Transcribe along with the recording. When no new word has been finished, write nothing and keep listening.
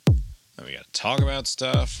Then we got to talk about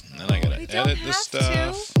stuff. And then I got to edit the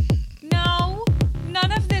stuff. No,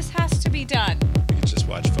 none of this has to be done. We can just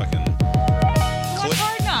watch fucking Watch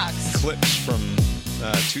Hard Knocks. clips from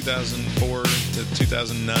 2004 to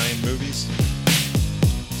 2009 movies.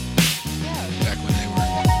 Yeah.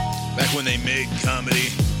 Back when they made comedy.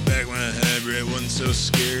 Back when everyone was so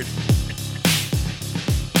scared.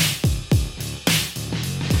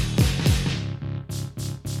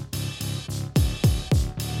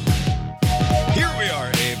 Here we are,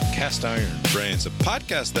 Abe, Cast Iron Brains, a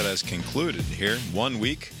podcast that has concluded here 1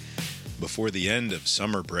 week before the end of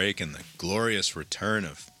summer break and the glorious return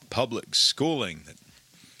of public schooling. That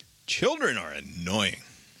children are annoying.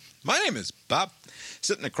 My name is Bob,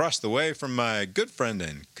 sitting across the way from my good friend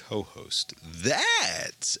and co-host.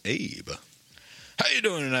 That's Abe. How you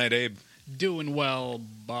doing tonight, Abe? Doing well,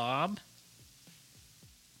 Bob.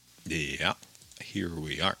 Yeah, here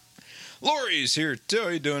we are. Lori's here too. How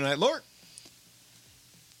you doing tonight, Lori?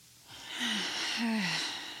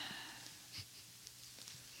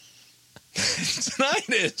 Tonight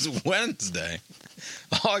is Wednesday,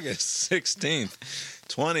 August 16th,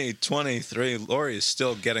 2023. Lori is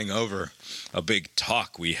still getting over a big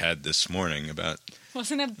talk we had this morning about...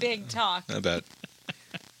 Wasn't a big talk. About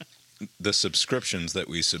the subscriptions that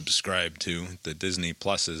we subscribe to, the Disney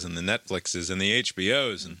Pluses and the Netflixes and the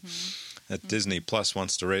HBOs, and that Disney Plus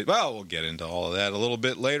wants to raise... Well, we'll get into all of that a little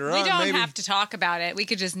bit later on. We don't maybe. have to talk about it. We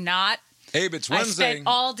could just not. Abe, it's Wednesday. I spent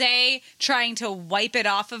all day trying to wipe it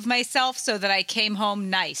off of myself so that I came home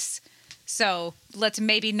nice. So let's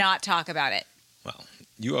maybe not talk about it. Well,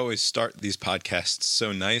 you always start these podcasts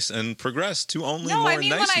so nice and progress to only no, more I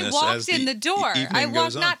mean niceness when I walked as in the door. I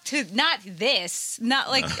walked not not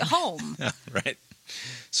like home. Right.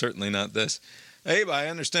 Certainly not this. Abe, I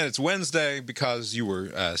understand it's Wednesday because you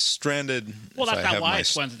were stranded. Well, that's not why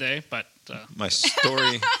it's Wednesday, but... My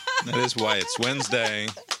story, that is why it's Wednesday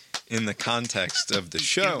in the context of the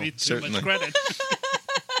show. Give me too certainly. much credit.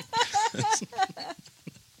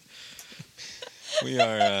 We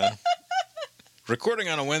are recording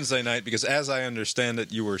on a Wednesday night because, as I understand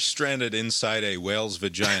it, you were stranded inside a whale's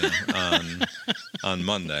vagina on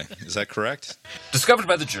Monday. Is that correct? Discovered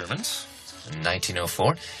by the Germans in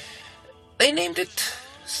 1904, they named it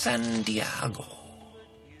San Diego,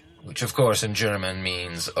 which, of course, in German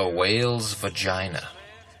means a whale's vagina.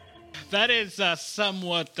 That is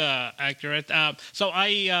somewhat accurate. So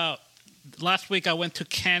last week I went to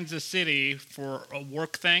Kansas City for a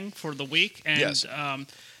work thing for the week, and yes.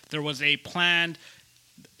 There was a planned,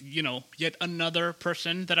 yet another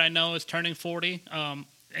person that I know is turning 40,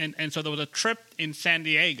 and so there was a trip in San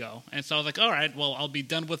Diego, and so I was like, all right, well, I'll be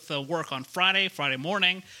done with the work on Friday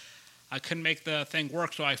morning. I couldn't make the thing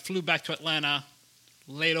work, so I flew back to Atlanta,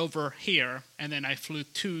 laid over here, and then I flew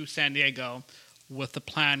to San Diego with the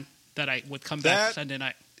plan that I would come back Sunday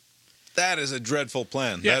night. That is a dreadful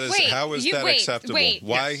plan. Yes. That is, how is that acceptable?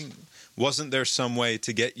 Why yes. wasn't there some way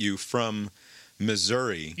to get you from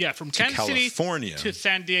Missouri from to Kansas California City to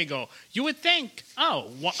San Diego? You would think,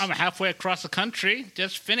 I'm halfway across the country,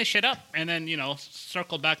 just finish it up, and then,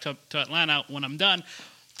 circle back to Atlanta when I'm done.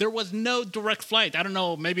 There was no direct flight. I don't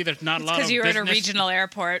know, maybe there's not a lot of because you were at a business regional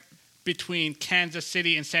airport. Between Kansas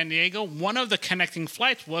City and San Diego. One of the connecting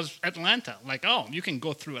flights was Atlanta. Like, you can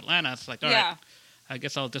go through Atlanta. It's like, all right, I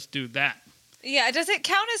guess I'll just do that. Yeah, does it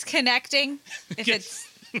count as connecting if Yes.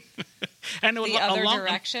 it's and it was the other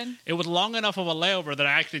direction? It was long enough of a layover that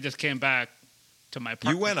I actually just came back to my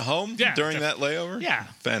apartment. You went home during that layover? Yeah.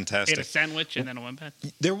 Fantastic. Ate a sandwich and then I went back.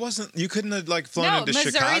 There wasn't, you couldn't have flown into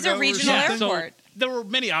Missouri's Chicago a regional or something? airport. So there were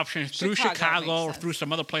many options through Chicago or makes through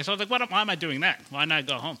some other place. I was like, why am I doing that? Why not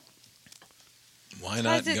go home? Why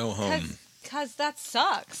not go home? Because that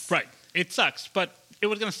sucks. Right. It sucks, but it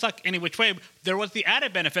was going to suck any which way. There was the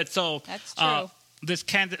added benefit. So that's true.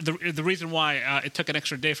 The reason why it took an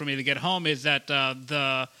extra day for me to get home is that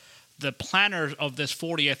the planners of this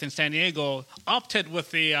 40th in San Diego opted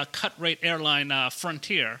with the cut rate airline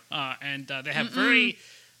Frontier, and they have very,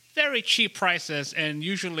 very cheap prices. And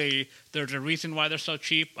usually there's a reason why they're so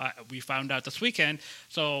cheap. We found out this weekend.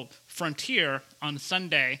 So Frontier on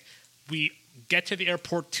Sunday, we get to the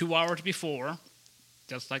airport 2 hours before,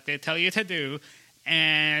 just like they tell you to do.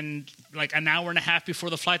 And like an hour and a half before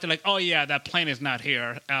the flight, they're like, oh, yeah, that plane is not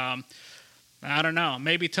here. I don't know,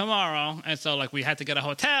 maybe tomorrow. And so, like, we had to get a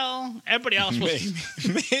hotel. Everybody else was...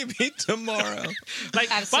 maybe tomorrow.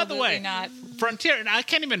 Like, absolutely by the way, not. Frontier, and I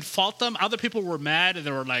can't even fault them. Other people were mad, and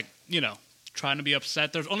they were like, trying to be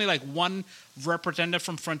upset. There's only, like, one representative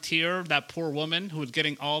from Frontier, that poor woman who was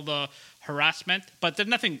getting all the harassment, but there's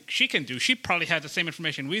nothing she can do. She probably has the same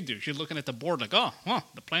information we do. She's looking at the board like, oh, well,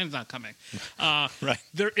 the plane's not coming. Right.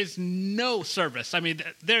 There is no service. I mean,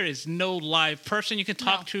 there is no live person you can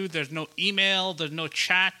talk to. There's no email. There's no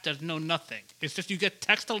chat. There's no nothing. It's just you get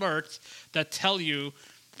text alerts that tell you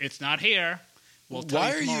it's not here. We'll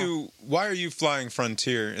tell you tomorrow. Why are you flying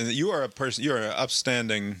Frontier? And you are a person. You're an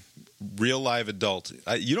upstanding, real live adult.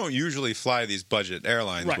 You don't usually fly these budget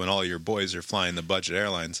airlines when all your boys are flying the budget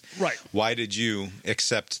airlines. Right. Why did you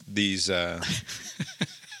accept these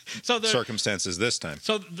circumstances this time?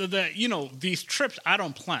 So these trips I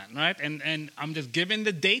don't plan, right? And I'm just giving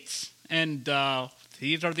the dates, and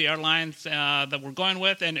these are the airlines that we're going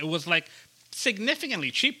with, and it was like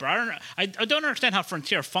significantly cheaper. I don't understand how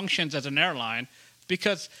Frontier functions as an airline,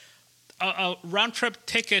 because a round trip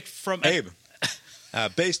ticket from Abe,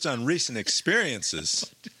 based on recent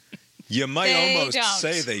experiences, you might almost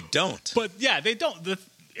say they don't. But yeah, they don't.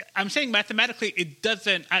 I'm saying mathematically, it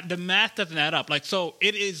doesn't. The math doesn't add up. Like, so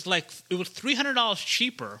it is like it was $300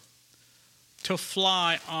 cheaper to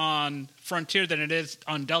fly on Frontier than it is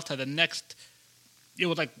on Delta. It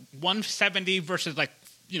was like $170 versus like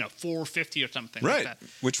 $450 or something. Right, like that.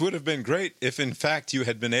 Which would have been great if, in fact, you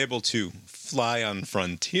had been able to fly on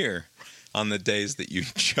Frontier on the days that you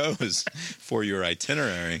chose for your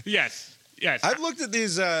itinerary. Yes. I've looked at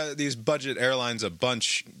these budget airlines a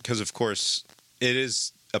bunch because, of course, it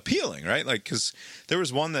is appealing, right? Like, because there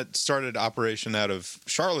was one that started operation out of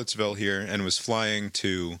Charlottesville here and was flying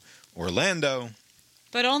to Orlando.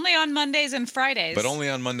 But only on Mondays and Fridays. But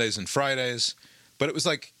it was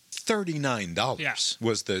like $39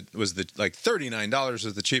 was the like $39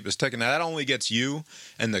 was the cheapest ticket. Now that only gets you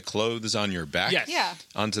and the clothes on your back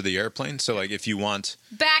onto the airplane. So like if you want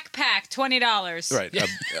backpack, $20. Right.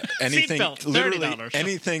 Anything Seatbelt, literally $30.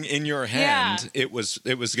 anything in your hand, it was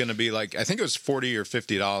going to be like, I think it was $40 or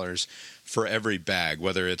 $50 for every bag,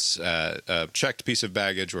 whether it's a checked piece of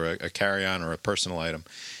baggage or a carry-on or a personal item.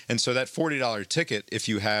 And so that $40 ticket, if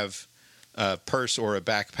you have a purse or a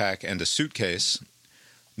backpack and a suitcase,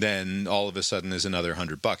 then all of a sudden is another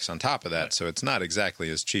 $100 on top of that. Right. So it's not exactly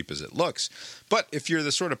as cheap as it looks. But if you're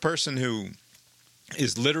the sort of person who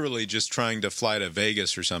is literally just trying to fly to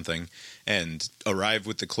Vegas or something and arrive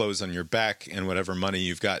with the clothes on your back and whatever money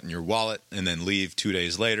you've got in your wallet and then leave 2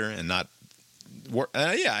 days later and not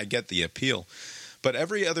I get the appeal. But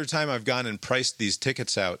every other time I've gone and priced these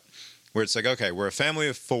tickets out where it's like, okay, we're a family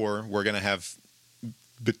of 4, we're going to have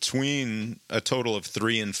between a total of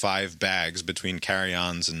 3 and 5 bags between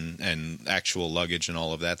carry-ons and actual luggage and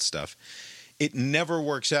all of that stuff. It never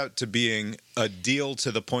works out to being a deal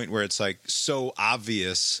to the point where it's like so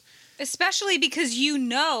obvious. Especially because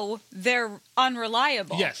they're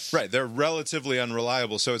unreliable. Yes. Right. They're relatively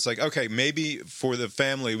unreliable. So it's like, okay, maybe for the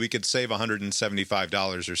family we could save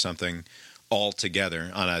 $175 or something all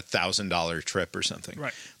together on a $1,000 trip or something.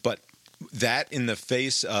 Right. But that in the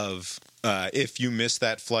face of if you miss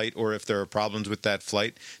that flight or if there are problems with that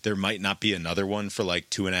flight, there might not be another one for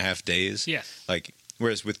like 2.5 days. Yes. Like,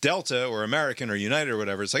 whereas with Delta or American or United or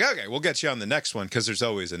whatever, it's like, okay, we'll get you on the next one because there's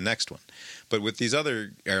always a next one. But with these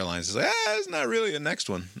other airlines, it's like, it's not really a next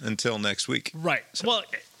one until next week. Right. So. Well,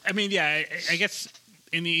 I mean, yeah, I guess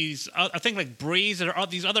in these, I think like Breeze or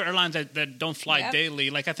these other airlines that don't fly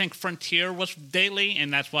daily, like I think Frontier was daily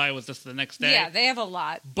and that's why it was just the next day. Yeah, they have a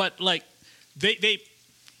lot. But like they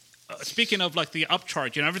speaking of like the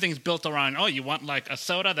upcharge, everything's built around, you want like a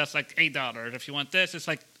soda, that's like $8. If you want this, it's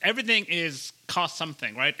like everything costs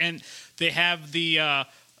something, right? And they have the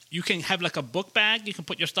you can have like a book bag you can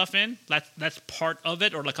put your stuff in. That's part of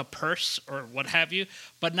it, or like a purse or what have you.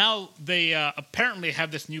 But now they apparently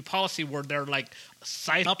have this new policy where they're like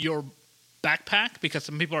size up your backpack because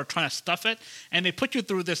some people are trying to stuff it, and they put you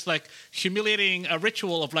through this like humiliating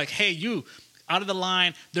ritual of like, hey, you out of the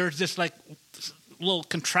line. There's this like little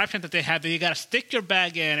contraption that they have that you got to stick your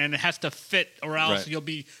bag in and it has to fit, or else you'll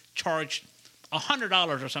be charged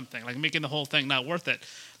 $100 or something, like making the whole thing not worth it.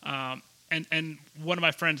 And one of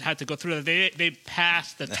my friends had to go through that. They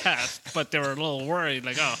passed the test, but they were a little worried,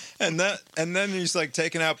 like, And then he's like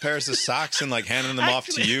taking out pairs of socks and like handing them off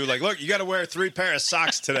to you. Like, look, you got to wear 3 pairs of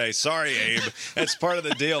socks today. Sorry, Abe. That's part of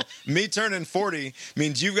the deal. Me turning 40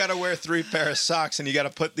 means you got to wear 3 pairs of socks and you got to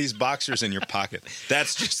put these boxers in your pocket.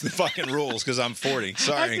 That's just the fucking rules because I'm 40.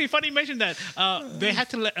 Sorry. Actually, funny you mentioned that. They had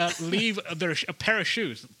to leave a pair of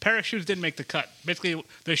shoes. A pair of shoes didn't make the cut. Basically,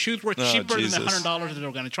 the shoes were cheaper than the $100 that they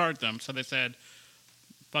were going to charge them. So they said,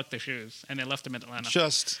 fuck the shoes, and they left them in Atlanta.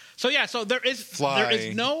 So there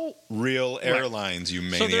is no real airlines, you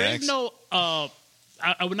maniacs. So there is no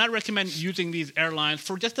I would not recommend using these airlines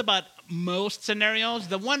for just about most scenarios.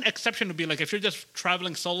 The one exception would be like if you're just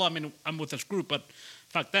traveling solo. I mean, I'm with this group, but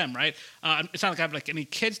fuck them, right? It's not like I have like any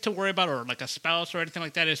kids to worry about or like a spouse or anything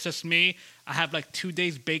like that. It's just me. I have like 2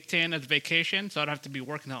 days baked in as vacation, so I'd have to be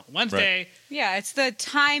working on Wednesday. Right. Yeah, it's the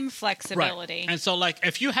time flexibility. Right. And so like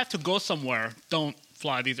if you have to go somewhere, don't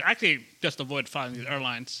fly these. Actually, just avoid flying these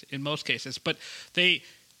airlines in most cases. But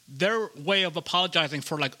their way of apologizing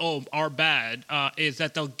for like, oh, our bad, is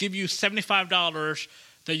that they'll give you $75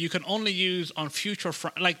 that you can only use on future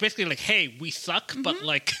like basically like, hey, we suck, but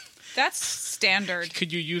like That's standard.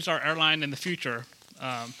 could you use our airline in the future?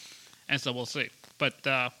 And so we'll see. But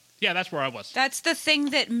yeah, that's where I was. That's the thing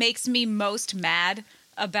that makes me most mad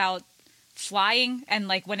about flying and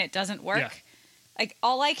like when it doesn't work. Yeah. Like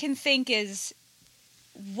all I can think is,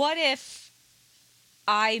 what if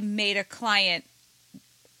I made a client,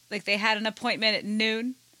 like they had an appointment at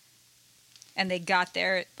noon and they got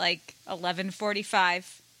there at like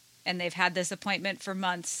 11:45 and they've had this appointment for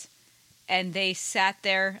months and they sat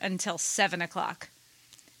there until 7 o'clock.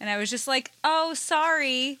 And I was just like, oh,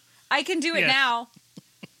 sorry, I can do it Yes. now.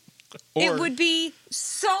 Or, It would be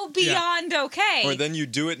so beyond okay. or then you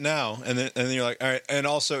do it now, and then you're like, all right, and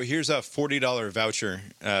also here's a $40 voucher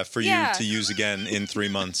for Yeah. you to use again in 3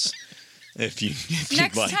 months, if you'd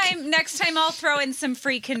like. Next time I'll throw in some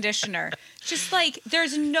free conditioner. Just like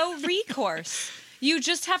there's no recourse. You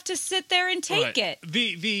just have to sit there and take Right.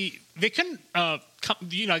 it. They can I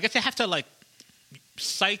guess they have to like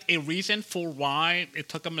cite a reason for why it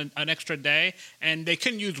took them an extra day, and they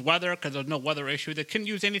couldn't use weather because there's no weather issue. They couldn't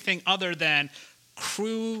use anything other than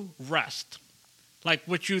crew rest, like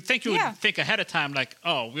which you think you Yeah. would think ahead of time, like,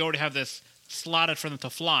 oh, we already have this slotted for them to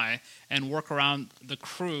fly and work around the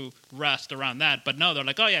crew rest around that. But no, they're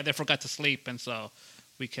like, oh yeah, they forgot to sleep, and so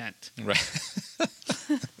we can't. Right.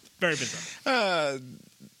 Very bizarre.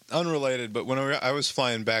 Unrelated, but when I was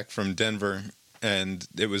flying back from Denver, and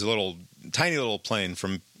it was a tiny little plane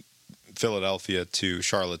from Philadelphia to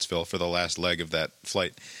Charlottesville for the last leg of that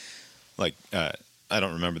flight. Like, I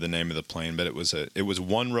don't remember the name of the plane, but it was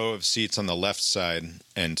one row of seats on the left side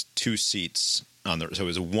and 2 seats on the. So it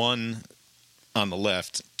was 1 on the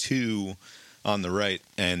left, 2 on the right,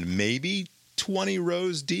 and maybe 20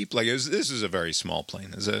 rows deep. Like this is a very small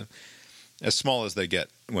plane. It's as small as they get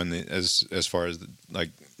as far as like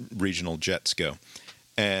regional jets go.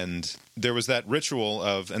 And there was that ritual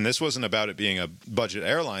of, and this wasn't about it being a budget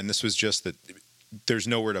airline. This was just that there's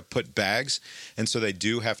nowhere to put bags. And so they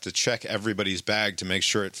do have to check everybody's bag to make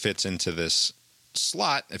sure it fits into this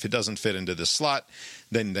slot. If it doesn't fit into this slot,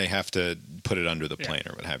 then they have to put it under the plane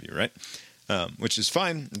or what have you, right? Which is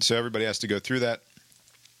fine. So everybody has to go through that.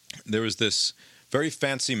 There was this very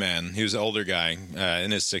fancy man. He was an older guy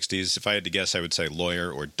in his 60s. If I had to guess, I would say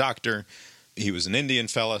lawyer or doctor. He was an Indian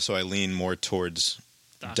fella, so I lean more towards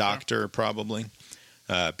doctor probably,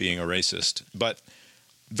 being a racist. But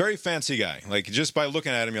very fancy guy. Like just by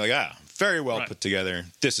looking at him, you're like, very well put together.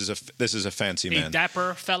 This is a fancy man. A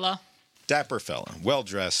dapper fella. Dapper fella, well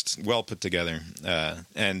dressed, well put together.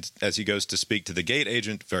 And as he goes to speak to the gate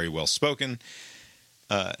agent, very well spoken.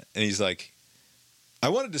 And he's like, I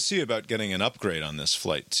wanted to see about getting an upgrade on this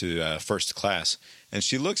flight to first class. And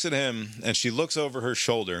she looks at him, and she looks over her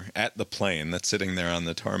shoulder at the plane that's sitting there on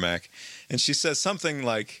the tarmac. And she says something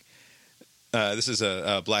like, this is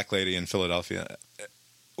a black lady in Philadelphia,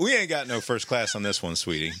 we ain't got no first class on this one,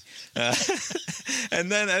 sweetie. And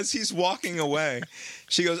then as he's walking away,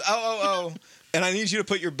 she goes, oh, and I need you to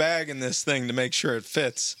put your bag in this thing to make sure it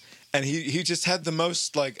fits. And he just had the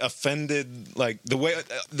most like offended, like the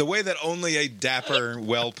way that only a dapper,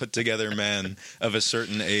 well put together man of a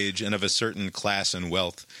certain age and of a certain class and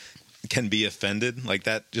wealth can be offended, like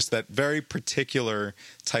that. Just that very particular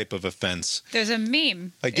type of offense. There's a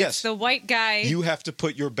meme. Like, It's yes, the white guy. You have to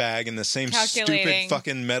put your bag in the same stupid Calculating.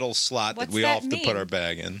 fucking metal slot What's that we all that have to put mean? our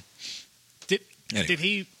bag in. Anyway. Did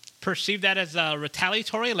he perceive that as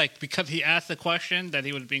retaliatory, like because he asked the question that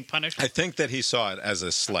he was being punished? I think that he saw it as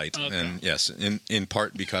a slight, Okay. and yes, in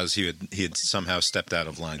part because he had somehow stepped out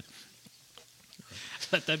of line.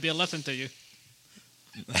 Let that be a lesson to you.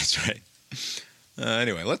 That's right.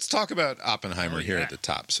 Anyway, let's talk about Oppenheimer here yeah. at the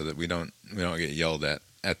top, so that we don't get yelled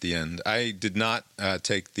at the end. I did not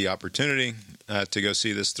take the opportunity to go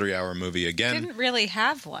see this 3-hour movie again. Didn't really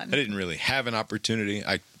have one. I didn't really have an opportunity.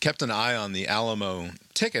 I kept an eye on the Alamo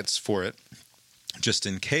tickets for it, just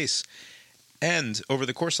in case. And over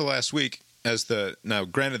the course of last week, now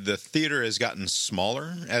granted the theater has gotten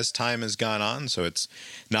smaller as time has gone on, so it's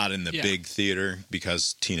not in the big theater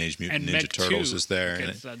because Teenage Mutant And Ninja Meg Turtles 2 is there.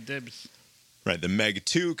 gets, dibs. Right, the Meg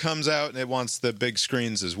 2 comes out, and it wants the big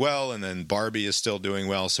screens as well, and then Barbie is still doing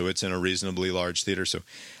well, so it's in a reasonably large theater. So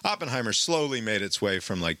Oppenheimer slowly made its way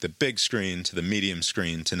from, like, the big screen to the medium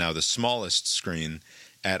screen to now the smallest screen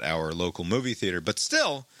at our local movie theater, but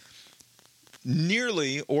still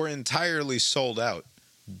nearly or entirely sold out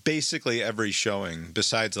basically every showing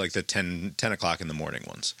besides, like, the 10 o'clock in the morning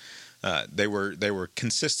ones. They were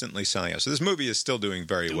consistently selling out. So this movie is still doing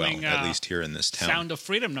very well, at least here in this town. Sound of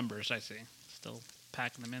Freedom numbers, I see. Still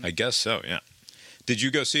packing them in. I guess so, yeah. Did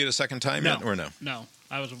you go see it a second time yet, or no? No.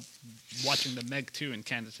 I was watching the Meg 2 in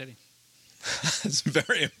Kansas City. That's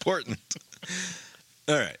very important.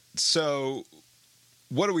 All right. So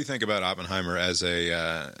what do we think about Oppenheimer as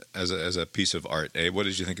a piece of art? Abe, what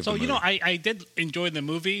did you think of the movie? So, I did enjoy the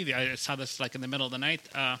movie. I saw this like in the middle of the night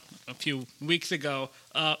a few weeks ago.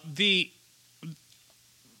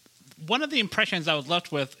 One of the impressions I was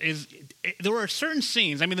left with is there were certain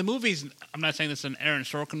scenes. I mean, the movie's, I'm not saying this is an Aaron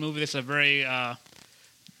Sorkin movie. This is a very,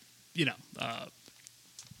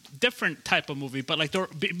 different type of movie. But like,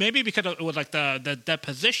 maybe because it was like the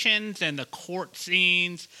depositions and the court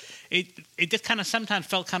scenes, it just kind of sometimes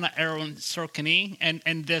felt kind of Aaron Sorkin-y.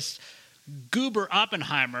 And this goober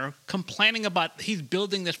Oppenheimer complaining about he's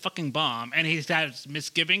building this fucking bomb and he has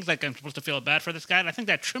misgivings, like I'm supposed to feel bad for this guy. And I think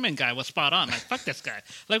that Truman guy was spot on. Like, fuck this guy.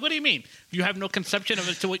 Like, what do you mean? You have no conception of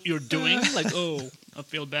it to what you're doing? Like, oh, I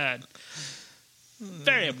feel bad.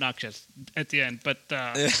 Very obnoxious at the end, but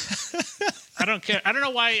I don't care. I don't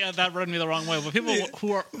know why that rubbed me the wrong way. But people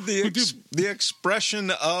the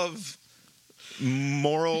expression of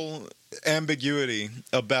moral ambiguity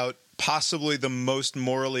about possibly the most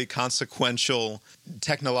morally consequential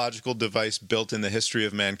technological device built in the history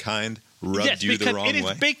of mankind rubbed you the wrong way. It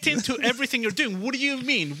is baked into everything you're doing. What do you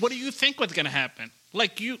mean? What do you think was going to happen?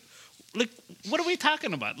 Like, what are we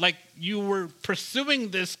talking about? Like, you were pursuing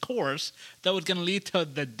this course that was going to lead to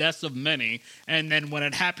the deaths of many, and then when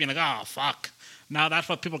it happened, you're like, oh, fuck. Now that's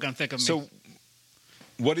what people are going to think of me. So,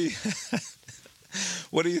 what do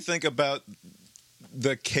you think about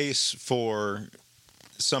the case for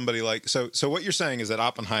somebody like so what you're saying is that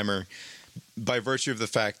Oppenheimer, by virtue of the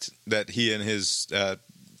fact that he and his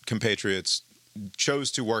compatriots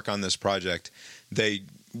chose to work on this project, they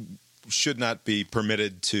should not be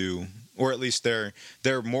permitted to, or at least their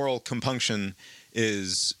moral compunction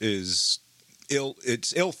is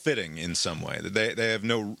ill-fitting in some way. They have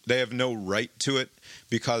no right to it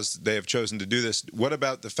because they have chosen to do this. What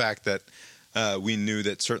about the fact that we knew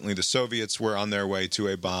that certainly the Soviets were on their way to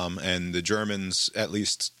a bomb, and the Germans, at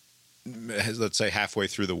least, let's say halfway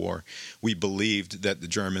through the war, we believed that the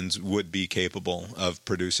Germans would be capable of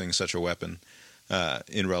producing such a weapon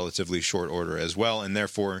in relatively short order as well, and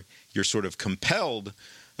therefore you're sort of compelled,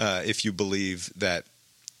 if you believe that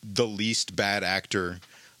the least bad actor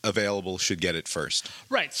available should get it first.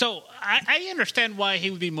 Right. So I understand why he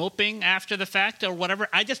would be moping after the fact or whatever.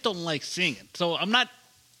 I just don't like seeing it. So I'm not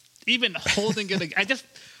even holding it. I just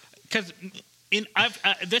because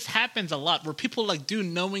this happens a lot where people like do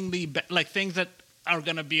knowingly like things that are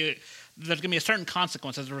going to be there's going to be a certain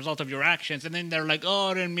consequence as a result of your actions, and then they're like, oh,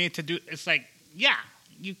 I didn't mean to do. It's like, yeah,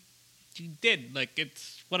 you did. Like,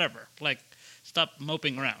 it's whatever. Like, stop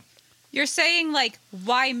moping around. You're saying, like,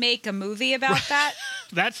 why make a movie about that?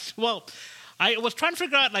 I was trying to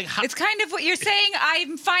figure out, like, how... It's kind of what you're saying.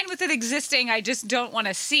 I'm fine with it existing. I just don't want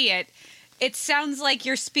to see it. It sounds like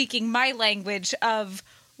you're speaking my language of,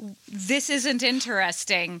 this isn't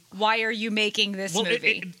interesting. Why are you making this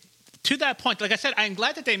movie? To that point, like I said, I'm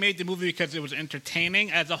glad that they made the movie because it was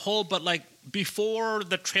entertaining as a whole. But, like, before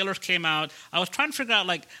the trailers came out, I was trying to figure out,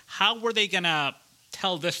 like, how were they going to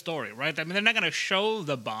tell this story, right? I mean, they're not going to show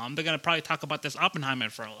the bomb. They're going to probably talk about this Oppenheimer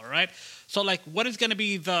thriller, right? So, like, what's going to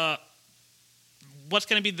be the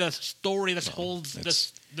story that holds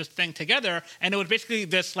this thing together? And it was basically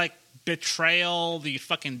this, like, betrayal, the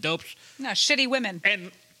fucking dopes. No, shitty women.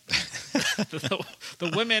 And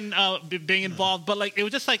the women being involved. But, like, it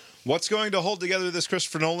was just like... What's going to hold together this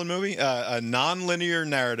Christopher Nolan movie? A non-linear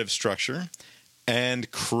narrative structure and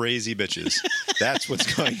crazy bitches. That's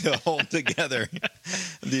what's going to hold together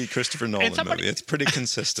the Christopher Nolan movie. It's pretty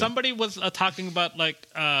consistent. Somebody was talking about, like,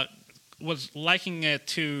 was liking it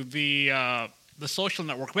to the Social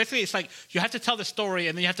Network. Basically, it's like you have to tell the story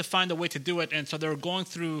and then you have to find a way to do it. And so they're going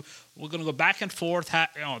through, we're going to go back and forth.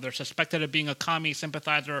 They're suspected of being a commie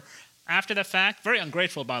sympathizer after the fact. Very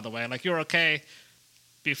ungrateful, by the way. Like, you're okay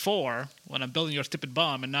before when I'm building your stupid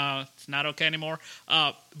bomb, and now it's not okay anymore.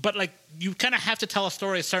 But, like, you kind of have to tell a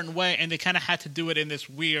story a certain way, and they kind of had to do it in this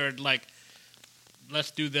weird, like,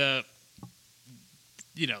 let's do the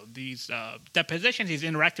these depositions. He's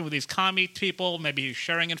interacting with these commie people. Maybe he's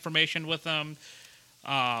sharing information with them.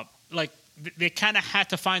 They kind of had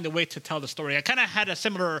to find a way to tell the story. I kind of had a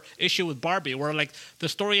similar issue with Barbie, where like the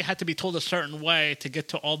story had to be told a certain way to get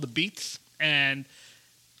to all the beats, and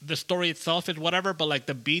the story itself is whatever, but like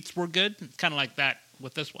the beats were good. It's kind of like that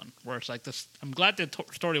with this one, where it's like this. I'm glad the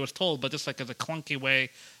story was told, but just like as a clunky way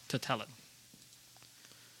to tell it.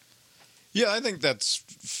 Yeah, I think that's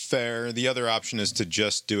fair. The other option is to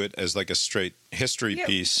just do it as like a straight history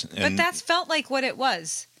piece. But that's felt like what it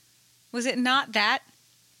was. Was it not that?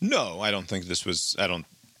 No, I don't think this was.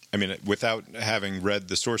 I mean, without having read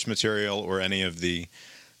the source material or any of the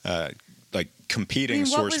competing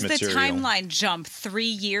source material. What was the timeline jump? 3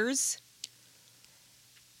 years?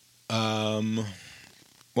 Well,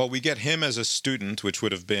 we get him as a student, which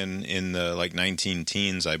would have been in the 19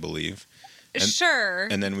 teens, I believe. Sure,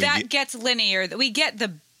 and then that gets linear. We get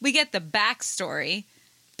the backstory,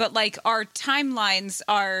 but like our timelines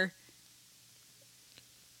are.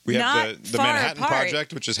 We have the Manhattan apart.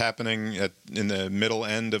 Project, which is happening in the middle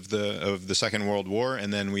end of the Second World War,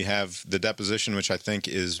 and then we have the deposition, which I think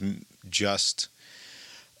is just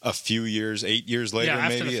a few years, 8 years later,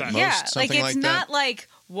 maybe at most, something like that. It's not like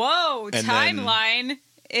whoa and timeline. Then,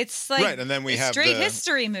 it's like right, and then we have straight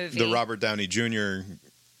history movie. The Robert Downey Jr.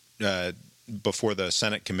 Before the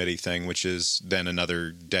Senate committee thing, which is then another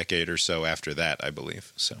decade or so after that, I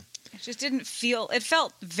believe. So. It just didn't feel... It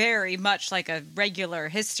felt very much like a regular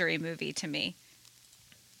history movie to me.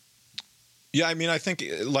 Yeah, I mean, I think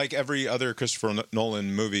like every other Christopher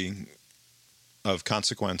Nolan movie of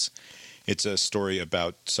consequence, it's a story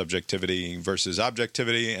about subjectivity versus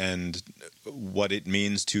objectivity and what it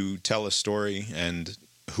means to tell a story and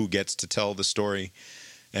who gets to tell the story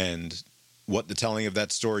and what the telling of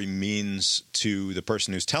that story means to the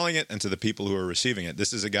person who's telling it and to the people who are receiving it.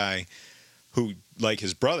 This is a guy who, like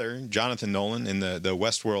his brother, Jonathan Nolan, in the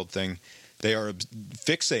Westworld thing, they are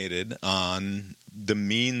fixated on the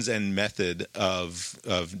means and method of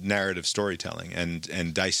narrative storytelling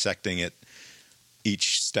and dissecting it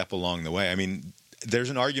each step along the way. I mean, there's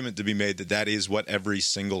an argument to be made that is what every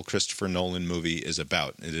single Christopher Nolan movie is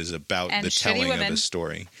about. It is about the telling of a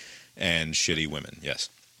story and shitty women, yes.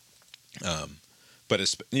 But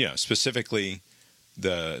specifically...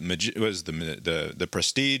 The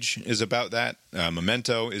Prestige is about that.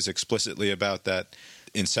 Memento is explicitly about that.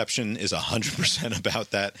 Inception is 100% about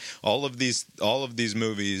that. All of these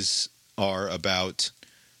movies are about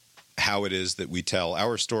how it is that we tell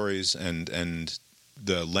our stories and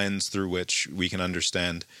the lens through which we can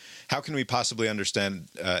understand. How can we possibly understand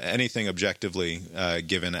anything objectively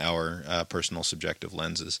given our personal subjective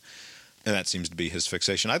lenses? And that seems to be his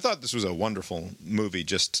fixation. I thought this was a wonderful movie,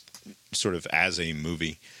 just sort of as a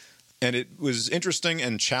movie. And it was interesting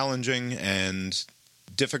and challenging and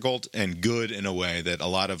difficult and good in a way that a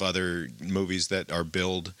lot of other movies that are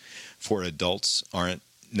billed for adults aren't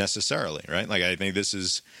necessarily, right? Like, I think this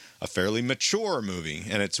is a fairly mature movie,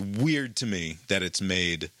 and it's weird to me that it's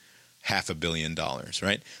made $500 million,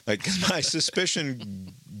 right? Like, 'cause my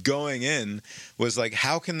suspicion going in was like,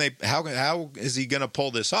 how is he going to pull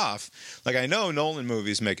this off? Like, I know Nolan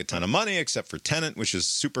movies make a ton of money, except for Tenet, which is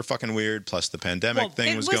super fucking weird. Plus the pandemic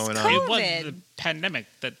thing was going on. It was the pandemic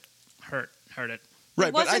that hurt it. Right,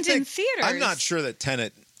 it wasn't in theaters. I'm not sure that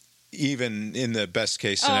Tenet, even in the best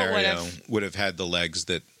case scenario, would have had the legs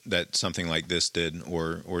that something like this did,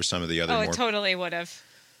 or some of the other. It totally would have.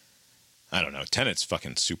 I don't know. Tenet's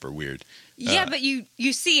fucking super weird. Yeah, but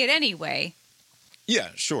you see it anyway. Yeah,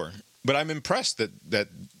 sure. But I'm impressed that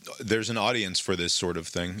there's an audience for this sort of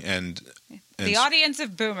thing, and the audience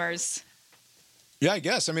of boomers. Yeah, I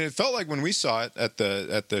guess. I mean, it felt like when we saw it at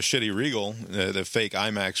the shitty Regal, the fake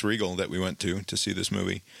IMAX Regal that we went to see this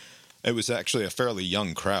movie, it was actually a fairly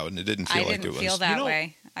young crowd, and it didn't feel like it was. I didn't feel that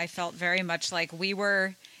way. I felt very much like we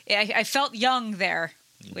were. I felt young there.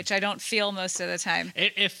 Which I don't feel most of the time.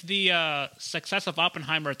 If the success of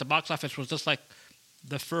Oppenheimer at the box office was just like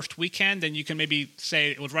the first weekend, then you can maybe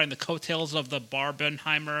say it was riding the coattails of the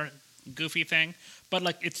Barbenheimer goofy thing. But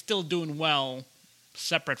like, it's still doing well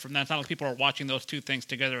separate from that. It's not like people are watching those two things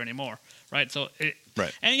together anymore, right? So,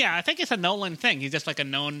 right. And yeah, I think it's a Nolan thing. He's just like a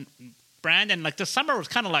known brand, and like the summer was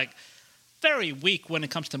kind of like very weak when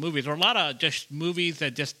it comes to movies. There were a lot of just movies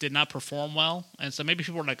that just did not perform well, and so maybe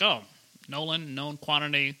people were like, "Oh, Nolan, known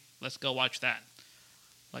quantity. Let's go watch that."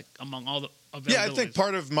 Like, among all the availabilities. Yeah, I think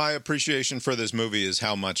part of my appreciation for this movie is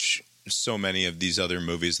how much so many of these other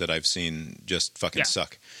movies that I've seen just fucking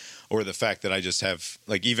suck. or the fact that I just have,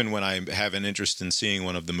 like, even when I have an interest in seeing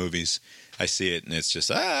one of the movies, I see it and it's just,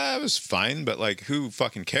 it was fine, but like, who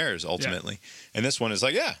fucking cares ultimately? Yeah. And this one is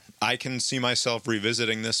like, yeah, I can see myself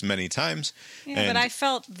revisiting this many times. Yeah, but I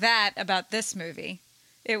felt that about this movie.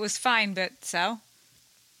 It was fine, but so?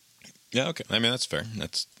 Yeah, okay. I mean, that's fair.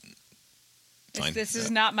 That's fine. This is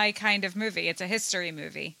not my kind of movie. It's a history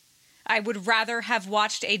movie. I would rather have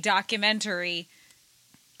watched a documentary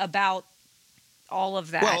about all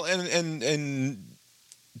of that. Well, and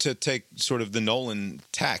to take sort of the Nolan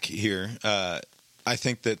tack here, I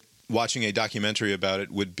think that watching a documentary about it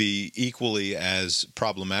would be equally as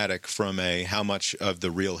problematic from a how much of the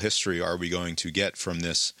real history are we going to get from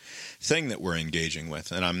this thing that we're engaging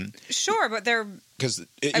with. And I'm sure, but they're because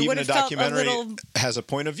even a documentary has a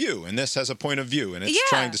point of view, and this has a point of view, and it's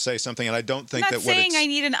trying to say something. And I don't think I'm not saying I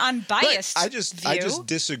need an unbiased I just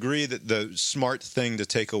disagree that the smart thing to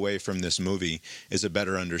take away from this movie is a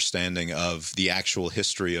better understanding of the actual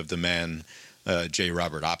history of the man J.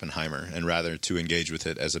 Robert Oppenheimer, and rather to engage with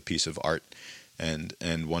it as a piece of art and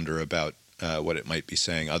wonder about what it might be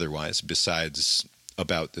saying otherwise, besides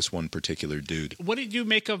about this one particular dude. What did you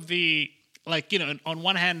make of the, like, you know, on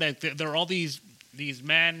one hand, like, there are all these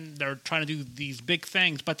men, they're trying to do these big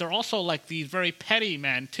things, but they're also like these very petty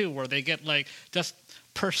men too, where they get like just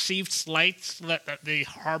perceived slights, that they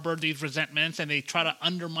harbor these resentments, and they try to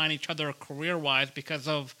undermine each other career-wise because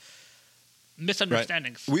of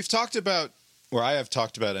misunderstandings. Right. We've talked about, or I have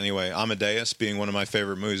talked about anyway, Amadeus being one of my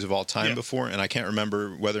favorite movies of all time before, and I can't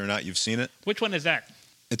remember whether or not you've seen it. Which one is that?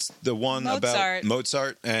 It's the one about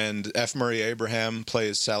Mozart, and F. Murray Abraham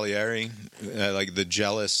plays Salieri, like the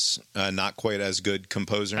jealous, not quite as good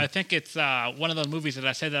composer. I think it's one of those movies that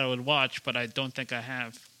I said that I would watch, but I don't think I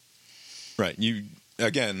have. Right. You,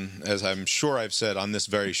 again, as I'm sure I've said on this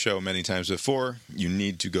very show many times before, you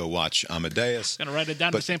need to go watch Amadeus. I'm going to write it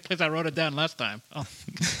down the same place I wrote it down last time. Oh.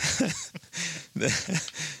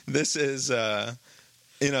 This is,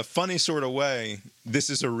 in a funny sort of way, this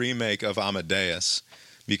is a remake of Amadeus,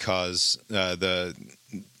 because the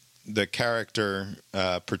character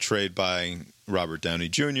portrayed by Robert Downey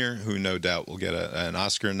Jr., who no doubt will get an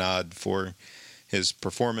Oscar nod for his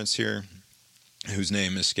performance here, whose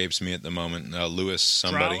name escapes me at the moment, Louis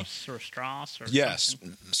somebody. Strauss? Yes,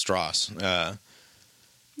 Strauss.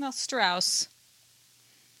 No, Strauss.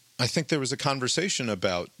 I think there was a conversation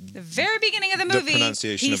about the very beginning of the movie. The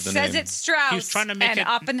pronunciation of the name. He says it's Strauss, he's trying to make and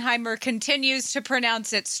Oppenheimer continues to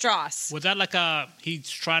pronounce it Strauss. Was that like he's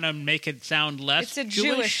trying to make it sound less It's a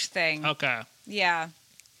Jewish thing. Okay. Yeah.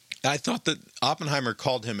 I thought that Oppenheimer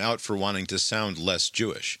called him out for wanting to sound less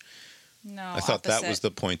Jewish. No, I thought that was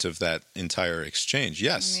the point of that entire exchange.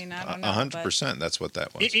 Yes, I mean, I don't know, 100%. That's what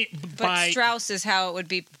that was. But Strauss is how it would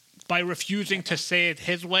be. By refusing to say it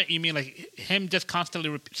his way, you mean like him just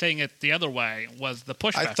constantly saying it the other way was the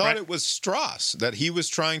pushback? I thought right? it was Strauss, that he was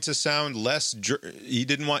trying to sound less. He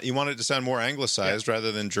wanted to sound more anglicized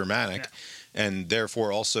rather than Germanic, and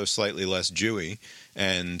therefore also slightly less Jewy,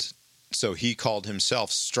 and so he called himself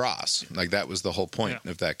Strauss. Like that was the whole point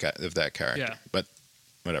of that character. Yeah. But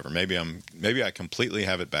whatever. Maybe I completely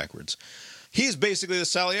have it backwards. He's basically the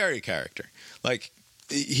Salieri character. Like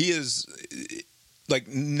he is. Like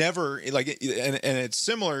never, like, and it's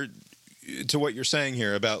similar to what you're saying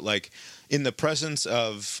here about like in the presence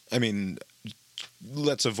of, I mean,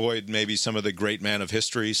 let's avoid maybe some of the great man of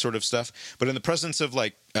history sort of stuff, but in the presence of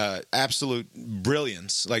like absolute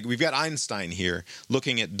brilliance, like we've got Einstein here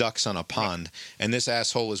looking at ducks on a pond, and this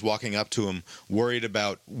asshole is walking up to him worried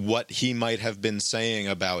about what he might have been saying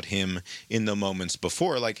about him in the moments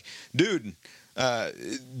before. Like, dude,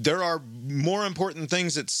 there are more important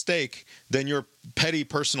things at stake than your petty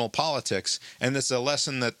personal politics, and this is a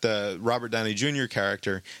lesson that the Robert Downey Jr.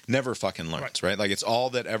 character never fucking learns, right? Like it's all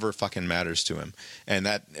that ever fucking matters to him, and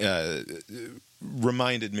that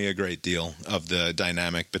reminded me a great deal of the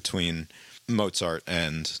dynamic between Mozart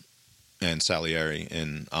and Salieri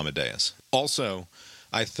in Amadeus. Also,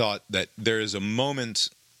 I thought that there is a moment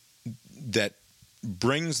that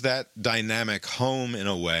brings that dynamic home in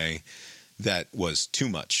a way that was too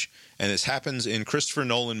much. And this happens in Christopher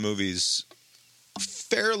Nolan movies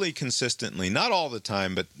fairly consistently, not all the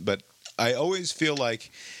time, but I always feel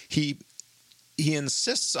like he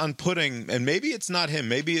insists on putting, and maybe it's not him,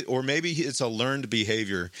 maybe it's a learned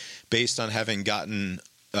behavior based on having gotten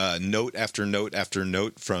note after note after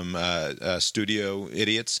note from studio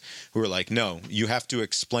idiots who are like, no, you have to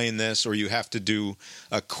explain this, or you have to do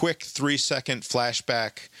a quick 3-second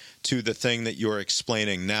flashback to the thing that you're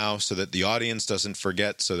explaining now so that the audience doesn't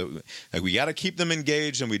forget, so that like, we got to keep them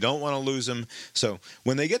engaged and we don't want to lose them. So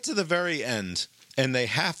when they get to the very end and they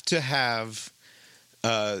have to have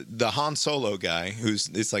the Han Solo guy,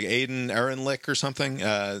 it's like Aiden Ehrenlich or something,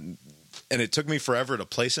 and it took me forever to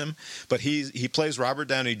place him, but he plays Robert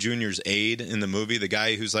Downey Jr.'s aide in the movie, the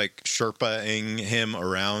guy who's like Sherpaing him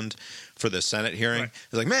around for the Senate hearing. Right. I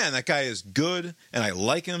was like, man, that guy is good, and I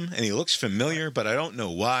like him, and he looks familiar, but I don't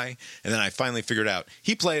know why. And then I finally figured out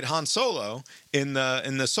he played Han Solo in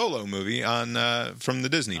the Solo movie on from the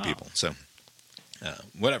Disney people. So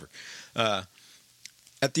whatever.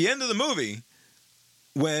 At the end of the movie,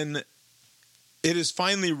 when it is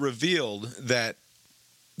finally revealed that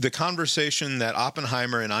the conversation that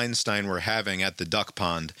Oppenheimer and Einstein were having at the duck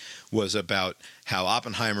pond was about how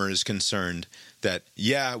Oppenheimer is concerned that,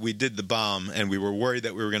 yeah, we did the bomb and we were worried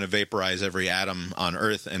that we were going to vaporize every atom on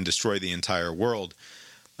Earth and destroy the entire world.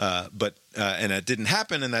 But it didn't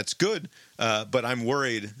happen, and that's good. But I'm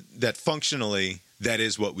worried that functionally that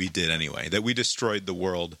is what we did anyway, that we destroyed the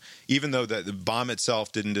world, even though the bomb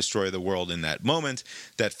itself didn't destroy the world in that moment,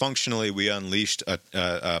 that functionally we unleashed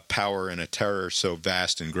a power and a terror so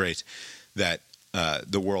vast and great that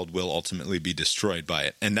the world will ultimately be destroyed by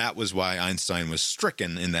it. And that was why Einstein was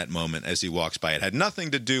stricken in that moment as he walks by. It had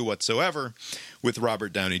nothing to do whatsoever with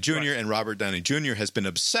Robert Downey Jr., right. And Robert Downey Jr. has been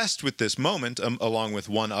obsessed with this moment, along with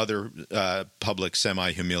one other public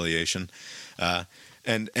semi-humiliation,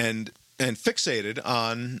 and fixated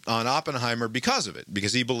on Oppenheimer because of it,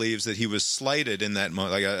 because he believes that he was slighted in that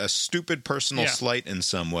moment, like a stupid personal slight in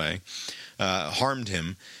some way harmed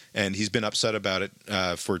him, and he's been upset about it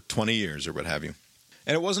for 20 years or what have you.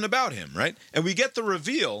 And it wasn't about him, right? And we get the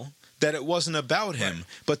reveal that it wasn't about him. Right.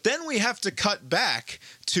 But then we have to cut back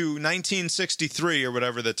to 1963 or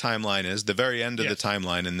whatever the timeline is, the very end of the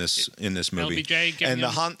timeline in this movie. LBJ giving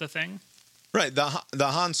him the thing? Right. The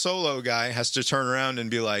Han Solo guy has to turn around and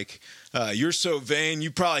be like, you're so vain, you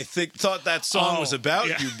probably thought that song was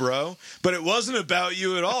about you, bro. But it wasn't about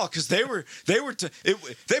you at all, because they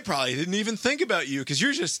probably didn't even think about you, because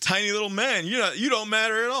you're just a tiny little man. You don't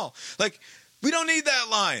matter at all. Like, we don't need that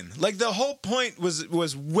line. Like, the whole point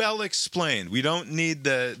was well explained. We don't need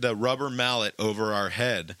the rubber mallet over our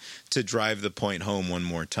head to drive the point home one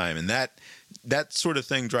more time. And that sort of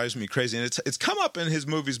thing drives me crazy. And it's come up in his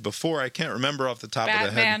movies before. I can't remember off the top of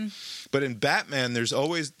the head. But in Batman, there's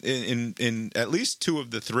always, in at least two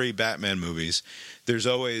of the three Batman movies, there's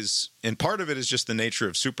always, and part of it is just the nature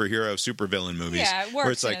of supervillain movies. Yeah, it works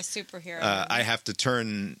where it's like, in a superhero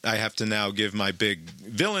movie. I have to now give my big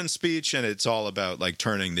villain speech, and it's all about like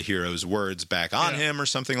turning the hero's words back on him or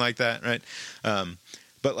something like that, right?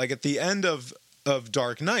 But like at the end of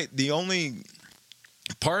Dark Knight, the only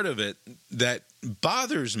part of it that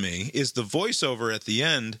bothers me is the voiceover at the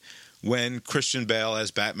end, when Christian Bale as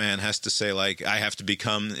Batman has to say, like, I have to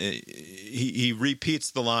become, he repeats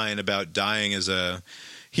the line about dying as a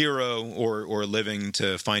hero or living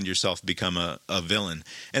to find yourself become a villain.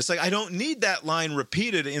 And it's like, I don't need that line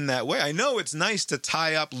repeated in that way. I know it's nice to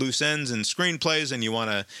tie up loose ends in screenplays, and you want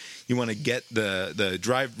to get the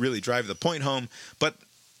drive the point home, but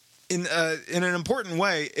in an important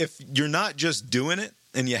way, if you're not just doing it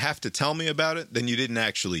and you have to tell me about it, then you didn't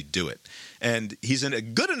actually do it. And he's a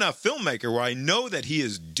good enough filmmaker where I know that he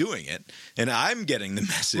is doing it, and I'm getting the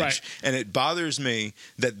message. Right. And it bothers me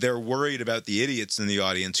that they're worried about the idiots in the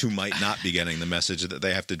audience who might not be getting the message, that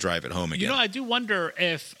they have to drive it home again. You know, I do wonder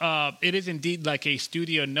if it is indeed like a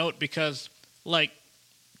studio note, because like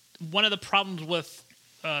one of the problems with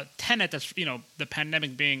Tenet, that's, the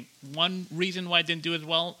pandemic being one reason why it didn't do as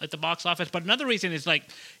well at the box office, but another reason is like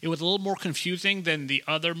it was a little more confusing than the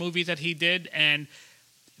other movies that he did, and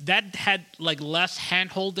that had like less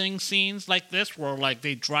hand-holding scenes like this, where like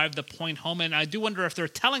they drive the point home. And I do wonder if they're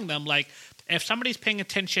telling them, like, if somebody's paying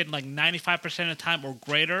attention like 95% of the time or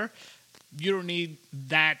greater, you don't need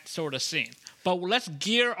that sort of scene. But let's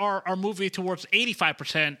gear our movie towards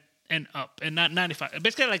 85% and up, and not 95.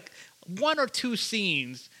 Basically, like one or two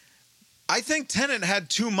scenes. I think Tenet had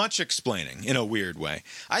too much explaining in a weird way.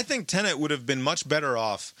 I think Tenet would have been much better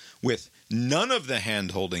off with none of the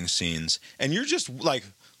hand-holding scenes, and you're just like,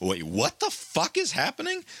 wait, what the fuck is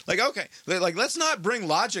happening? Like, okay, like let's not bring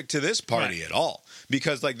logic to this party at all,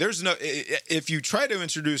 because like there's no, if you try to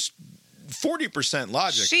introduce 40%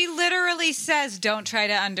 logic. She literally says, don't try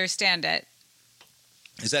to understand it.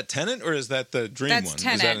 Is that Tenet or is that the dream That's one?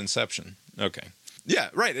 Tenet. Is that Inception? Okay. Yeah,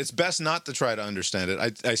 right. It's best not to try to understand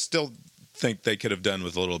it. I still think they could have done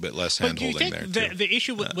with a little bit less hand-holding there. The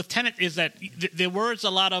issue with Tenet is that there was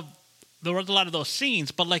a lot of those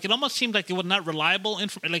scenes, but like it almost seemed like it was not reliable.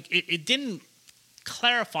 Like it didn't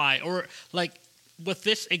clarify, or like with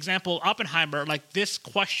this example, Oppenheimer, like this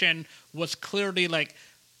question was clearly like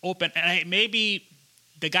open, and maybe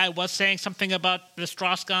the guy was saying something about the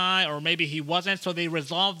Strauss guy, or maybe he wasn't. So they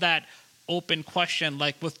resolved that open question.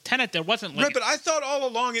 Like with Tenet, there wasn't like... Right, but I thought all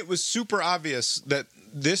along it was super obvious that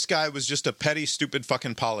this guy was just a petty, stupid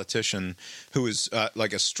fucking politician who is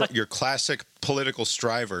your classic political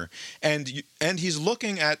striver, and he's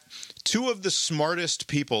looking at two of the smartest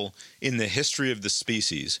people in the history of the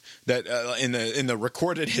species, that in the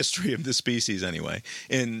recorded history of the species anyway,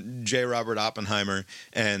 in J. Robert Oppenheimer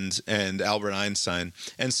and Albert Einstein,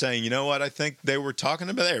 and saying, you know what, I think they were talking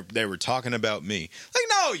about me. Like,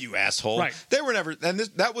 no, you asshole. Right. They were never, and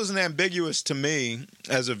that wasn't ambiguous to me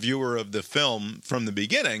as a viewer of the film from the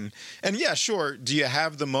beginning. And yeah, sure, do you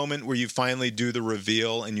have the moment where you finally do the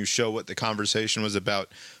reveal and you show what the conversation was about?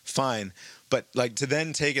 Fine. But like to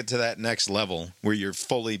then take it to that next level where you're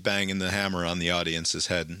fully banging the hammer on the audience's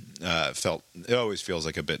head, it always feels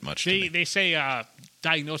like a bit much to me. They say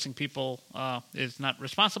diagnosing people is not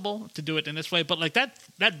responsible to do it in this way, but like that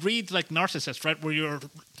reads like narcissist, right? Where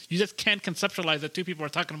you just can't conceptualize that two people are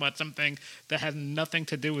talking about something that has nothing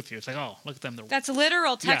to do with you. It's like, oh, look at them. That's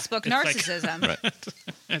literal textbook narcissism. Right.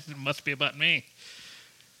 It must be about me.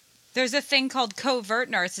 There's a thing called covert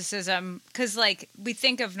narcissism, because like we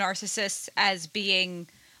think of narcissists as being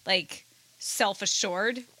like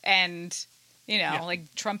self-assured and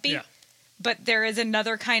like Trumpy. Yeah. But there is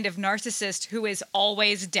another kind of narcissist who is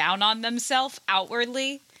always down on themselves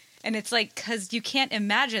outwardly, and it's like, because you can't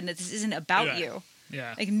imagine that this isn't about you.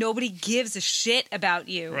 Yeah. Like nobody gives a shit about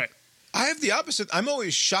you. Right. I have the opposite. I'm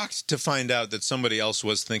always shocked to find out that somebody else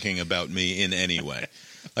was thinking about me in any way.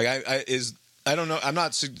 Like I don't know. I'm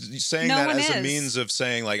not saying No that one as a is. means of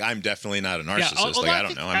saying like I'm definitely not a narcissist. although I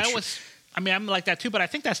don't know. I'm like that too, but I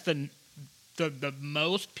think that's the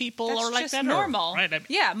most people That's are like just that. normal. Right?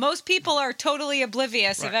 Yeah, most people are totally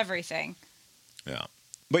oblivious of Right. everything. Yeah.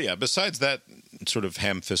 But yeah, besides that sort of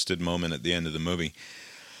ham-fisted moment at the end of the movie,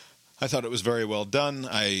 I thought it was very well done.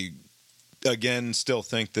 I, again, still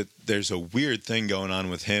think that there's a weird thing going on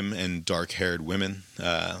with him and dark-haired women.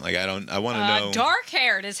 I want to know...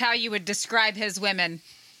 Dark-haired is how you would describe his women.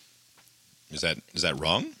 Is that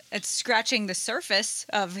wrong? It's scratching the surface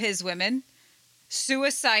of his women.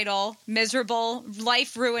 Suicidal, miserable,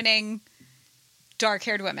 life-ruining,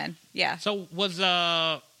 dark-haired women. Yeah. So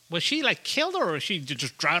was she like killed, or was she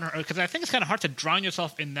just drown her? Because I think it's kind of hard to drown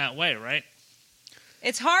yourself in that way, right?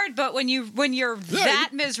 It's hard, but when you're that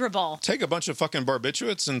miserable. Take a bunch of fucking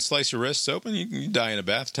barbiturates and slice your wrists open, you die in a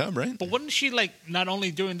bathtub, right? But wasn't she like not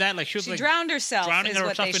only doing that, like she was She like drowned herself, drowning is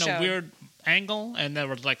what herself they in showed. a weird angle, and there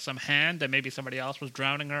was like some hand that maybe somebody else was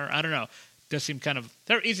drowning her. I don't know. Does seem kind of,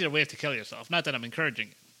 there are easier ways to kill yourself. Not that I'm encouraging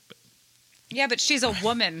it. Yeah, but she's a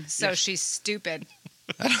woman, so Yes. she's stupid.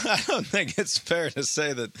 I don't think it's fair to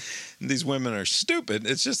say that these women are stupid.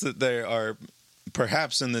 It's just that they are,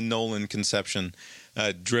 perhaps in the Nolan conception,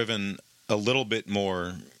 driven a little bit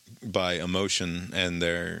more by emotion and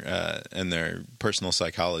their personal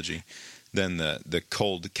psychology than the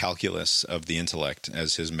cold calculus of the intellect,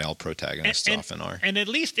 as his male protagonists often are. And at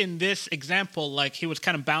least in this example, like he was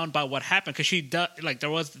kind of bound by what happened, because there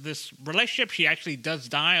was this relationship. She actually does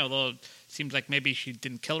die, although it seems like maybe she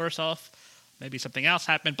didn't kill herself. Maybe something else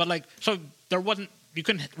happened. But like, so you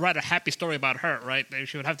couldn't write a happy story about her, right?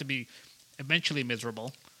 She would have to be eventually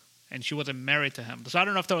miserable, and she wasn't married to him. So I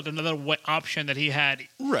don't know if there was another option that he had.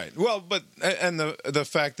 Right. Well, but and the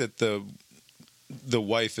fact that the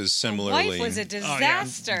wife is similarly Wife was a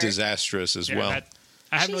disaster. disastrous as well.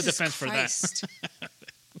 I have no Jesus defense Christ.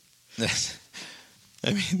 for that.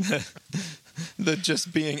 I mean, the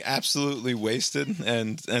just being absolutely wasted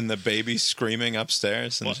and the baby screaming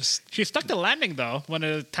upstairs and She stuck the landing though when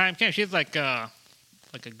the time came. She's like a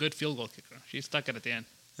good field goal kicker. She stuck it at the end.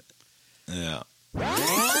 Yeah.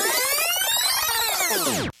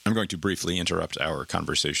 I'm going to briefly interrupt our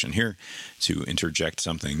conversation here to interject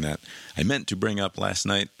something that I meant to bring up last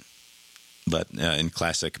night, but in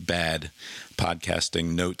classic bad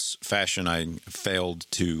podcasting notes fashion, I failed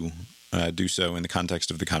to do so in the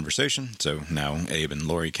context of the conversation. So now Abe and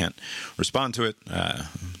Lori can't respond to it.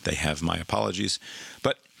 They have my apologies.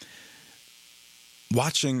 But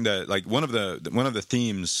watching one of the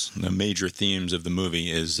themes, the major themes of the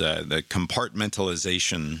movie is the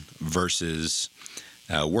compartmentalization versus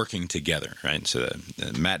working together, right? So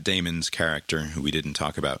Matt Damon's character, who we didn't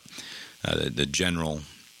talk about, the general,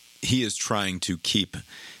 he is trying to keep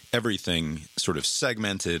everything sort of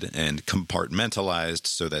segmented and compartmentalized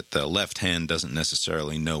so that the left hand doesn't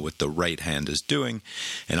necessarily know what the right hand is doing.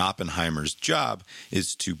 And Oppenheimer's job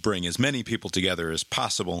is to bring as many people together as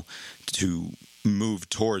possible to move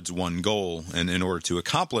towards one goal. And in order to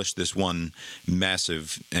accomplish this one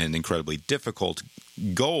massive and incredibly difficult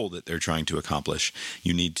goal that they're trying to accomplish,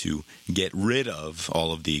 you need to get rid of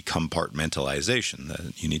all of the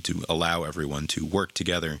compartmentalization. You need to allow everyone to work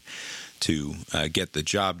together to get the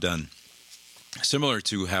job done. Similar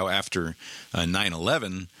to how after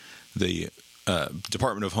 9/11, the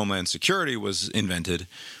Department of Homeland Security was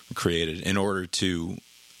created in order to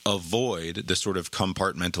avoid the sort of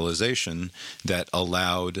compartmentalization that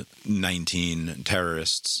allowed 19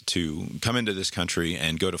 terrorists to come into this country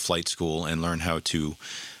and go to flight school and learn how to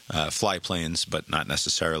fly planes, but not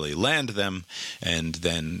necessarily land them, and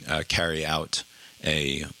then carry out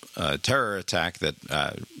a terror attack that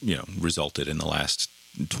resulted in the last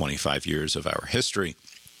 25 years of our history.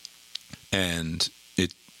 And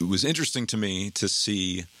it was interesting to me to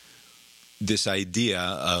see this idea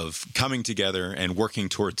of coming together and working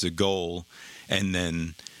towards a goal, and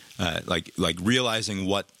then like realizing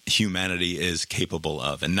what humanity is capable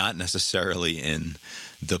of, and not necessarily in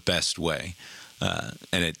the best way.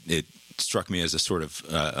 And it struck me as a sort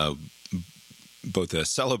of both a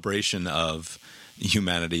celebration of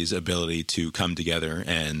humanity's ability to come together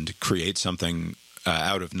and create something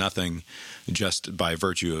out of nothing just by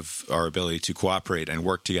virtue of our ability to cooperate and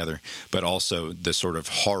work together, but also the sort of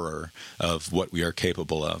horror of what we are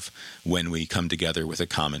capable of when we come together with a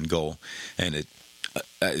common goal. And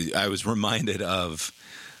I was reminded of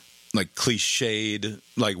like cliched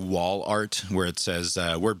like wall art where it says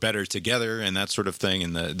we're better together and that sort of thing,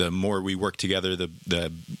 and the more we work together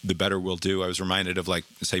the better we'll do. I was reminded of like,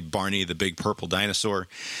 say, Barney the big purple dinosaur,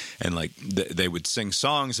 and like they would sing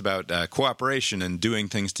songs about cooperation and doing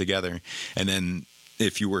things together. And then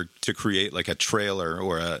if you were to create like a trailer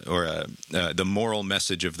or the moral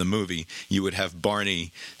message of the movie, you would have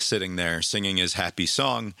Barney sitting there singing his happy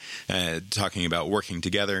song, talking about working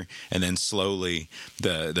together, and then slowly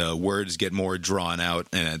the words get more drawn out,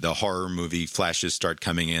 and the horror movie flashes start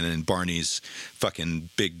coming in, and Barney's fucking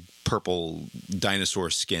big purple dinosaur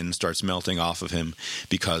skin starts melting off of him,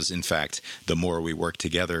 because in fact the more we work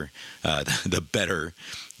together, the better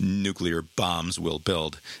nuclear bombs will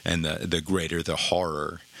build, and the greater the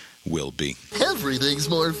horror will be. Everything's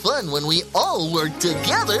more fun when we all work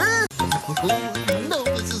together. No,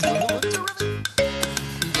 this is more terrific.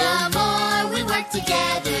 The more we work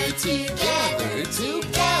together,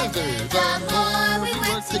 the more we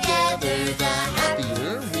work together, the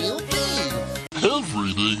happier we'll be.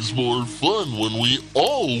 Everything's more fun when we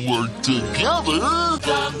all work together.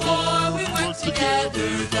 The more we work together,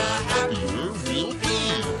 the happier we'll be.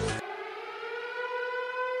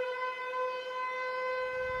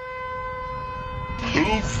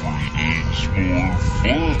 Everything's more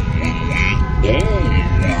fun when we all work together.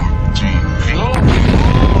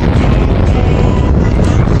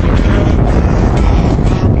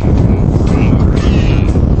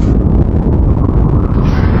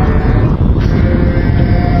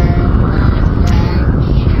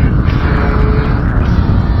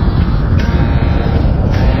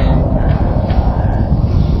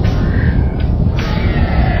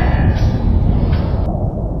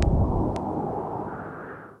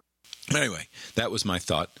 Anyway, that was my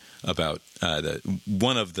thought about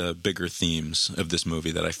one of the bigger themes of this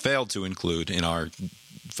movie that I failed to include in our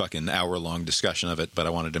fucking hour-long discussion of it, but I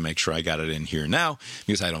wanted to make sure I got it in here now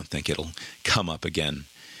because I don't think it'll come up again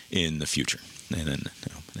in the future. And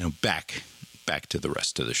then back to the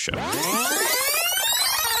rest of the show.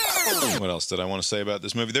 What else did I want to say about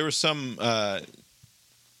this movie? There was some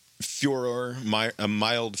furor, a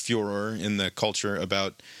mild furor in the culture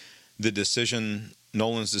about the decision,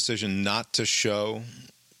 Nolan's decision not to show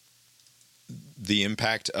the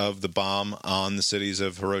impact of the bomb on the cities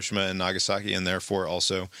of Hiroshima and Nagasaki, and therefore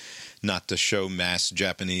also not to show mass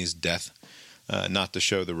Japanese death, not to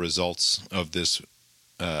show the results of this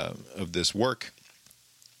work.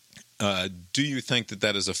 Do you think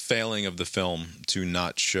that is a failing of the film to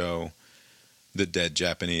not show the dead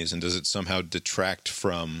Japanese, and does it somehow detract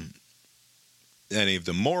from any of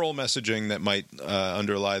the moral messaging that might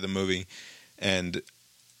underlie the movie? And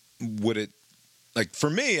would it, like,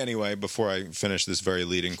 for me anyway, before I finish this very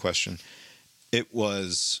leading question, it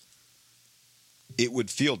would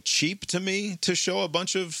feel cheap to me to show a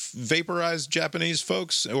bunch of vaporized Japanese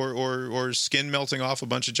folks or skin melting off a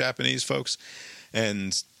bunch of Japanese folks.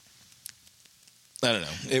 And I don't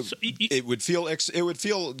know. It would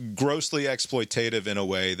feel grossly exploitative in a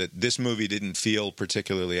way that this movie didn't feel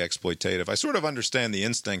particularly exploitative. I sort of understand the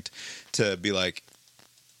instinct to be like,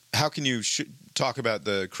 how can you talk about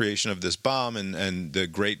the creation of this bomb and the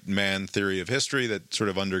great man theory of history that sort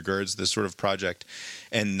of undergirds this sort of project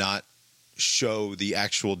and not show the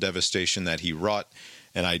actual devastation that he wrought?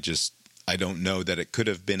 And I don't know that it could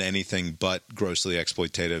have been anything but grossly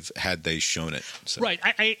exploitative had they shown it. So. Right.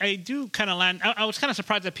 I do kind of land. I was kind of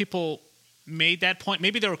surprised that people made that point.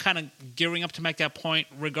 Maybe they were kind of gearing up to make that point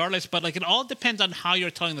regardless. But like, it all depends on how you're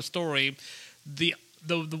telling the story. The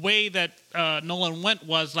way that Nolan went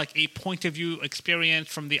was like a point of view experience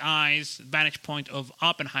from the vantage point of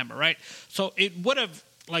Oppenheimer, right? So it would have,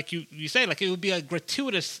 like you say, like it would be a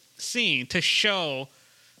gratuitous scene to show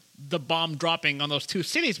the bomb dropping on those two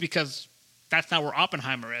cities because that's not where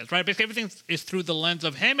Oppenheimer is, right? Because everything is through the lens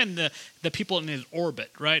of him and the people in his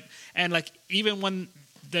orbit, right? And like even when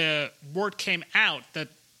the word came out that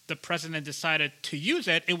the president decided to use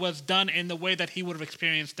it, it was done in the way that he would have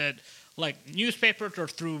experienced it, like newspapers or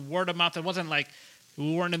through word of mouth. It wasn't like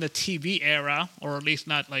we weren't in the TV era, or at least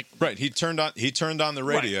not like right. He turned on the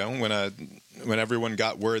radio right. when everyone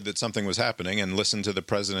got word that something was happening and listened to the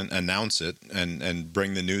president announce it and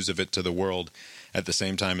bring the news of it to the world at the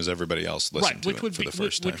same time as everybody else listened to it for the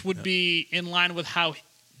first time. Which would be in line with how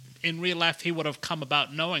in real life he would have come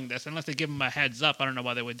about knowing this, unless they give him a heads up. I don't know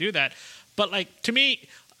why they would do that. But like to me,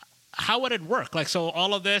 how would it work? Like, so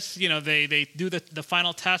all of this, they do the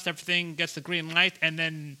final test, everything gets the green light, and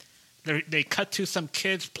then they cut to some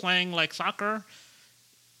kids playing like soccer,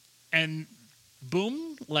 and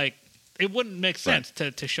boom, like it wouldn't make sense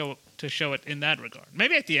right. to show it in that regard.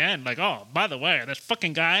 Maybe at the end, like, oh, by the way, this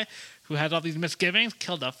fucking guy who has all these misgivings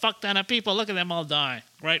killed a fuck ton of people. Look at them all die,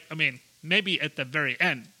 right? I mean, maybe at the very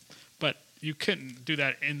end, but you couldn't do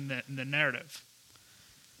that in the narrative.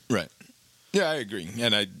 Right. Yeah, I agree.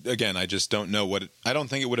 And I just don't know I don't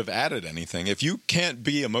think it would have added anything. If you can't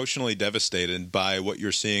be emotionally devastated by what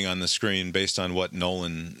you're seeing on the screen based on what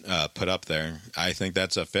Nolan put up there, I think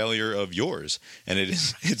that's a failure of yours. And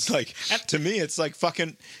it's like, to me, it's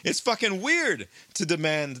fucking weird to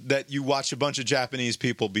demand that you watch a bunch of Japanese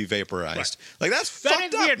people be vaporized. Right. Like, that's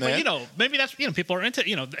fucked up, weird, man. But, maybe that's, people are into,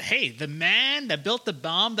 hey, the man that built the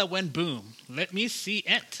bomb that went boom. Let me see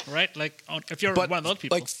it, right? Like, if you're one of those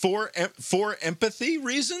people. Like, for empathy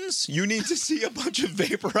reasons, you need to see a bunch of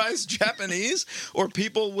vaporized Japanese or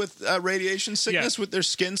people with radiation sickness with their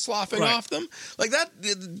skin sloughing off them. Like that,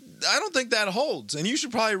 I don't think that holds. And you should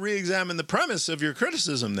probably re-examine the premise of your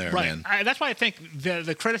criticism there, man. That's why I think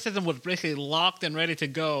the criticism was basically locked and ready to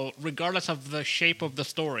go, regardless of the shape of the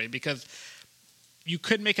story, because you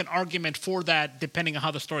could make an argument for that depending on how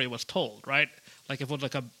the story was told, right? Like if it was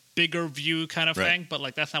like a bigger view kind of thing, but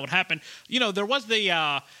like that's not what happened. There was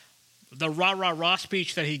the rah-rah-rah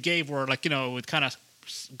speech that he gave where like, it would kind of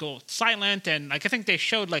go silent, and like I think they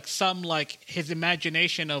showed like some like his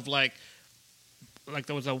imagination of like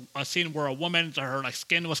there was a scene where a woman's or her like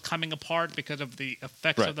skin was coming apart because of the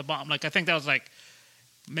effects of the bomb. Like I think that was like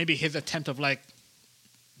maybe his attempt of like,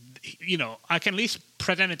 I can at least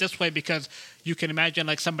present it this way because you can imagine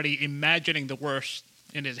like somebody imagining the worst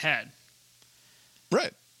in his head.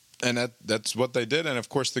 Right. And that's what they did. And, of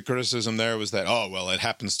course, the criticism there was that, oh, well, it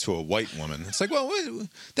happens to a white woman. It's like, well,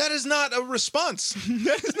 that is not a response.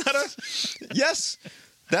 That is not a – yes,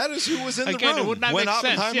 that is who was in the room when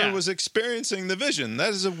Oppenheimer was experiencing the vision. That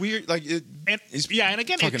is a weird – like – and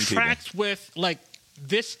again, it tracks with, like,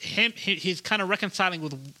 this – he's kind of reconciling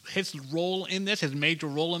with his role in this, his major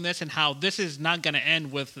role in this, and how this is not going to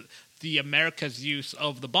end with the America's use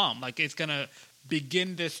of the bomb. Like, it's going to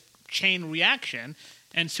begin this chain reaction –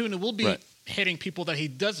 and soon it will be hitting people that he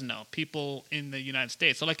does know, people in the United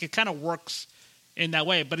States. So, like, it kind of works in that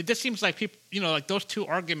way. But it just seems like people, like those two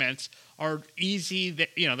arguments are easy.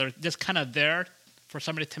 They're just kind of there for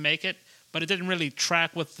somebody to make it. But it didn't really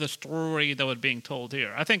track with the story that was being told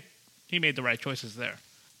here. I think he made the right choices there.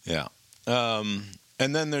 Yeah. And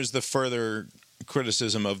then there's the further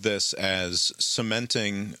criticism of this as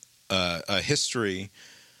cementing a history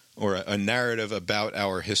or a narrative about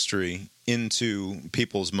our history into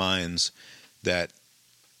people's minds that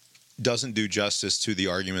doesn't do justice to the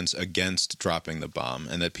arguments against dropping the bomb,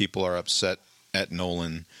 and that people are upset at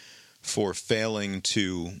Nolan for failing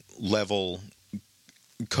to level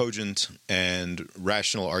cogent and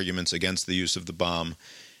rational arguments against the use of the bomb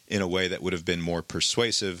in a way that would have been more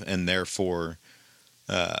persuasive, and therefore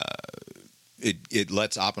it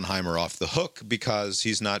lets Oppenheimer off the hook because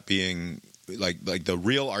he's not being like the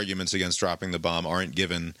real arguments against dropping the bomb aren't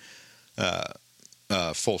given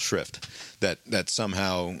full shrift. That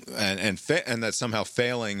somehow and that somehow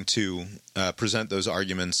failing to present those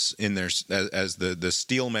arguments in their as the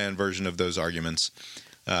Steelman version of those arguments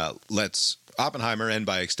lets Oppenheimer, and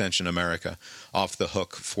by extension America, off the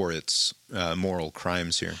hook for its moral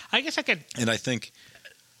crimes here. I guess I could. And I think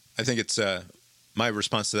it's my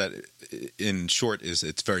response to that, in short, is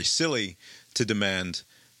it's very silly to demand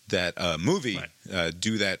that a movie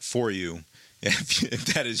do that for you. If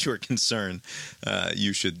that is your concern,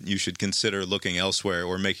 you should consider looking elsewhere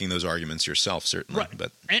or making those arguments yourself. Certainly, right.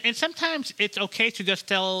 But and sometimes it's okay to just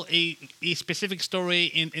tell a specific story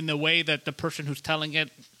in the way that the person who's telling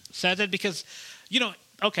it says it, because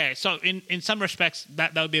okay, so in some respects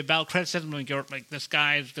that would be a valid criticism. Like this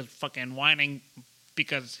guy's just fucking whining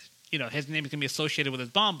because his name is gonna be associated with his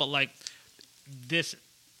bomb, but like this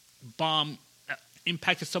bomb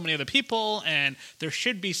impacted so many other people, and there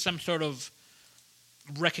should be some sort of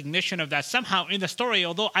recognition of that somehow in the story.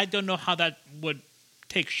 Although I don't know how that would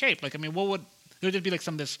take shape. Like, I mean, what would there just be like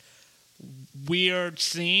this weird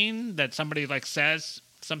scene that somebody like says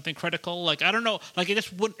something critical? Like, I don't know. Like, it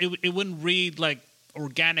just wouldn't read like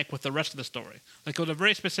organic with the rest of the story. Like, it was a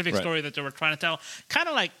very specific story that they were trying to tell. Kind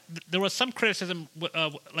of like there was some criticism,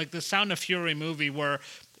 like the Sound of Fury movie, where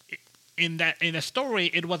in a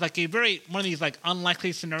story it was like one of these like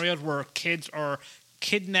unlikely scenarios where kids are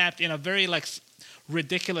kidnapped in a very like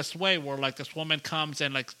ridiculous way, where like this woman comes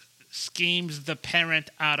and like schemes the parent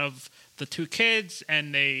out of the two kids,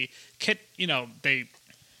 and they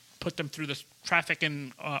put them through this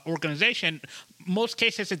trafficking organization. Most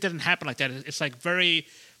cases it doesn't happen like that. It's like very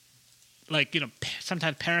like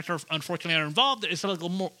sometimes parents are unfortunately involved. It's a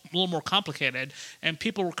little more complicated, and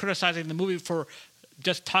people were criticizing the movie for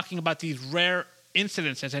just talking about these rare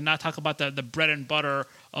incidences and not talk about the bread and butter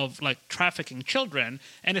of like trafficking children.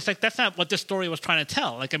 And it's like that's not what this story was trying to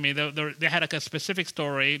tell. Like, I mean, they had like a specific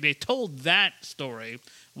story. They told that story.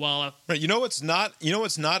 Well, right. You know what's not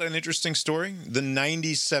an interesting story? The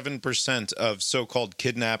 97% of so-called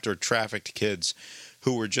kidnapped or trafficked kids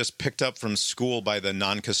who were just picked up from school by the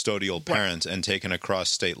non-custodial parents and taken across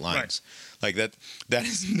state lines. Like that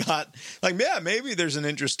is not like, yeah, maybe there's an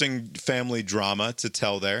interesting family drama to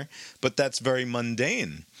tell there, but that's very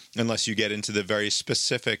mundane unless you get into the very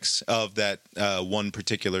specifics of that one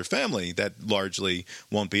particular family. That largely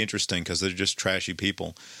won't be interesting because they're just trashy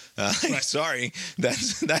people. Sorry,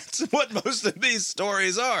 that's what most of these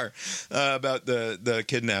stories are about the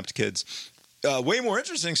kidnapped kids. Way more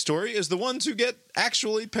interesting story is the ones who get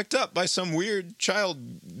actually picked up by some weird child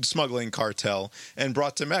smuggling cartel and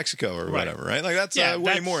brought to Mexico or whatever, right? Like that's a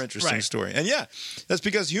way more interesting story. And that's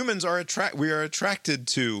because humans are attracted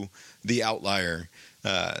to the outlier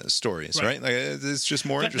stories, right? Like it's just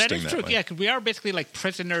more interesting. That is true. Way. Yeah, because we are basically like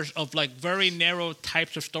prisoners of like very narrow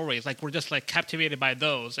types of stories. Like we're just like captivated by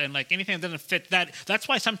those, and like anything that doesn't fit that. That's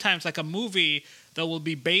why sometimes like a movie that will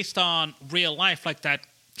be based on real life, like that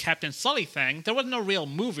Captain Sully thing, there was no real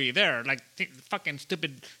movie there. Like fucking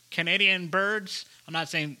stupid Canadian birds. I'm not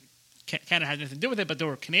saying Canada has anything to do with it, but there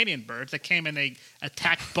were Canadian birds that came and they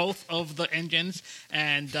attacked both of the engines.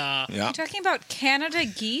 And You're talking about Canada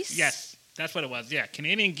geese? Yes, that's what it was. Yeah,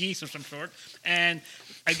 Canadian geese of some sort. And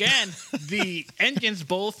again, the engines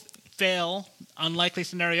both fail. Unlikely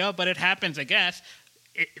scenario, but it happens, I guess.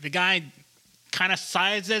 The guy kind of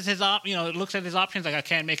sizes his looks at his options like, I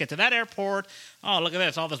can't make it to that airport. Oh, look at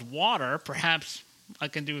this, all this water. Perhaps I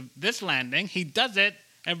can do this landing. He does it.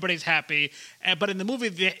 Everybody's happy. But in the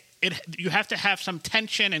movie, you have to have some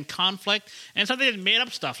tension and conflict. And so they just made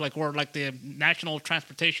up stuff, like where like the National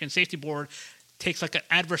Transportation Safety Board takes like an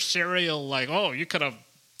adversarial, like, oh, you could have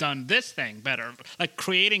done this thing better. Like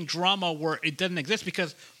creating drama where it doesn't exist,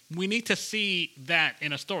 because we need to see that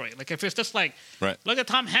in a story. Like if it's just like, look at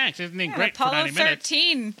Tom Hanks, isn't he great for 90 minutes?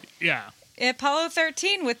 13. Yeah. Apollo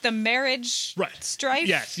 13 with the marriage strife.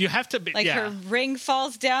 Yes, you have to be. Like her ring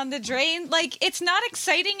falls down the drain. Like it's not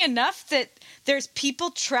exciting enough that there's people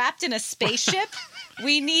trapped in a spaceship.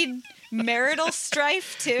 We need marital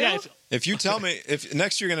strife too. Yeah, if you tell me, if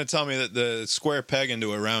next you're going to tell me that the square peg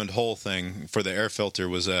into a round hole thing for the air filter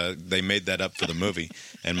was they made that up for the movie,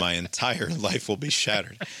 and my entire life will be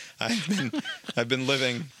shattered. I've been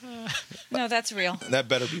living. No, that's real. That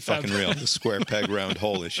better be fucking real. The square peg round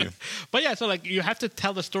hole issue. But yeah, so like you have to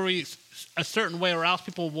tell the story a certain way, or else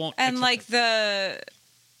people won't. And like the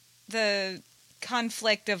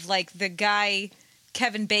conflict of like the guy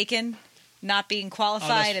Kevin Bacon not being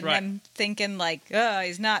qualified, and them thinking like, oh,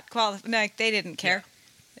 he's not qualified. No, they didn't care.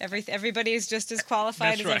 Yeah. Everybody is just as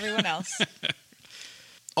qualified as everyone else.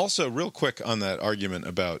 Also, real quick on that argument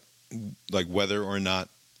about like whether or not,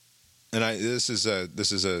 and this is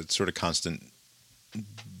a sort of constant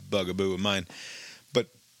bugaboo of mine. But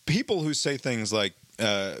people who say things like,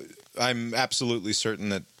 I'm absolutely certain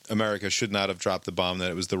that America should not have dropped the bomb,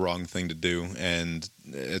 that it was the wrong thing to do, and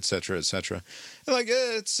et cetera, et cetera. Like,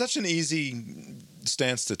 it's such an easy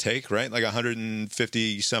stance to take, right? Like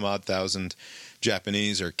 150 some odd thousand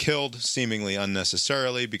Japanese are killed seemingly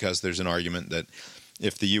unnecessarily because there's an argument that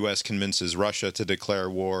if the U.S. convinces Russia to declare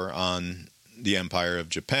war on the Empire of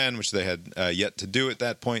Japan, which they had yet to do at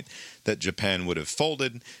that point, that Japan would have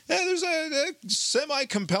folded. There's a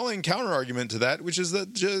semi-compelling counter-argument to that, which is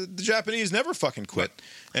that the Japanese never fucking quit.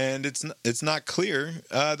 And it's not clear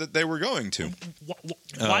that they were going to.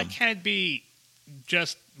 Why can't it be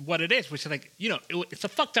just what it is, which is like, it's a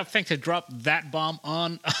fucked up thing to drop that bomb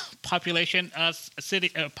on a populous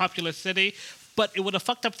city, but it was a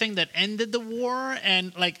fucked up thing that ended the war.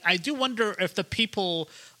 And, like, I do wonder if the people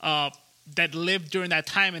that lived during that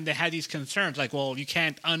time and they had these concerns, like, well, you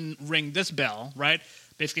can't unring this bell, right?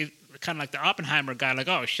 Basically, kind of like the Oppenheimer guy, like,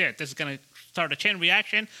 oh, shit, this is going to start a chain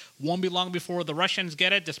reaction. Won't be long before the Russians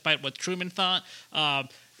get it, despite what Truman thought.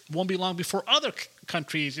 Won't be long before other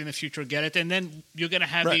countries in the future get it, and then you're going to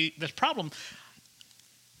have this problem.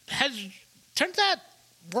 Turns out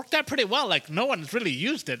worked out pretty well. Like, no one's really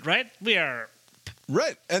used it, right? We are...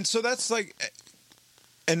 Right, and so that's like...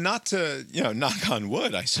 And not to, knock on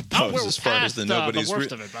wood, I suppose, as far as nobody's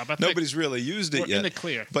really used it yet. We're in the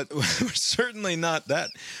clear. But we're certainly not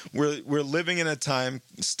that. We're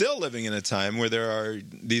still living in a time where there are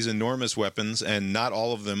these enormous weapons, and not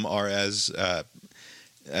all of them are as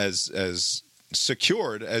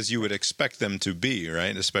secured as you would expect them to be,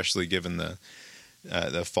 right? Especially given the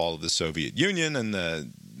fall of the Soviet Union and the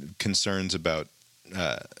concerns about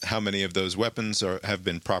how many of those weapons have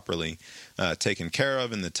been properly taken care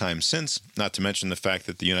of in the time since, not to mention the fact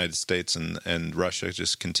that the United States and Russia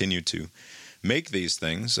just continue to make these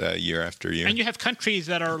things year after year. And you have countries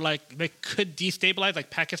that are like, they could destabilize, like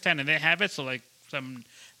Pakistan, and they have it, so like some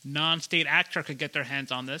non-state actor could get their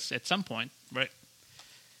hands on this at some point, right?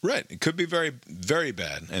 Right. It could be very, very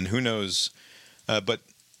bad, and who knows. But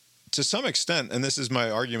to some extent, and this is my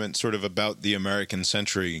argument sort of about the American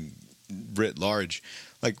century writ large,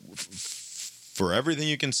 like for everything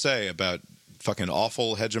you can say about fucking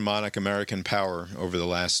awful hegemonic American power over the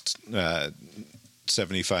last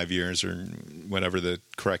 75 years or whatever the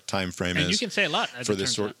correct time frame is. And you can say a lot for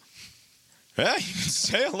this sort. Yeah, you can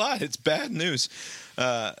say a lot. It's bad news.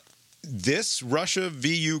 This Russia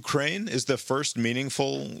v. Ukraine is the first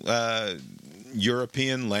meaningful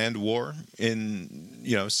European land war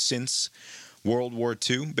since World War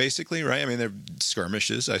II, basically, right? I mean, they're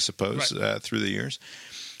skirmishes, I suppose, through the years.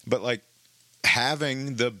 But, like,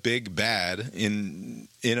 having the big bad in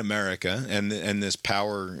America and this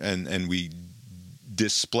power, and we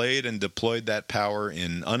displayed and deployed that power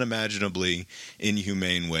in unimaginably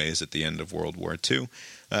inhumane ways at the end of World War II,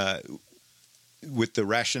 with the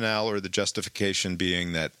rationale or the justification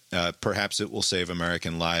being that perhaps it will save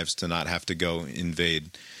American lives to not have to go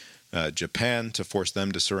invade Japan to force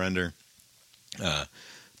them to surrender.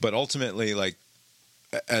 But ultimately, like,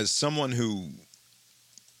 as someone who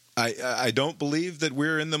I don't believe that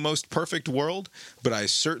we're in the most perfect world, but I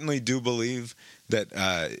certainly do believe that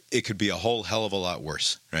it could be a whole hell of a lot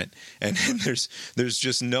worse, right? And there's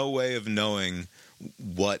just no way of knowing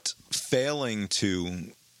what failing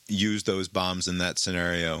to use those bombs in that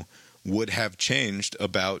scenario would have changed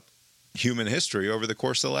about human history over the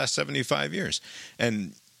course of the last 75 years.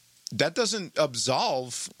 And that doesn't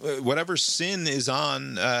absolve whatever sin is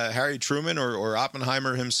on Harry Truman or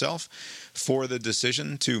Oppenheimer himself for the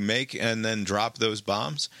decision to make and then drop those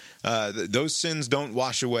bombs. Those sins don't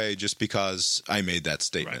wash away just because I made that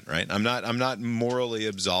statement, right? I'm not morally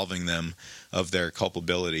absolving them of their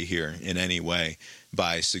culpability here in any way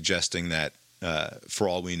by suggesting that for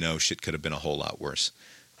all we know, shit could have been a whole lot worse.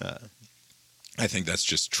 I think that's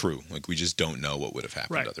just true. Like, we just don't know what would have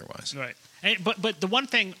happened otherwise. Right. But the one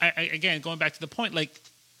thing, again, going back to the point, like,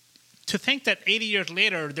 to think that 80 years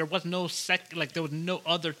later there was no there was no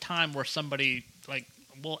other time where somebody like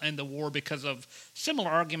will end the war because of similar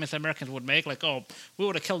arguments Americans would make, like, oh, we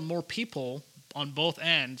would have killed more people on both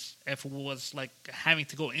ends if it was like having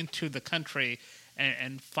to go into the country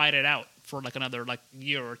and fight it out for like another like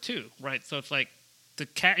year or two, right? So it's like the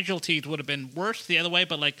casualties would have been worse the other way,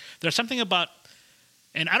 but like there's something about.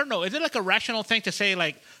 And I don't know, is it like a rational thing to say,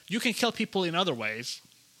 like, you can kill people in other ways,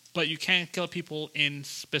 but you can't kill people in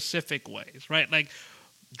specific ways, right? Like,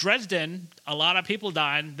 Dresden, a lot of people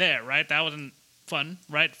died there, right? That wasn't fun,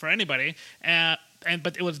 right, for anybody.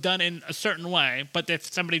 But it was done in a certain way. But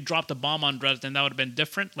if somebody dropped a bomb on Dresden, that would have been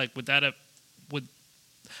different. Like, there's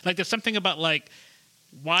something about, like,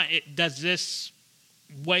 why does this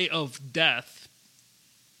way of death,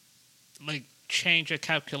 like, change a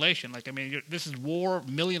calculation? Like, I mean, this is war.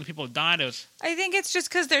 Millions of people died. I think it's just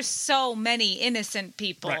because there's so many innocent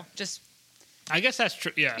people. Right. Just, I guess that's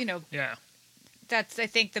true. Yeah. Yeah. That's, I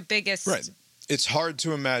think, the biggest. Right. It's hard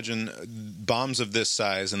to imagine bombs of this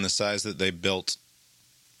size and the size that they built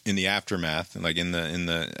in the aftermath, like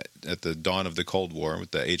at the dawn of the Cold War,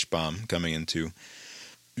 with the H bomb coming into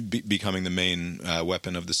becoming the main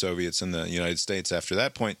weapon of the Soviets and the United States. After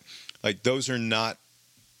that point, like, those are not.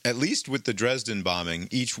 At least with the Dresden bombing,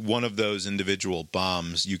 each one of those individual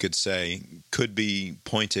bombs, you could say, could be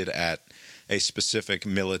pointed at a specific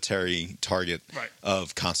military target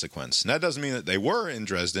of consequence. And that doesn't mean that they were in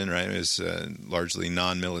Dresden, right? It was a largely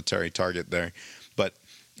non-military target there. But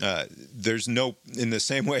there's no, in the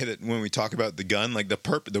same way that when we talk about the gun, like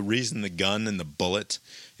the reason the gun and the bullet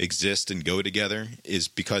exist and go together is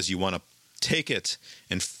because you want to take it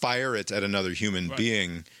and fire it at another human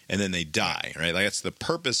being, and then they die, right? Like, that's the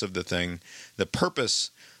purpose of the thing. The purpose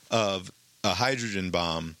of a hydrogen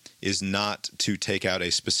bomb is not to take out a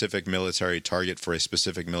specific military target for a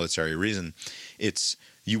specific military reason. It's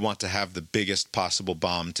you want to have the biggest possible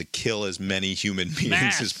bomb to kill as many human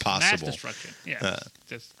beings as possible. Mass destruction, yeah.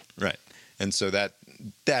 Right. And so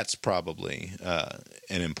that's probably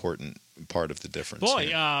an important part of the difference.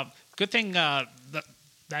 Boy, good thing that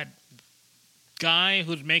guy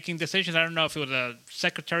who's making decisions, I don't know if it was a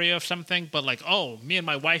secretary of something, but like, oh, me and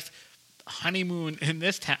my wife honeymoon in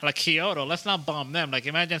this town, like Kyoto, let's not bomb them. Like,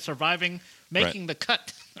 imagine surviving, making the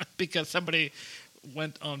cut because somebody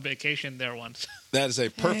went on vacation there once. That is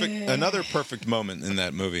another perfect moment in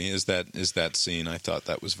that movie is that scene. I thought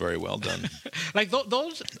that was very well done. Like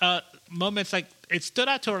those moments, like, it stood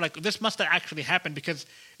out to her, like, this must have actually happened, because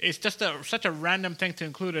it's just such a random thing to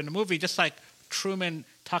include in a movie, just like Truman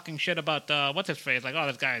talking shit about what's his face, like, oh,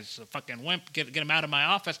 this guy's a fucking wimp, get him out of my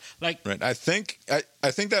office. Like, right. I think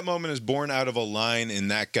that moment is born out of a line in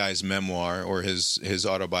that guy's memoir or his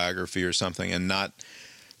autobiography or something, and not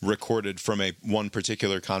recorded from one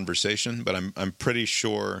particular conversation. But I'm pretty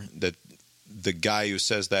sure that the guy who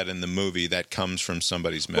says that in the movie, that comes from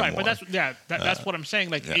somebody's memoir. Right, but that's what I'm saying.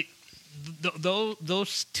 Like,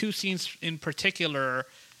 those two scenes in particular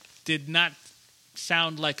did not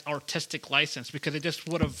sound like artistic license, because it just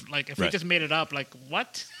would have, like, if we just made it up, like,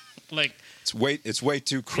 what? Like, it's way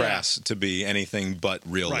too crass to be anything but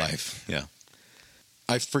real life. Yeah.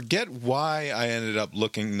 I forget why I ended up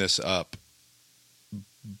looking this up,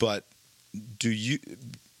 but and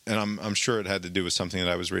I'm sure it had to do with something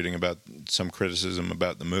that I was reading about, some criticism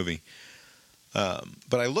about the movie.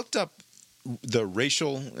 But I looked up the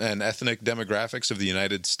racial and ethnic demographics of the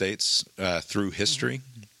United States through history. Mm-hmm.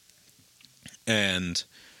 And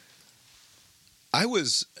I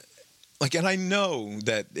was like, and I know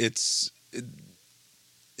that it's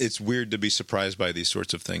weird to be surprised by these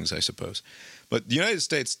sorts of things, I suppose. But the United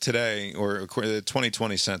States today, or according to the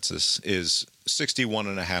 2020 census, is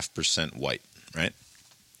 61.5% white, right?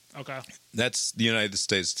 Okay. That's the United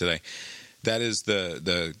States today. That is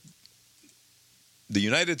the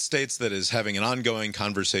United States that is having an ongoing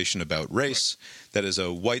conversation about race, that is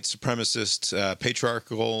a white supremacist,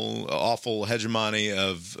 patriarchal, awful hegemony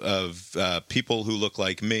of people who look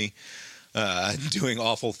like me, doing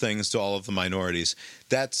awful things to all of the minorities.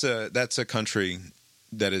 That's a country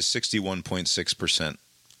that is 61.6%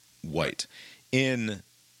 white. In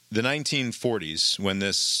the 1940s, when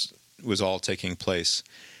this was all taking place,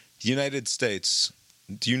 the United States...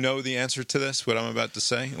 Do you know the answer to this, what I'm about to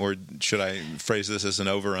say? Or should I phrase this as an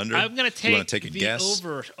over-under? I'm going to take a guess?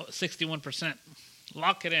 Over 61%.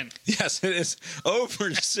 Lock it in. Yes, it is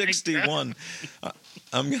over 61.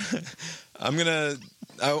 I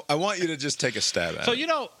want you to just take a stab at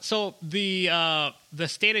it. So the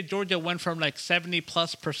state of Georgia went from like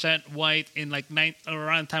 70+% white in like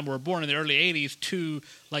around the time we were born in the early 80s to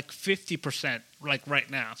like 50% like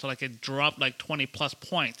right now. So like it dropped like 20 plus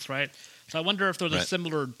points, right? So I wonder if there's a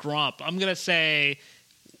similar drop. I'm going to say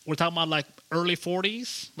we're talking about like early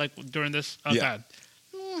 40s, like during this. Oh, yeah.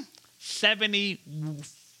 God.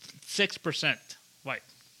 76% white.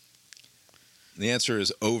 The answer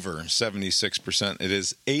is over 76%. It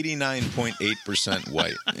is 89.8%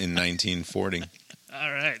 white in 1940.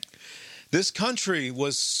 All right. This country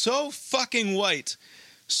was so fucking white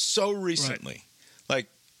so recently. Like,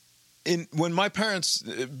 when my parents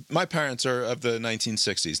are of the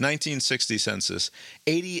 1960s, 1960 census,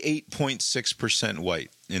 88.6% white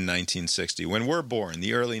in 1960. When we're born,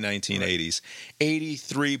 the early 1980s,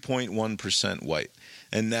 83.1% white,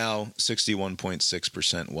 and now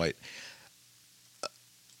 61.6% white.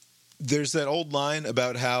 There's that old line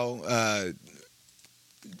about how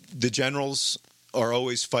the generals are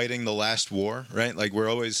always fighting the last war, right? Like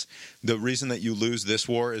the reason that you lose this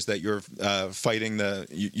war is that you're fighting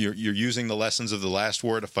you're using the lessons of the last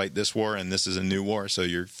war to fight this war, and this is a new war, so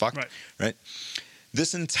you're fucked, right?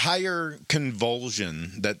 This entire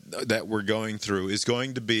convulsion that we're going through is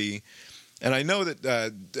going to be, and I know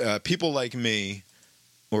that people like me,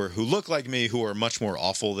 or who look like me, who are much more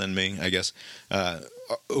awful than me, I guess,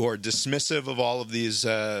 who are dismissive of all of these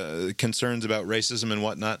concerns about racism and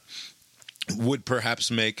whatnot, would perhaps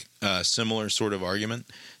make a similar sort of argument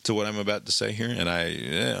to what I'm about to say here. And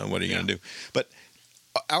what are you going to do? But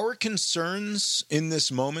our concerns in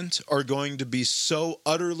this moment are going to be so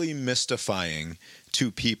utterly mystifying to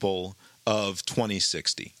people of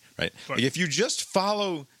 2060, right? Like if you just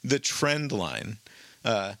follow the trend line,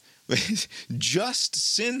 just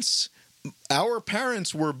since our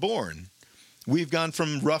parents were born, we've gone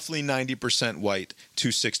from roughly 90% white to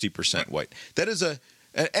 60% white. That is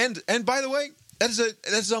and by the way,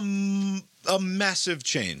 that's a massive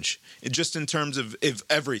change just in terms of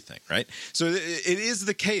everything, right? So it is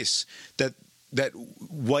the case that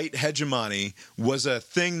white hegemony was a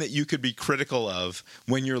thing that you could be critical of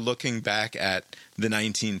when you're looking back at the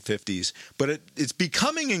 1950s, but it's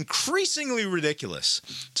becoming increasingly ridiculous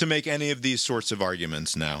to make any of these sorts of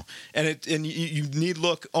arguments now. And you need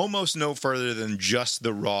look almost no further than just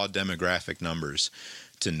the raw demographic numbers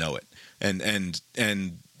to know it. And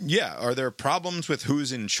yeah, are there problems with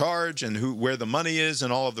who's in charge and where the money is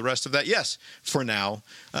and all of the rest of that? Yes, for now.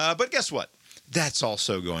 But guess what? That's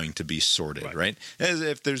also going to be sorted, right? As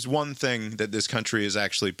if there's one thing that this country is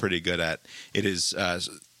actually pretty good at, it is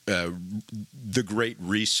the great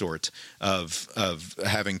resort of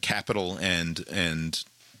having capital and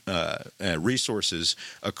resources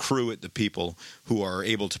accrue at the people who are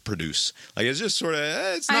able to produce. Like it's just sort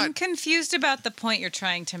of I'm confused about the point you're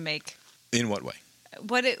trying to make. In what way?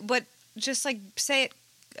 What just like say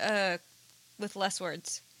it with less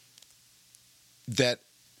words. That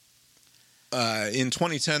in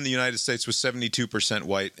 2010 the United States was 72%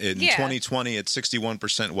 white. In 2020 it's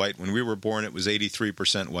 61% white. When we were born it was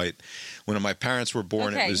 83% white. When my parents were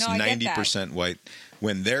born it was 90% white.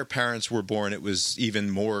 When their parents were born it was even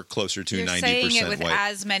more closer to 90% white. You're saying it with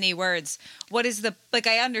as many words. What is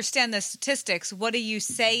I understand the statistics. What are you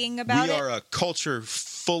saying about it? We are a culture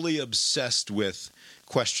fully obsessed with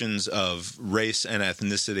questions of race and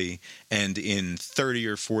ethnicity, and in 30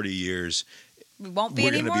 or 40 years we're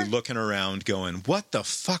going to be looking around going, what the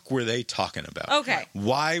fuck were they talking about? Okay.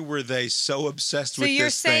 Why were they so obsessed with this thing? So you're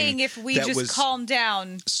saying if we just calm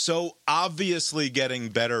down. So obviously getting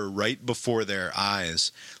better right before their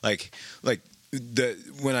eyes. Like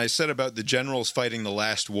when I said about the generals fighting the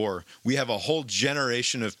last war, we have a whole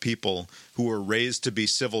generation of people who were raised to be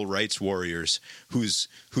civil rights warriors whose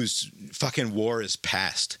fucking war is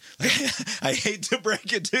past. I hate to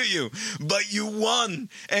break it to you, but you won,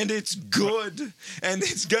 and it's good, and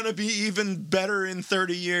it's going to be even better in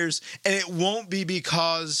 30 years, and it won't be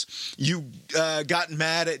because you got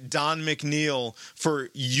mad at Don McNeil for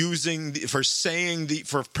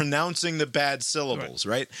pronouncing the bad syllables,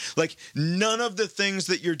 right? Like none of the things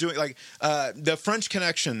that you're doing, like The French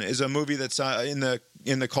Connection is a movie that's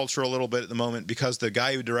in the culture a little bit at the moment because the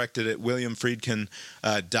guy who directed it, William Friedkin,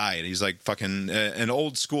 died. He's like fucking an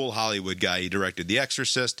old school Hollywood guy. He directed The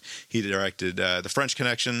Exorcist. He directed The French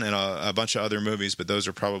Connection and a bunch of other movies, but those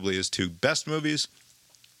are probably his two best movies.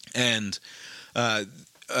 And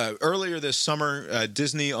earlier this summer,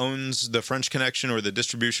 Disney owns The French Connection or the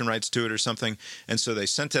distribution rights to it or something, and so they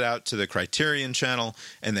sent it out to the Criterion Channel,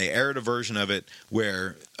 and they aired a version of it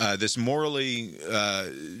where this morally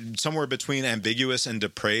somewhere between ambiguous and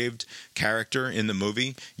depraved character in the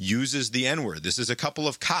movie uses the N-word. This is a couple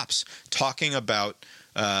of cops talking about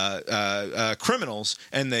criminals,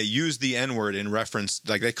 and they use the N-word in reference,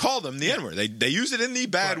 like they call them the N-word. They use it in the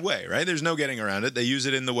bad way, right? There's no getting around it. They use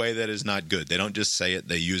it in the way that is not good. They don't just say it,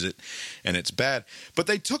 they use it, and it's bad. But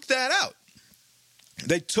they took that out.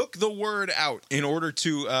 They took the word out in order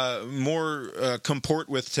to more comport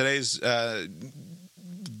with today's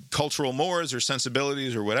cultural mores or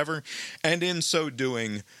sensibilities or whatever, and in so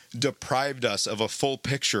doing deprived us of a full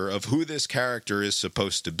picture of who this character is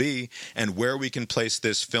supposed to be and where we can place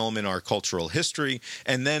this film in our cultural history.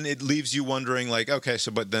 And then it leaves you wondering, like, okay,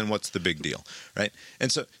 so but then what's the big deal, right?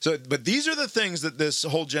 And so but these are the things that this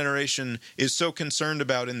whole generation is so concerned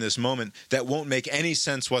about in this moment that won't make any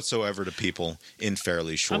sense whatsoever to people in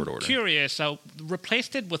fairly short order. I'm curious,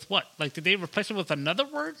 replaced it with what? Like, did they replace it with another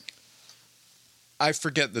word? I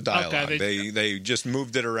forget the dialogue. Okay, they just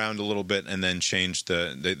moved it around a little bit and then changed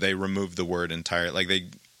they removed the word entirely. Like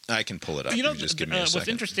I can pull it up. You know, just give me a second. What's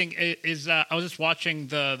interesting is I was just watching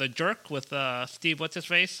the Jerk with Steve, what's his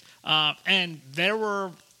face, and there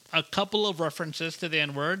were a couple of references to the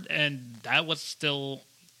N-word, and that was still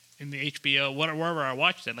in the HBO, wherever I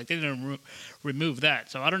watched it. Like, they didn't remove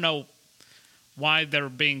that. So I don't know why they're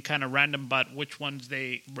being kind of random about which ones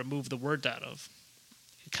they remove the words out of.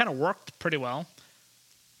 It kind of worked pretty well.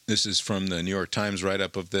 This is from the New York Times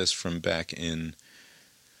write-up of this from back in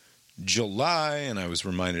July, and I was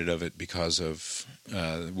reminded of it because of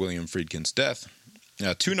William Friedkin's death.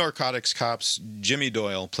 Two narcotics cops, Jimmy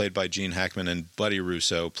Doyle, played by Gene Hackman, and Buddy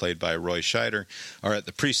Russo, played by Roy Scheider, are at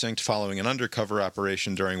the precinct following an undercover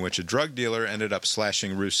operation during which a drug dealer ended up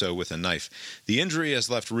slashing Russo with a knife. The injury has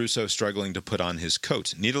left Russo struggling to put on his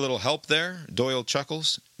coat. Need a little help there? Doyle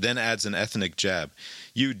chuckles, then adds an ethnic jab.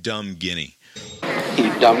 You dumb guinea.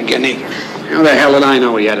 You dumb guinea. How the hell did I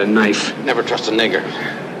know he had a knife? Never trust a nigger.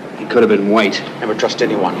 He could have been white. Never trust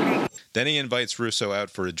anyone. Then he invites Russo out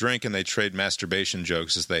for a drink, and they trade masturbation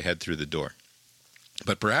jokes as they head through the door.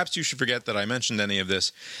 But perhaps you should forget that I mentioned any of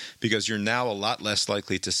this, because you're now a lot less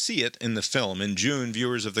likely to see it in the film. In June,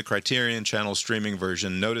 viewers of the Criterion Channel streaming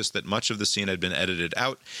version noticed that much of the scene had been edited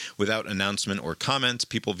out without announcement or comment.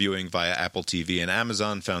 People viewing via Apple TV and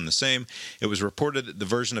Amazon found the same. It was reported that the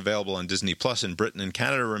version available on Disney Plus in Britain and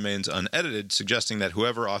Canada remains unedited, suggesting that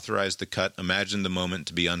whoever authorized the cut imagined the moment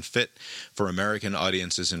to be unfit for American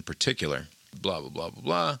audiences in particular. Blah, blah, blah, blah,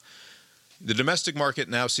 blah. The domestic market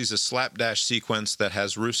now sees a slapdash sequence that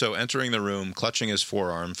has Russo entering the room, clutching his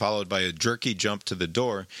forearm, followed by a jerky jump to the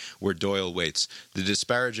door where Doyle waits. The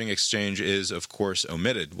disparaging exchange is, of course,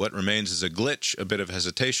 omitted. What remains is a glitch, a bit of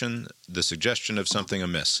hesitation, the suggestion of something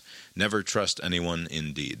amiss. Never trust anyone,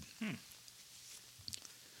 indeed.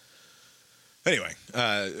 Anyway,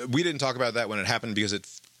 we didn't talk about that when it happened because it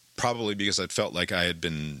felt like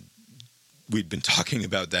we'd been talking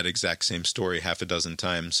about that exact same story half a dozen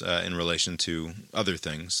times in relation to other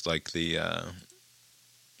things, like the,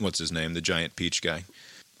 what's his name, the giant peach guy.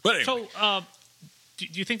 But anyway. So, do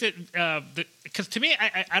you think that, because to me,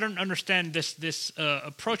 I don't understand this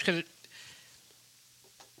approach, because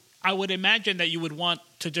I would imagine that you would want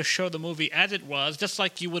to just show the movie as it was, just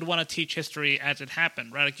like you would want to teach history as it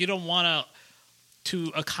happened, right? Like, you don't want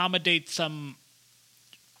to accommodate some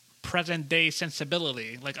present-day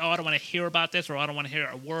sensibility. Like, oh, I don't want to hear about this, or I don't want to hear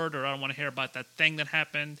a word, or I don't want to hear about that thing that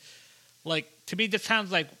happened. Like, to me, this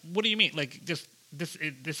sounds like, what do you mean? Like, just this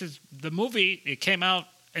is the movie. It came out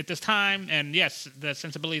at this time, and yes, the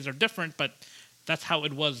sensibilities are different, but that's how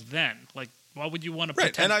it was then. Like, why would you want to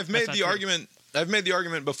pretend? Right, and I've made the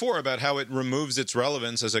argument before about how it removes its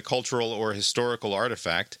relevance as a cultural or historical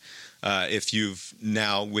artifact if you've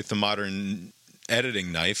now, with the modern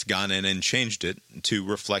editing knife, gone in and changed it to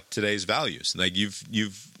reflect today's values. Like,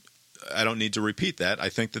 I don't need to repeat that. I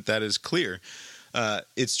think that is clear.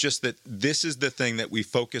 It's just that this is the thing that we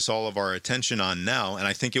focus all of our attention on now, and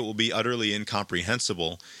I think it will be utterly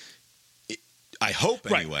incomprehensible. I hope,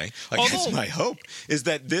 anyway. Right. Like, that's my hope, is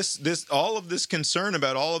that this all of this concern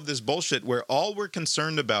about all of this bullshit, where all we're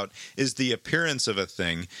concerned about is the appearance of a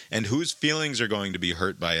thing and whose feelings are going to be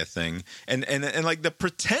hurt by a thing, and like the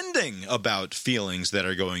pretending about feelings that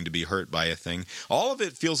are going to be hurt by a thing. All of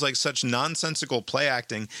it feels like such nonsensical play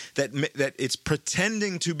acting that it's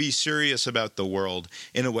pretending to be serious about the world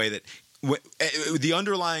in a way that the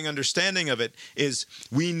underlying understanding of it is,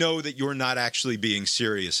 we know that you're not actually being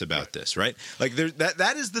serious about this, right? Like,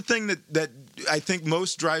 that is the thing that I think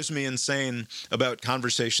most drives me insane about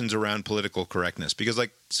conversations around political correctness. Because,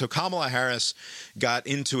 like, so Kamala Harris got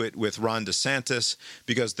into it with Ron DeSantis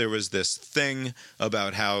because there was this thing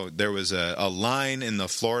about how there was a line in the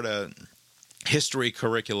Florida history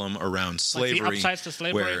curriculum around slavery, like the upsides to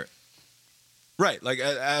slavery. Right, like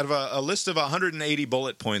out of a list of 180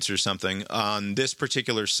 bullet points or something on this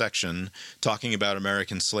particular section talking about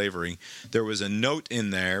American slavery, there was a note in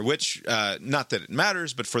there, which, not that it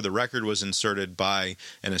matters, but for the record was inserted by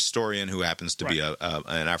an historian who happens to be an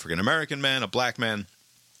African-American man, a black man,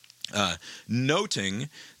 noting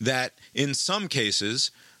that in some cases,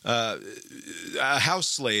 a house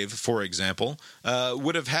slave, for example,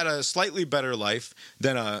 would have had a slightly better life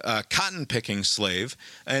than a cotton-picking slave,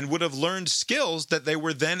 and would have learned skills that they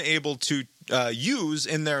were then able to use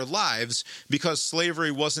in their lives, because slavery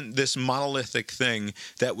wasn't this monolithic thing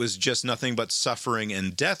that was just nothing but suffering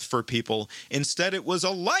and death for people. Instead, it was a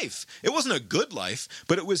life. It wasn't a good life,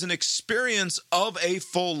 but it was an experience of a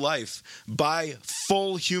full life by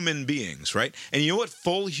full human beings, right? And you know what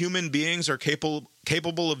full human beings are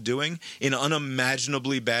capable of doing in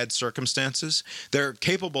unimaginably bad circumstances? They're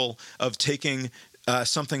capable of taking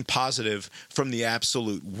something positive from the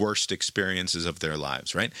absolute worst experiences of their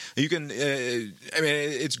lives, right? You can, I mean,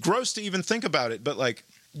 it's gross to even think about it, but like,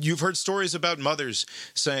 you've heard stories about mothers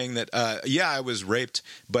saying that, yeah, I was raped,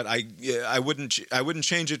 but I wouldn't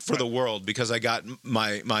change it for the world because I got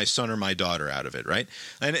my son or my daughter out of it, right?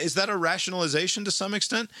 And is that a rationalization to some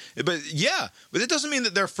extent? But yeah, but it doesn't mean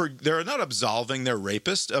that they're not absolving their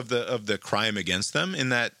rapist of the crime against them in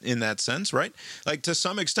that sense, right? Like, to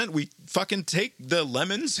some extent, we fucking take the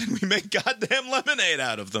lemons and we make goddamn lemonade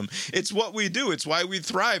out of them. It's what we do. It's why we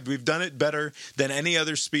thrived. We've done it better than any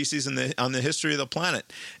other species on the history of the planet.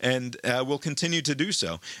 And will continue to do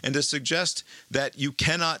so. And to suggest that you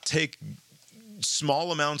cannot take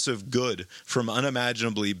small amounts of good from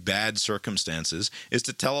unimaginably bad circumstances is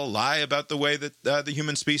to tell a lie about the way that the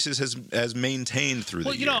human species has maintained through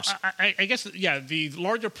the years. Well, you know, I guess, yeah, the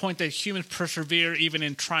larger point that humans persevere even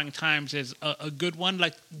in trying times is a good one.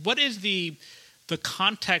 Like, what is the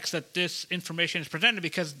context that this information is presented?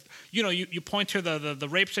 Because, you know, you point to the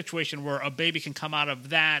rape situation where a baby can come out of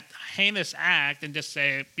that heinous act and just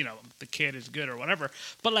say, you know, the kid is good or whatever.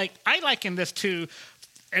 But, like, I liken this to,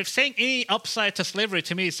 if saying any upside to slavery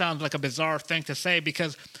to me sounds like a bizarre thing to say,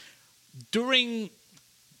 because during,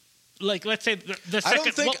 like, let's say the second... I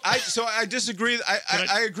don't think... so I disagree.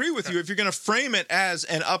 I agree with you. If you're going to frame it as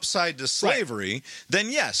an upside to slavery, then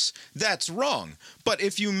yes, that's wrong. But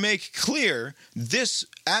if you make clear this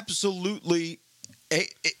absolutely...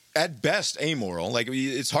 at best amoral, like,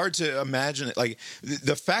 it's hard to imagine it. Like,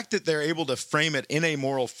 the fact that they're able to frame it in a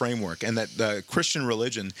moral framework, and that the Christian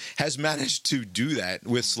religion has managed to do that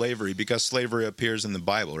with slavery because slavery appears in the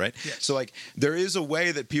Bible, right? Yes. So, like, there is a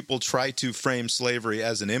way that people try to frame slavery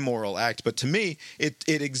as an immoral act, but to me, it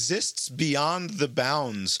exists beyond the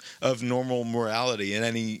bounds of normal morality in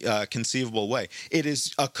any conceivable way. It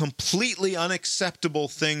is a completely unacceptable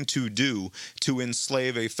thing to do to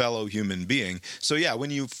enslave a fellow human being. So yeah,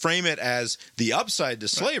 when you frame it as the upside to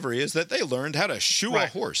slavery is that they learned how to shoe a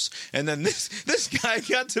horse, and then this guy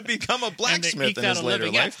got to become a blacksmith in his later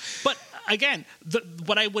life. But again,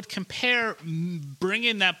 what I would compare,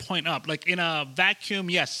 bringing that point up, like, in a vacuum,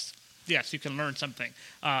 yes, you can learn something.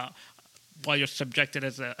 While you're subjected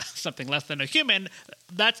as something less than a human,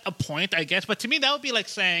 that's a point, I guess. But to me, that would be like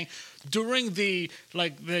saying during the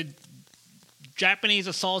Japanese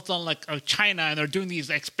assaults on China, and they're doing these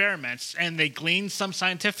experiments, and they glean some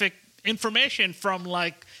scientific information from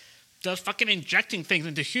just fucking injecting things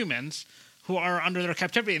into humans who are under their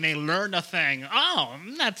captivity, and they learn a thing. Oh,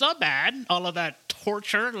 that's not bad. All of that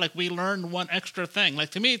torture, we learned one extra thing.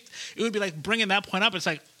 To me, it would be like bringing that point up. It's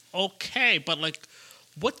like, okay, but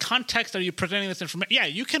what context are you presenting this information? Yeah,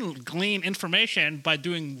 you can glean information by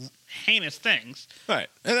doing heinous things. Right.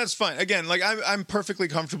 And that's fine. Again, I'm perfectly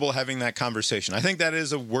comfortable having that conversation. I think that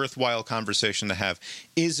is a worthwhile conversation to have.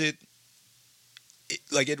 It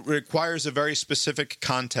requires a very specific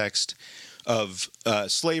context of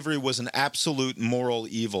slavery was an absolute moral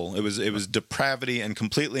evil. It was depravity and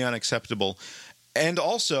completely unacceptable. And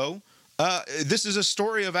also, this is a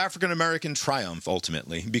story of African-American triumph,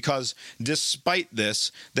 ultimately, because despite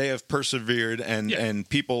this, they have persevered, and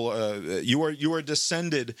people, you are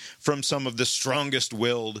descended from some of the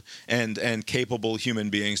strongest-willed and capable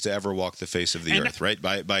human beings to ever walk the face of the earth, right?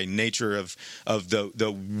 By nature of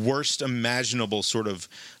the worst imaginable sort of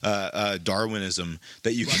Darwinism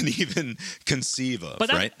that you can even conceive of,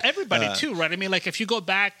 but right? Everybody, too, right? I mean, if you go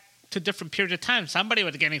back to different periods of time, somebody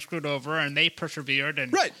was getting screwed over, and they persevered.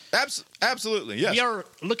 And right, absolutely, yes. We are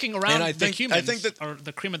looking around humans, I think that, are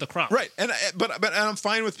the cream of the crop. Right, but I'm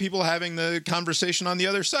fine with people having the conversation on the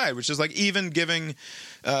other side, which is even giving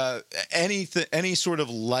any sort of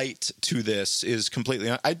light to this is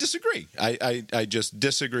completely. I disagree. I just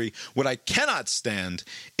disagree. What I cannot stand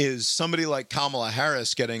is somebody like Kamala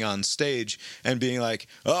Harris getting on stage and being like,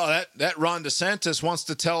 "Oh, that Ron DeSantis wants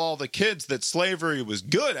to tell all the kids that slavery was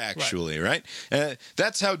good." Actually, right?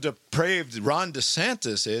 That's how depraved Ron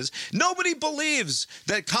DeSantis is. Nobody believes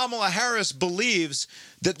that Kamala Harris believes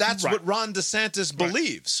that that's what Ron DeSantis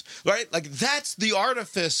believes, right? That's the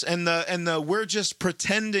artifice and the we're just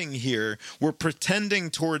pretending here. We're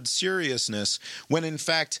pretending towards seriousness when in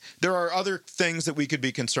fact there are other things that we could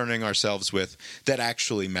be concerning ourselves with that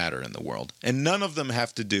actually matter in the world, and none of them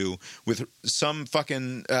have to do with some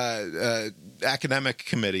fucking academic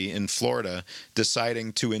committee in Florida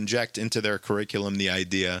deciding to inject into their curriculum the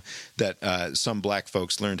idea that some black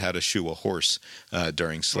folks learned how to shoe a horse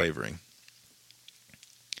during slavery.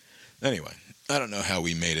 Anyway, I don't know how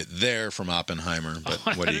we made it there from Oppenheimer, but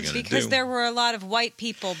what are you going to do? Because there were a lot of white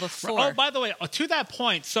people before. Oh, by the way, to that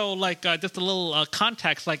point, so like just a little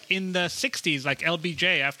context, like in the 60s, like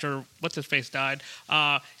LBJ, after what's-his-face died,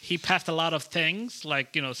 he passed a lot of things,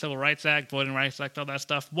 like, Civil Rights Act, Voting Rights Act, all that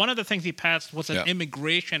stuff. One of the things he passed was an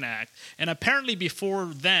Immigration Act. And apparently before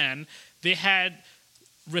then, they had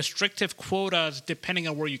restrictive quotas depending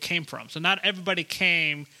on where you came from. So not everybody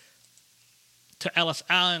came to Ellis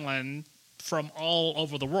Island from all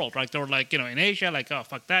over the world, right? They were like, in Asia, like, oh,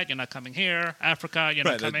 fuck that, you're not coming here. Africa, you're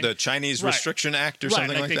not coming. The Chinese Restriction Act or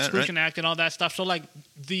something like the that, Exclusion Act and all that stuff. So, like,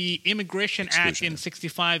 the Immigration Act in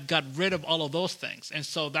 65 got rid of all of those things. And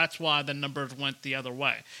so that's why the numbers went the other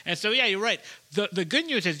way. And so, yeah, you're right. The good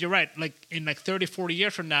news is you're right. Like, in like 30, 40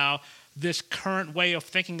 years from now, this current way of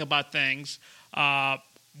thinking about things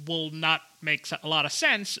will not make a lot of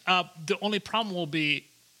sense. The only problem will be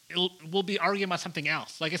we'll be arguing about something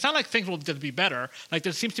else. Like, it's not like things will just be better. Like,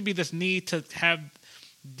 there seems to be this need to have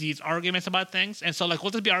these arguments about things. And so, like,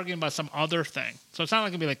 we'll just be arguing about some other thing. So it's not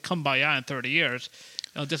like it'll be like kumbaya in 30 years.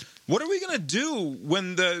 What are we going to do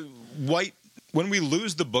when when we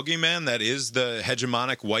lose the boogeyman that is the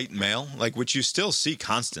hegemonic white male, like, which you still see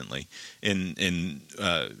constantly in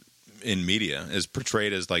media, is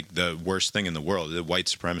portrayed as like the worst thing in the world, the white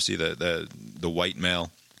supremacy, the white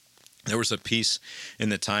male. There was a piece in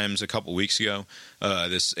the Times a couple weeks ago.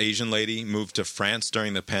 This Asian lady moved to France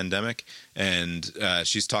during the pandemic, and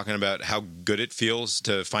she's talking about how good it feels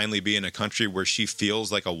to finally be in a country where she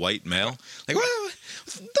feels like a white male. Like, what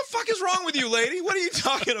the fuck is wrong with you, lady? What are you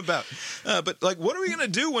talking about? But like, what are we going to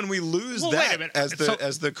do when we lose that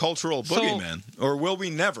as the cultural boogeyman? Or will we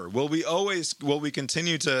never? Will we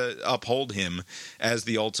continue to uphold him as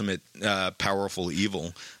the ultimate powerful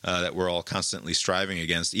evil that we're all constantly striving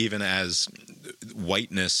against, even as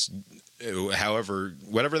whiteness,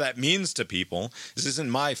 whatever that means to people? This isn't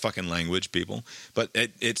my fucking language, people, but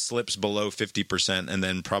it slips below 50% and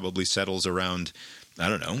then probably settles around, I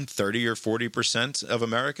don't know, 30 or 40% of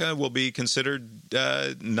America will be considered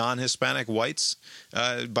non-Hispanic whites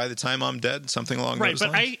by the time I'm dead, something along those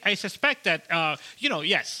lines. Right, but I suspect that,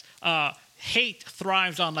 yes, hate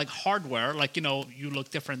thrives on, like, hardware, like, you look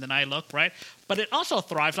different than I look, right? But it also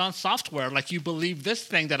thrives on software, like, you believe this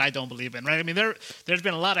thing that I don't believe in, right? I mean, there's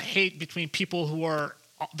been a lot of hate between people who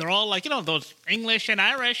they're all like, those English and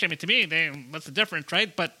Irish. I mean, to me, what's the difference,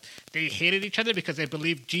 right? But they hated each other because they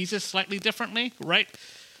believed Jesus slightly differently, right?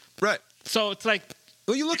 Right. So it's like,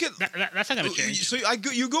 well, you look at that's not going to change. So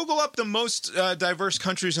you Google up the most diverse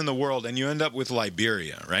countries in the world, and you end up with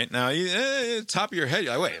Liberia. Right now, top of your head,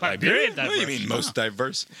 you're like, wait, Liberia? What do you mean most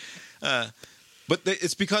diverse? But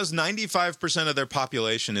it's because 95% of their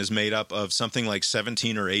population is made up of something like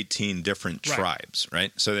 17 or 18 different tribes,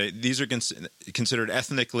 right? So these are considered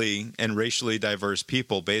ethnically and racially diverse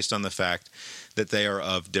people based on the fact that they are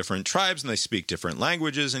of different tribes and they speak different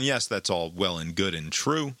languages. And yes, that's all well and good and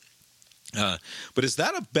true. But is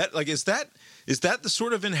that is that the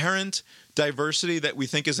sort of inherent diversity that we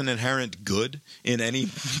think is an inherent good in any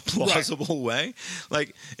plausible way?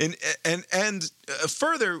 Like, and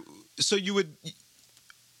further, so you would.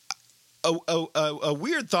 A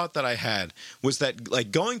weird thought that I had was that,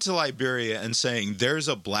 like, going to Liberia and saying there's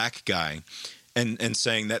a black guy and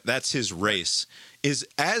saying that that's his race is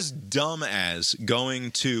as dumb as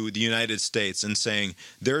going to the United States and saying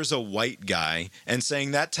there's a white guy and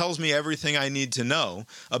saying that tells me everything I need to know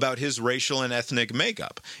about his racial and ethnic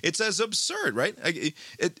makeup. It's as absurd, right?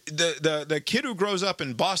 The kid who grows up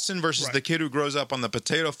in Boston versus the kid who grows up on the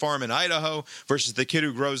potato farm in Idaho versus the kid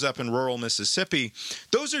who grows up in rural Mississippi.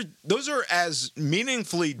 Those are as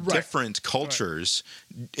meaningfully different cultures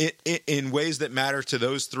in ways that matter to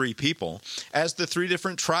those three people as the three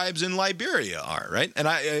different tribes in Liberia are. Right,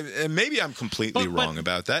 and maybe I'm completely wrong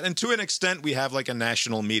about that. And to an extent, we have like a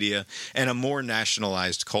national media and a more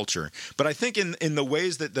nationalized culture. But I think in the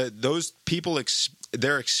ways that those people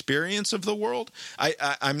their experience of the world,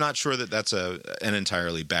 I'm not sure that that's an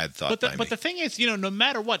entirely bad thought. But the thing is, no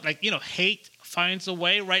matter what, like, hate finds a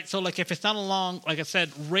way, right? So, like, if it's not along, like I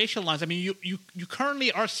said, racial lines. I mean, you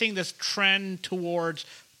currently are seeing this trend towards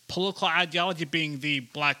political ideology being the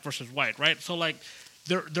black versus white, right? So, like,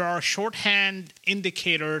 there are shorthand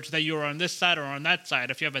indicators that you're on this side or on that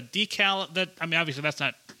side. If you have a decal obviously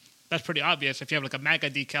that's pretty obvious. If you have like a MAGA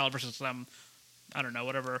decal versus some, I don't know,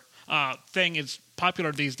 whatever thing is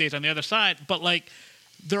popular these days on the other side. But like,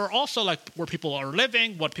 there are also like where people are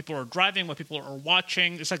living, what people are driving, what people are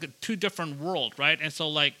watching. It's like two different worlds, right? And so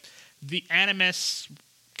like the animus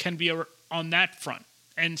can be on that front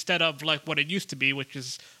instead of like what it used to be, which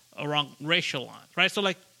is around racial lines, right? So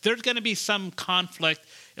like, there's going to be some conflict.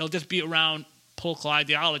 It'll just be around political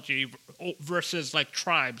ideology versus like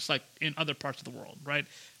tribes, like in other parts of the world, right?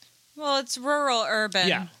 Well, it's rural, urban.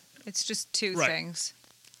 Yeah. It's just two Right. things.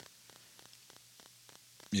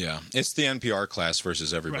 Yeah, it's the NPR class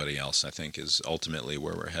versus everybody else, I think, is ultimately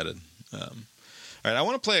where we're headed. All right, I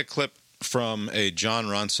want to play a clip from a John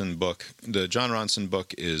Ronson book. The John Ronson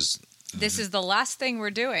book is This is the last thing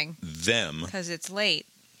we're doing Them. because it's late.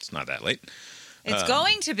 It's not that late. It's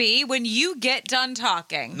going to be when you get done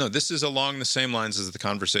talking. No, this is along the same lines as the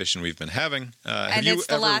conversation we've been having. And it's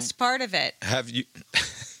the last part of it. Have you...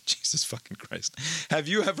 Jesus fucking Christ. Have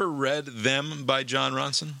you ever read Them by John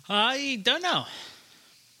Ronson? I don't know.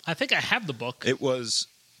 I think I have the book. It was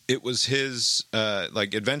his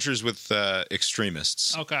like Adventures with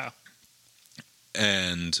Extremists. Okay.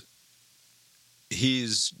 And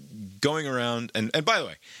he's going around and by the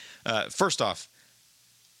way, first off,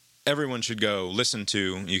 everyone should go listen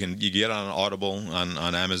to you get on Audible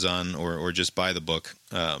on Amazon or just buy the book.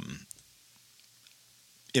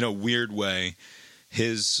 In a weird way,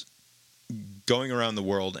 his going around the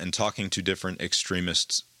world and talking to different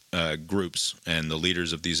extremist groups and the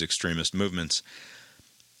leaders of these extremist movements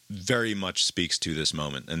very much speaks to this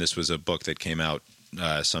moment. And this was a book that came out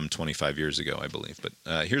some 25 years ago, I believe.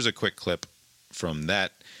 But here's a quick clip from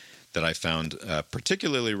that I found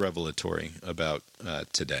particularly revelatory about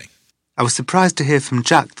today. I was surprised to hear from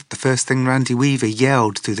Jack that the first thing Randy Weaver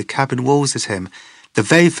yelled through the cabin walls at him, the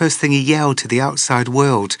very first thing he yelled to the outside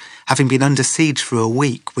world, having been under siege for a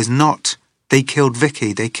week, was not, "They killed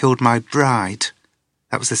Vicky, they killed my bride."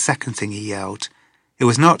 That was the second thing he yelled. It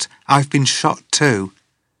was not, "I've been shot too."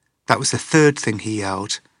 That was the third thing he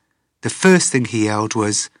yelled. The first thing he yelled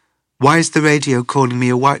was, "Why is the radio calling me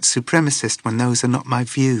a white supremacist when those are not my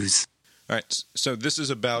views?" All right, so this is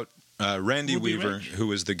about Randy Ruby Weaver, Ridge? who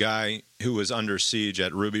was the guy who was under siege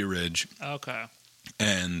at Ruby Ridge. Okay.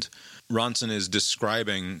 And Ronson is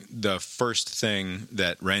describing the first thing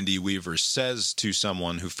that Randy Weaver says to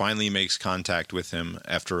someone who finally makes contact with him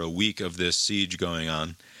after a week of this siege going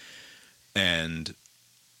on. And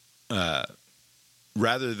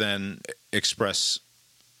rather than express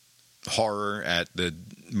horror at the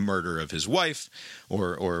murder of his wife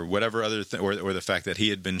or whatever other thing, or the fact that he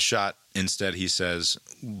had been shot, instead he says,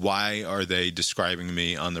 "Why are they describing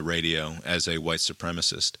me on the radio as a white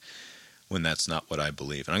supremacist when that's not what I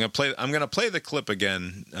believe?" And I'm going to play the clip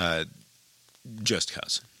again just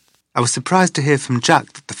cuz. I was surprised to hear from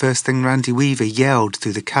Jack that the first thing Randy Weaver yelled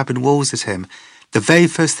through the cabin walls at him, the very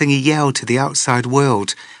first thing he yelled to the outside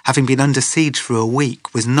world, having been under siege for a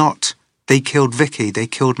week, was not, "They killed Vicky, they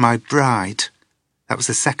killed my bride." That was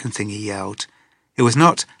the second thing he yelled. It was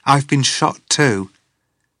not, "I've been shot too."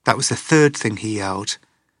 That was the third thing he yelled.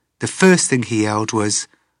 The first thing he yelled was,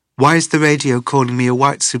 "Why is the radio calling me a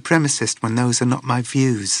white supremacist when those are not my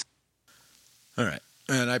views?" All right.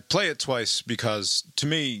 And I play it twice because, to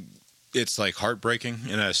me, it's like heartbreaking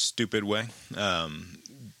in a stupid way.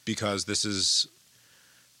 Because this is...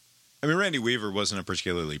 I mean, Randy Weaver wasn't a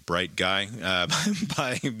particularly bright guy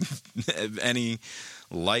by any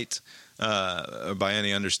light, by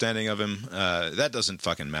any understanding of him. That doesn't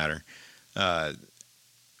fucking matter.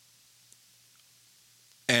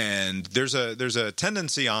 And there's a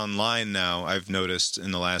tendency online now, I've noticed in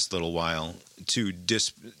the last little while, to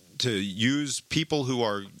use people who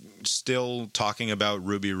are still talking about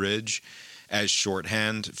Ruby Ridge as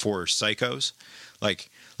shorthand for psychos. Like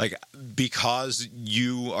because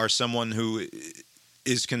you are someone who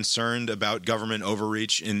is concerned about government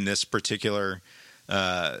overreach in this particular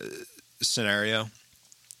scenario,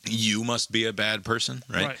 you must be a bad person,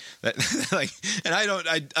 right? And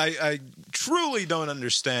I truly don't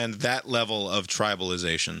understand that level of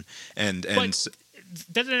tribalization. And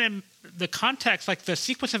doesn't the context, like the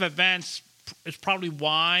sequence of events, is probably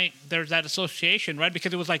why there's that association, right?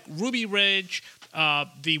 Because it was like Ruby Ridge,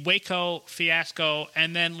 the Waco fiasco,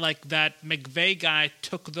 and then like that McVeigh guy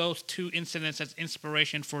took those two incidents as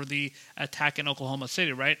inspiration for the attack in Oklahoma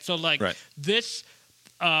City, right? So like this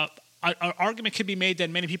an argument could be made that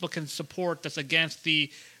many people can support that's against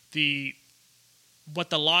the what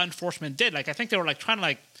the law enforcement did. Like I think they were like trying to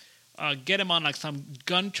like get him on like some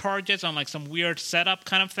gun charges on like some weird setup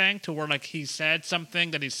kind of thing, to where like he said something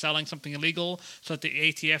that he's selling something illegal so that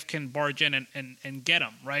the ATF can barge in and get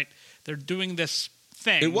him, right? They're doing this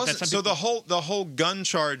thing. It wasn't so the whole gun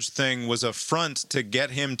charge thing was a front to get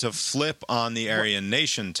him to flip on the Aryan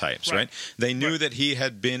Nation types, right? They knew that he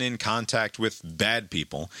had been in contact with bad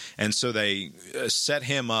people, and so they set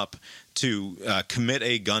him up to commit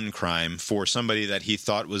a gun crime for somebody that he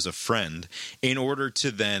thought was a friend, in order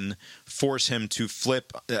to then force him to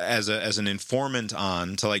flip as an informant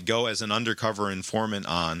on, to like go as an undercover informant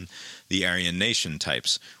on the Aryan Nation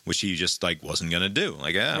types, which he just like wasn't going to do.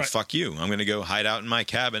 Like, fuck you. I'm going to go hide out in my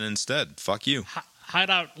cabin instead. Fuck you. Hide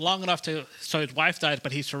out long enough so his wife died,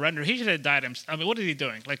 but he surrendered. He should have died himself. I mean, what is he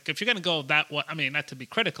doing? Like, if you're going to go that way, I mean, not to be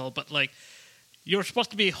critical, but like, you're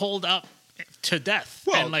supposed to be holed up to death.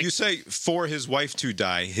 Well, and like, you say for his wife to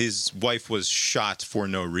die. His wife was shot for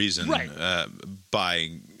no reason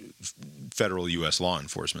by federal U.S. law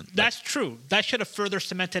enforcement. That's true. That should have further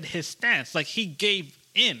cemented his stance. Like, he gave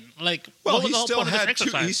in. Like, well, what was the whole point of this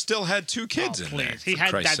exercise? He still had two kids in there. He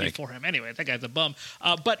had that before him. Anyway, that guy's a bum.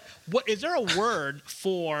 But what is there a word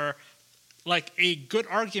for like a good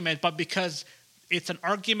argument, but because it's an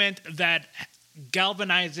argument that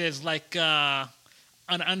galvanizes like an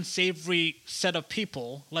unsavory set of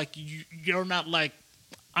people, like you're not like,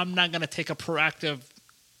 I'm not going to take a proactive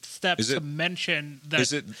step to mention that.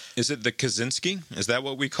 Is it the Kaczynski? Is that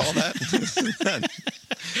what we call that?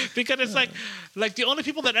 Because it's like the only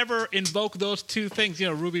people that ever invoke those two things, you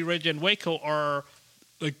know, Ruby Ridge and Waco, are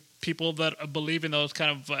like people that believe in those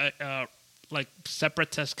kind of like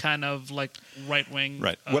separatist kind of like right wing.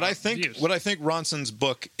 Right. What I think Ronson's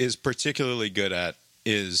book is particularly good at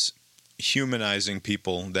is humanizing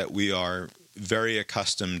people that we are very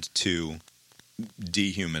accustomed to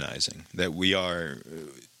dehumanizing. That we are.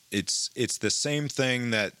 It's the same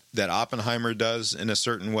thing that Oppenheimer does in a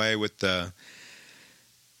certain way with the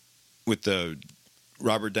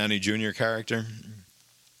Robert Downey Jr. character.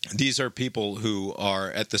 These are people who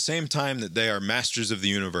are, at the same time that they are masters of the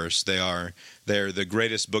universe, they are the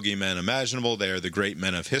greatest boogeymen imaginable. They are the great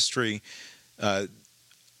men of history.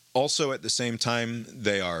 Also, at the same time,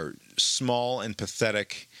 they are small and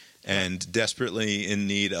pathetic and desperately in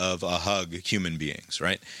need of a hug human beings,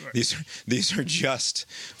 right? These are just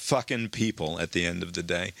fucking people at the end of the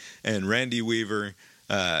day. And Randy Weaver,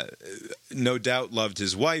 no doubt loved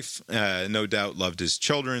his wife, no doubt loved his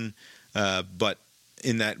children, but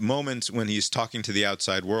in that moment when he's talking to the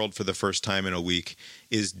outside world for the first time in a week,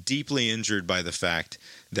 is deeply injured by the fact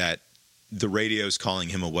that the radio's calling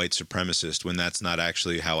him a white supremacist when that's not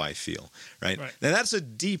actually how I feel, right? And that's a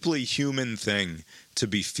deeply human thing to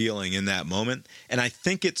be feeling in that moment. And I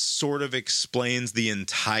think it sort of explains the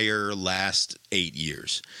entire last 8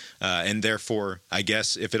 years. And therefore, I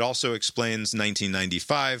guess if it also explains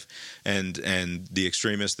 1995 and the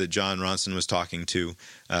extremists that John Ronson was talking to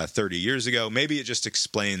 30 years ago, maybe it just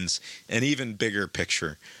explains an even bigger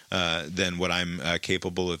picture than what I'm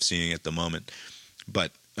capable of seeing at the moment.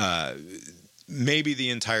 But maybe the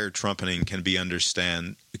entire trumpeting can be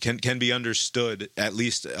understood at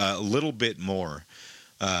least a little bit more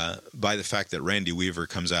by the fact that Randy Weaver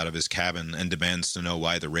comes out of his cabin and demands to know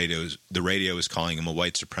why the radio is calling him a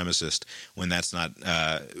white supremacist when that's not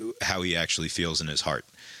how he actually feels in his heart.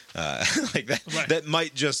 Like that, that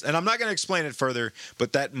might just, and I'm not going to explain it further,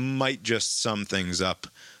 but that might just sum things up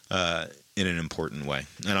in an important way,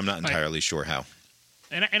 and I'm not entirely sure how.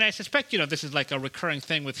 And I suspect, you know, this is like a recurring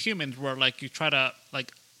thing with humans where, like, you try to,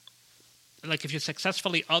 like if you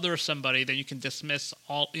successfully other somebody, then you can dismiss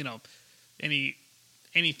all, you know,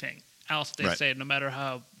 anything else they say, no matter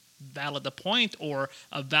how valid the point or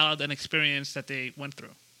a valid an experience that they went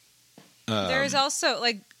through. There's also,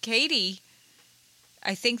 like, Katie,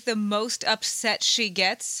 I think the most upset she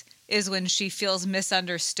gets is when she feels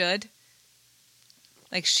misunderstood.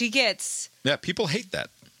 Like, she gets... Yeah, people hate that.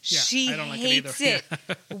 She hates it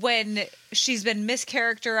when she's been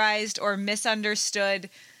mischaracterized or misunderstood.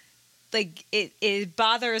 Like, it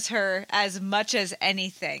bothers her as much as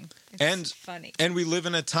anything. It's funny. And we live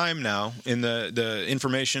in a time now, in the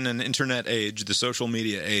information and internet age, the social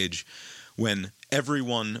media age, when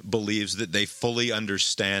everyone believes that they fully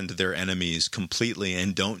understand their enemies completely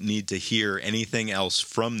and don't need to hear anything else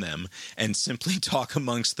from them, and simply talk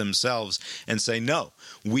amongst themselves and say, no,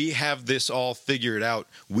 we have this all figured out.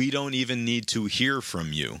 We don't even need to hear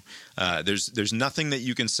from you. There's nothing that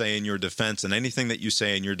you can say in your defense, and anything that you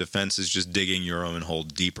say in your defense is just digging your own hole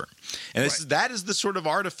deeper. And that is the sort of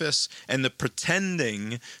artifice and the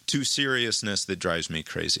pretending to seriousness that drives me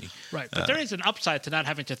crazy. Right, but there is an upside to not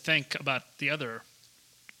having to think about the other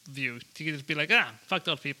view. You can just be like, fuck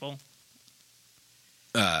those people.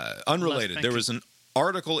 Unrelated. There was an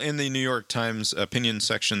article in the New York Times opinion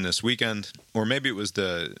section this weekend, or maybe it was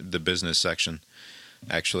the business section,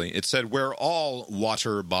 actually. It said, we're all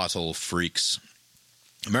water bottle freaks.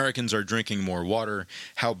 Americans are drinking more water.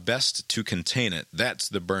 How best to contain it? That's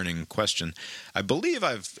the burning question. I believe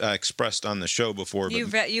I've expressed on the show before, you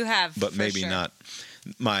have, but maybe sure. not.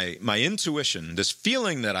 my intuition, this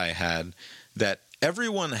feeling that I had that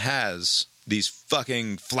everyone has these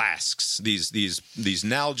fucking flasks, these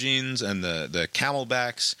Nalgene's and the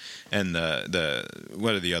Camelbacks and the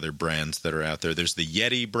what are the other brands that are out there? There's the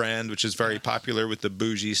Yeti brand, which is very popular with the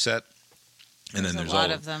bougie set. And then there's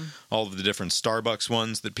all of the different Starbucks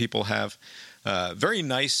ones that people have. Very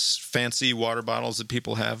nice, fancy water bottles that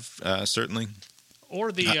people have, certainly.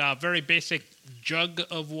 Or the very basic jug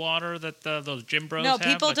of water that those gym bros No, have.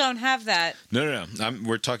 people don't have that. No.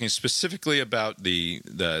 We're talking specifically about the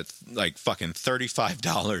like fucking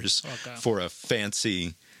 $35 for a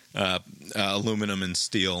fancy aluminum and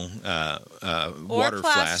steel water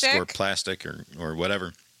flask or plastic or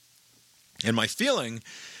whatever. And my feeling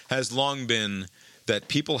has long been that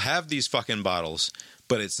people have these fucking bottles,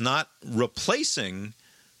 but it's not replacing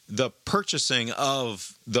the purchasing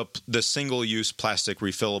of the single-use plastic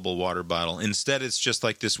refillable water bottle. Instead, it's just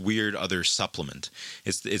like this weird other supplement.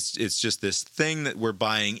 It's just this thing that we're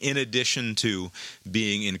buying in addition to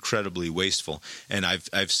being incredibly wasteful. And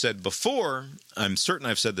I've said before, I'm certain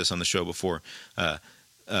I've said this on the show before,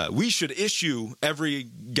 we should issue every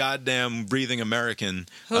goddamn breathing American.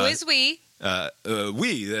 Who is we?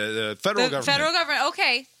 The federal government. The federal government.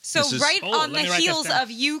 Okay. So on the heels of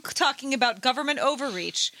you talking about government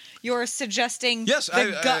overreach, you're suggesting... Yes, I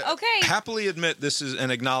okay. happily admit this is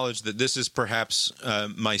and acknowledge that this is perhaps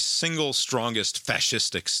my single strongest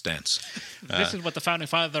fascistic stance. This is what the Founding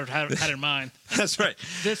Fathers had in mind. That's right.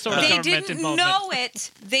 This sort of they didn't know it.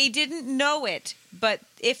 They didn't know it. But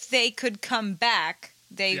if they could come back,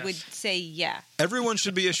 they would say yeah. Everyone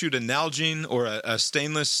should be issued a Nalgene or a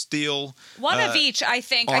stainless steel. One of each, I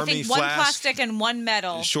think. I think one plastic and one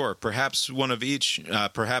metal. Sure, perhaps one of each.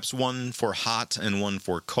 Perhaps one for hot and one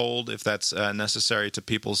for cold, if that's necessary to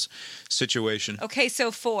people's situation. Okay, so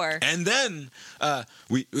 4. And then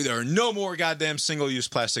there are no more goddamn single-use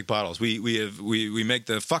plastic bottles. We make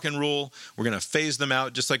the fucking rule. We're going to phase them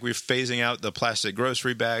out, just like we're phasing out the plastic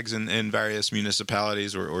grocery bags in various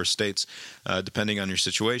municipalities or states, depending on your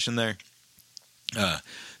situation there.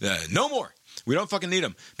 No more. We don't fucking need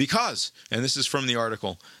them because, and this is from the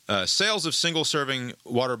article, sales of single-serving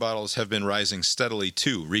water bottles have been rising steadily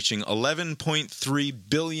too, reaching 11.3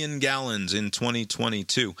 billion gallons in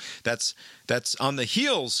 2022. That's on the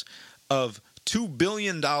heels of $2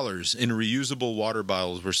 billion in reusable water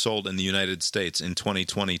bottles were sold in the United States in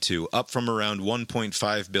 2022, up from around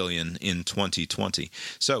 1.5 billion in 2020.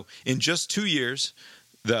 So in just 2 years,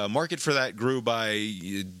 the market for that grew by,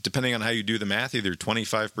 depending on how you do the math, either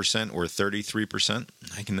 25% or 33%.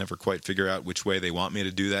 I can never quite figure out which way they want me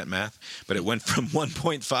to do that math. But it went from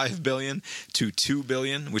 1.5 billion to 2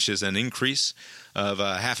 billion, which is an increase of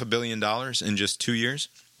 $500 million in just 2 years.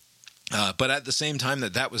 But at the same time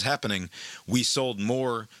that was happening, we sold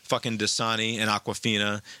more fucking Dasani and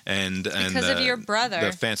Aquafina and because of your brother,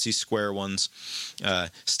 the fancy square ones.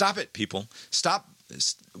 Stop it, people! Stop.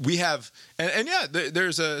 We have, and yeah,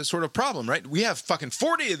 there's a sort of problem, right? We have fucking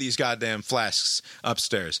 40 of these goddamn flasks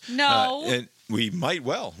upstairs. No. And we might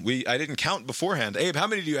well. I didn't count beforehand. Abe, how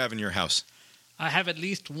many do you have in your house? I have at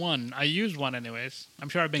least one. I use one anyways. I'm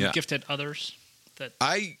sure I've been gifted others.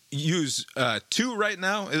 I use 2 right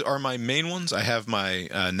now are my main ones. I have my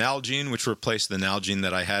Nalgene, which replaced the Nalgene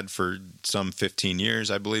that I had for some 15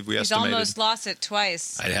 years, I believe we estimated. He's almost lost it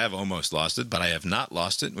twice. I have almost lost it, but I have not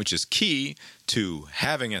lost it, which is key to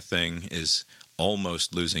having a thing is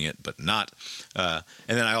almost losing it, but not. And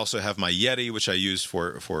then I also have my Yeti, which I use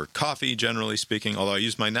for coffee, generally speaking, although I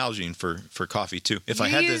use my Nalgene for coffee, too. If I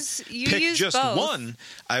had to pick just both. one,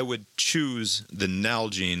 I would choose the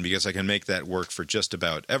Nalgene because I can make that work for just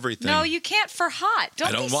about everything. No, you can't for hot.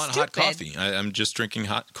 I don't want hot coffee. I'm just drinking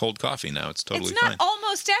cold coffee now. It's totally fine. It's not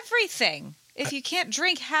almost everything. If you can't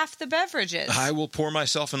drink half the beverages. I will pour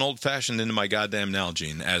myself an old-fashioned into my goddamn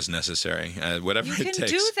Nalgene as necessary, whatever it takes. You can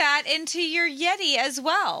do that into your Yeti as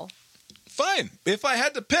well. Fine. If I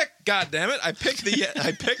had to pick, goddammit, I picked the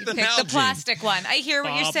Nalgene. Pick the plastic one. I hear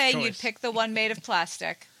what you're saying. Choice. You'd pick the one made of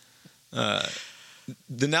plastic.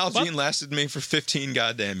 The Nalgene lasted me for 15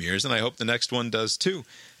 goddamn years, and I hope the next one does too.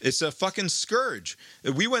 It's a fucking scourge.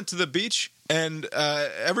 We went to the beach, and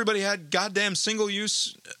everybody had goddamn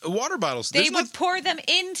single-use water bottles. They would pour them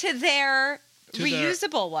into their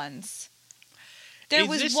reusable ones. There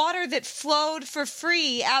was water that flowed for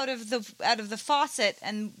free out of the faucet,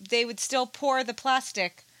 and they would still pour the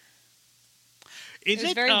plastic. It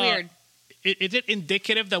was very weird. Is it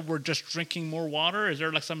indicative that we're just drinking more water? Is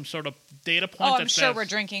there like some sort of data point? I'm sure we're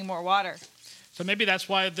drinking more water. So maybe that's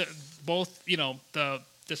why both the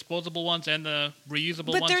disposable ones and the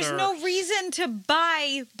reusable But ones. there's no reason to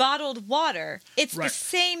buy bottled water. It's the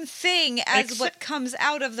same thing as what comes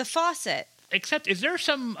out of the faucet. Except, is there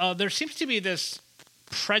some? There seems to be this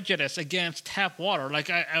prejudice against tap water. Like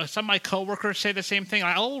some of my coworkers say the same thing.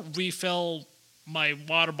 I'll refill my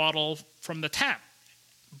water bottle from the tap,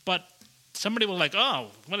 but somebody will like, oh,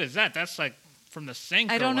 what is that? That's like from the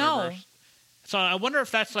sink. I don't know. So I wonder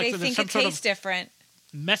if that's like they think some it sort tastes of different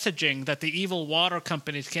messaging that the evil water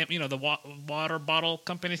companies the water bottle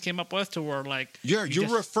companies came up with to where like... Yeah,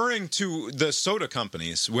 you're referring to the soda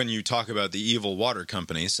companies when you talk about the evil water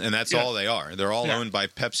companies, and that's all they are. They're all owned by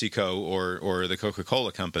PepsiCo or the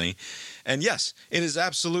Coca-Cola company. And yes, it is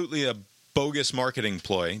absolutely a bogus marketing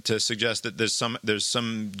ploy to suggest that there's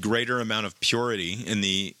some greater amount of purity in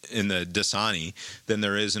the Dasani than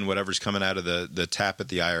there is in whatever's coming out of the tap at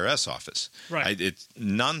the IRS office. Right. It's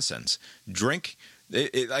nonsense. Drink...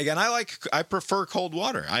 I prefer cold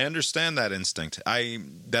water. I understand that instinct.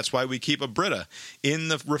 That's why we keep a Brita in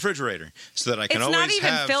the refrigerator so that I can always have... It's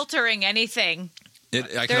not even filtering anything.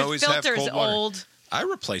 I can always have cold water. Old. I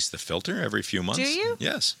replace the filter every few months. Do you?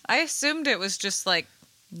 Yes. I assumed it was just like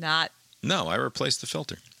not... No, I replace the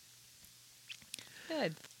filter.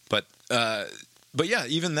 Good. But yeah,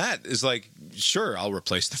 even that is like, sure, I'll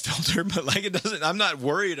replace the filter, but like it doesn't. I'm not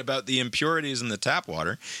worried about the impurities in the tap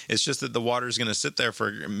water. It's just that the water is going to sit there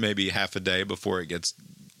for maybe half a day before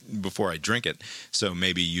I drink it. So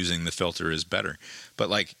maybe using the filter is better. But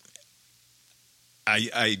like,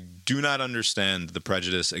 I do not understand the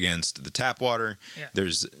prejudice against the tap water. Yeah.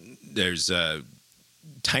 There's a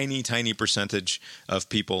tiny percentage of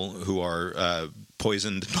people who are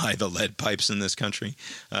poisoned by the lead pipes in this country.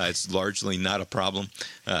 It's largely not a problem.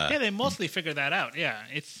 They mostly figure that out. Yeah,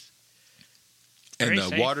 it's and the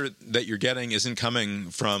safe. water that you're getting isn't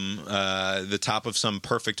coming from the top of some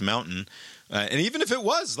perfect mountain. And even if it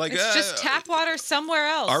was, like it's just tap water somewhere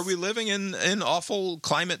else. Are we living in awful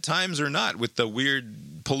climate times or not? With the weird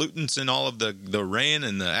pollutants in all of the rain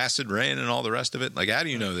and the acid rain and all the rest of it. Like, how do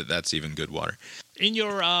you know that that's even good water? In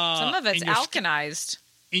your some of it's alkanized.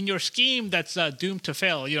 In your scheme, that's doomed to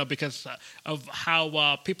fail, because of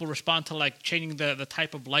how people respond to like changing the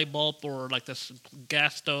type of light bulb or like this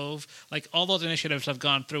gas stove. Like all those initiatives have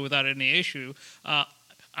gone through without any issue.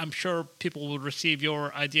 I'm sure people will receive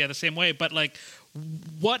your idea the same way. But like,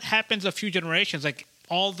 what happens a few generations? Like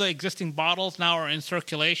all the existing bottles now are in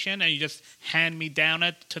circulation, and you just hand me down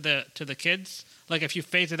it to the kids. Like if you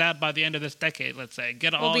phase it out by the end of this decade, let's say,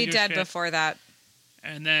 we'll be dead before that.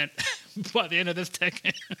 And then by the end of this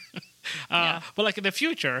decade, but like in the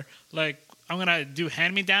future, like I'm gonna do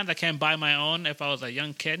hand-me-downs. I can't buy my own if I was a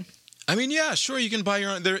young kid. I mean, yeah, sure, you can buy your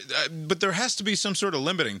own, but there has to be some sort of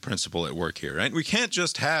limiting principle at work here, right? We can't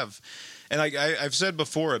just have, and I've said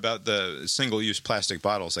before about the single-use plastic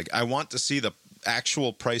bottles. Like, I want to see the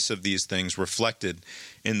actual price of these things reflected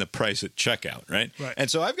in the price at checkout, right? And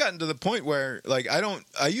so I've gotten to the point where, like,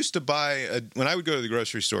 I used to buy, when I would go to the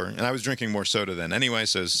grocery store, and I was drinking more soda then anyway,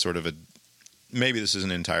 so it's sort of maybe this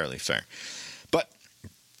isn't entirely fair. But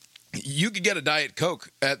you could get a Diet Coke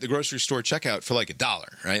at the grocery store checkout for like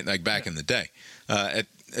 $1, right? Like back in the day.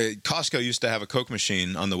 Costco used to have a Coke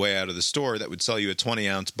machine on the way out of the store that would sell you a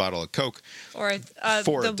 20-ounce bottle of Coke for the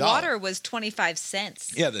 $1. Water was 25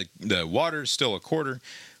 cents. Yeah, the water is still $0.25,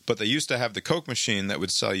 but they used to have the Coke machine that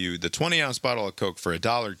would sell you the 20-ounce bottle of Coke for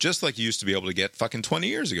 $1, just like you used to be able to get fucking 20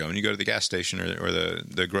 years ago when you go to the gas station or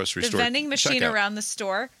the grocery store. The vending machine checkout. Around the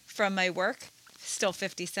store from my work, still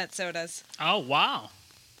 50-cent sodas. Oh, wow.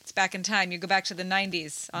 It's back in time. You go back to the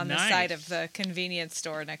 90s on the side of the convenience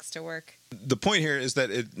store next to work. The point here is that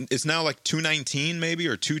it's now like $2.19 maybe,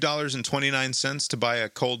 or $2.29 to buy a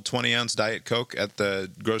cold 20-ounce Diet Coke at the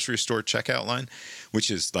grocery store checkout line, which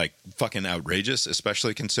is like fucking outrageous,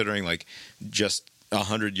 especially considering like just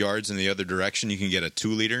 100 yards in the other direction you can get a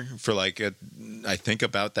 2-liter for like I think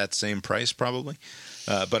about that same price probably.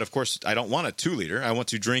 But of course, I don't want a 2-liter. I want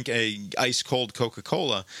to drink a ice-cold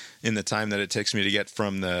Coca-Cola in the time that it takes me to get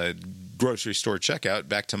from the grocery store checkout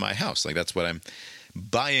back to my house. Like that's what I'm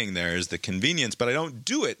buying there, is the convenience. But I don't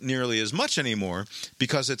do it nearly as much anymore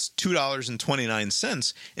because it's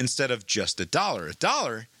 $2.29 instead of just $1.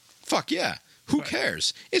 $1, fuck yeah. Who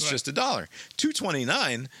cares? It's just $1.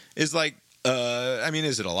 $2.29 is like, I mean,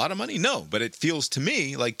 is it a lot of money? No, but it feels to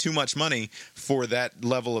me like too much money for that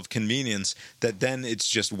level of convenience that then it's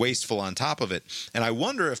just wasteful on top of it. And I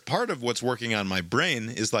wonder if part of what's working on my brain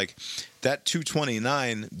is like that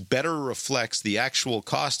 $2.29 better reflects the actual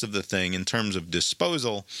cost of the thing in terms of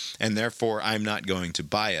disposal, and therefore I'm not going to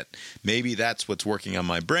buy it. Maybe that's what's working on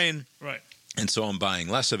my brain. Right. and so I'm buying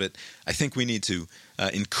less of it. I think we need to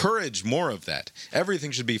encourage more of that.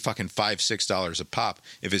 Everything should be fucking $5-6 a pop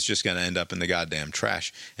if it's just going to end up in the goddamn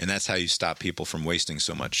trash. And that's how you stop people from wasting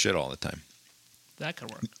so much shit all the time. That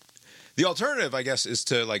could work. The alternative, I guess, is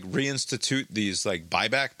to like reinstitute these like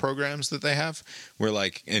buyback programs that they have, where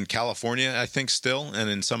like in California, I think still, and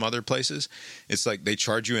in some other places, it's like they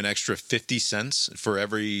charge you an extra 50 cents for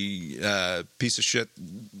every piece of shit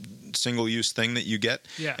single-use thing that you get,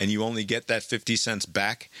 and you only get that 50 cents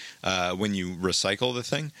back when you recycle the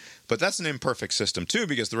thing. But that's an imperfect system too,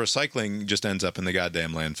 because the recycling just ends up in the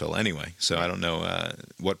goddamn landfill anyway. So I don't know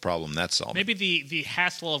what problem that's solving. Maybe the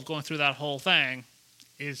hassle of going through that whole thing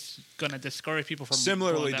is going to discourage people from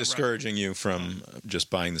similarly discouraging you from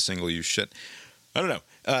just buying the single-use shit. I don't know.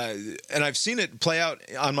 And I've seen it play out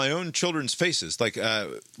on my own children's faces. Like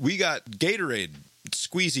we got Gatorade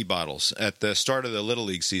squeezy bottles at the start of the Little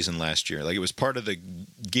League season last year. Like it was part of the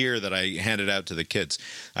gear that I handed out to the kids.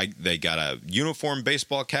 They got a uniform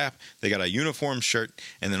baseball cap, they got a uniform shirt,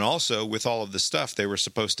 and then also with all of the stuff they were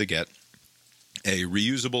supposed to get a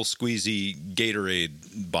reusable squeezy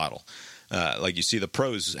Gatorade bottle. Like you see the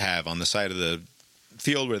pros have on the side of the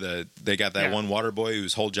field where they got that one water boy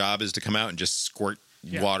whose whole job is to come out and just squirt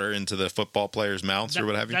water into the football players' mouths or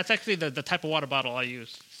what have you. That's actually the type of water bottle I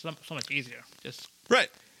use. So much easier. Right.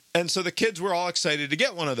 And so the kids were all excited to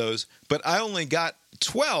get one of those, but I only got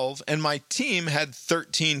 12 and my team had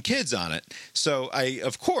 13 kids on it. So I,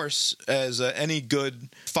 of course, as any good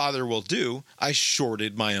father will do, I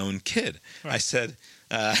shorted my own kid. Right. I said...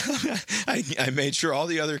 I made sure all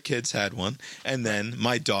the other kids had one, and then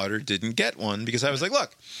my daughter didn't get one because I was like,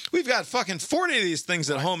 look, we've got fucking 40 of these things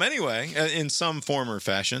at home anyway, in some form or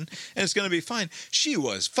fashion, and it's going to be fine. She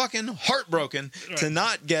was fucking heartbroken to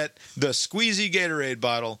not get the squeezy Gatorade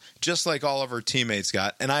bottle just like all of her teammates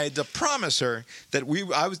got, and I had to promise her that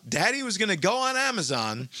Daddy was going to go on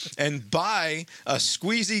Amazon and buy a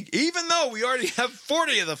squeezy, even though we already have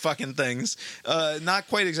 40 of the fucking things, not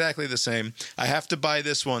quite exactly the same. I have to buy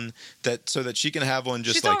this one so that she can have one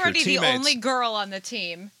just like her teammates. She's already the only girl on the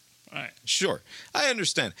team. Right. Sure. I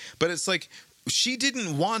understand. But it's like she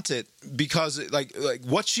didn't want it because like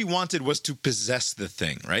what she wanted was to possess the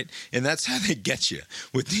thing, right? And that's how they get you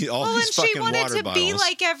with all these fucking water bottles. Well, and she wanted to be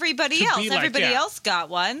like everybody else. Everybody else got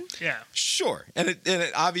one. Yeah. Sure. And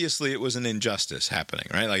it obviously it was an injustice happening,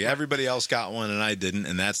 right? Like everybody else got one and I didn't,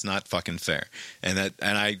 and that's not fucking fair. And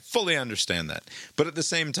I fully understand that. But at the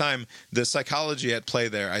same time, the psychology at play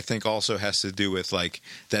there I think also has to do with like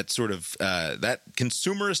that sort of that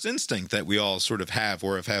consumerist instinct that we all sort of have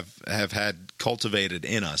or have had cultivated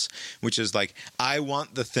in us, which is like, I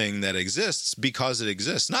want the thing that exists because it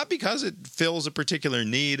exists, not because it fills a particular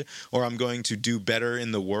need or I'm going to do better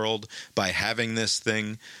in the world by having this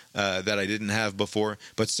thing that I didn't have before,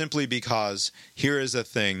 but simply because here is a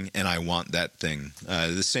thing and I want that thing.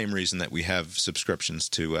 The same reason that we have subscriptions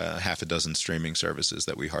to half a dozen streaming services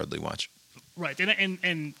that we hardly watch. Right.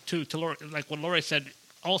 And to Lori, like what Lori said,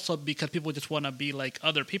 also because people just want to be like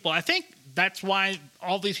other people. I think that's why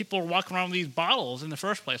all these people are walking around with these bottles in the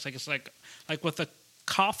first place. Like it's like with the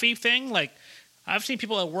coffee thing. Like I've seen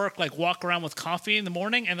people at work like walk around with coffee in the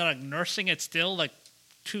morning and they're like nursing it still like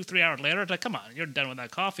 2-3 hours later. It's like, come on, you're done with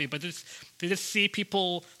that coffee. But they just see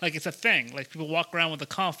people like it's a thing. Like people walk around with a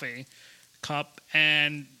coffee cup,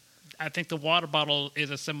 and I think the water bottle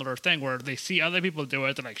is a similar thing where they see other people do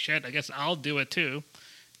it. They're like, shit, I guess I'll do it too.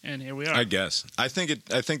 And here we are. I guess. I think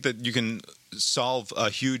that you can solve a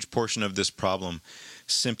huge portion of this problem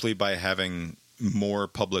simply by having more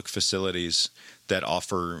public facilities that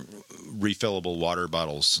offer refillable water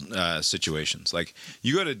bottles situations. Like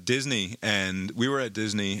you go to Disney, and we were at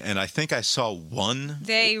Disney, and I think I saw one.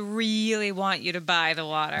 They really want you to buy the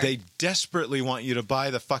water. They desperately want you to buy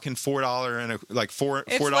the fucking $4 and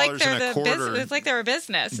 $4 and a quarter. It's like they're a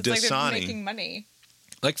business. It's Dasani. like they're making money.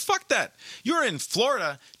 Like, fuck that. You're in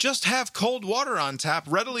Florida. Just have cold water on tap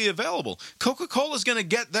readily available. Coca-Cola's going to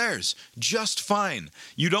get theirs just fine.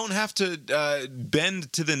 You don't have to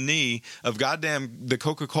bend to the knee of goddamn the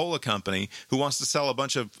Coca-Cola company who wants to sell a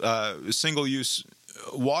bunch of single-use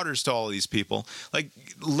waters to all these people. Like,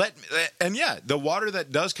 the water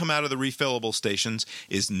that does come out of the refillable stations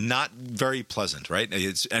is not very pleasant, right?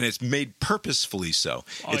 It's made purposefully so.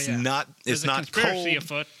 It's not conspiracy cold.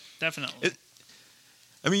 Afoot, definitely.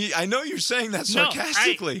 I mean, I know you're saying that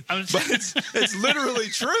sarcastically, but it's literally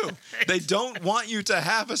true. They don't want you to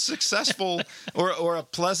have a successful or a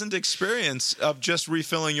pleasant experience of just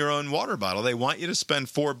refilling your own water bottle. They want you to spend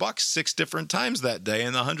 $4 6 different times that day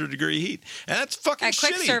in the 100-degree heat, and that's fucking shitty.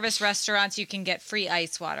 At quick service restaurants, you can get free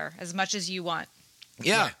ice water as much as you want.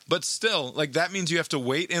 Yeah, Right. but still, like that means you have to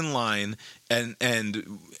wait in line, and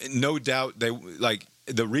no doubt they like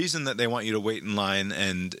the reason that they want you to wait in line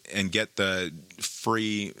and get the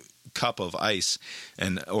free cup of ice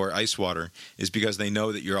or ice water is because they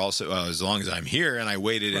know that you're also as long as I'm here and I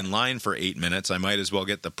waited in line for 8 minutes, I might as well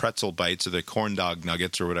get the pretzel bites or the corn dog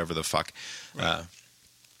nuggets or whatever the fuck. Right.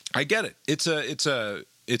 I get it.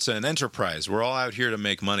 It's an enterprise. We're all out here to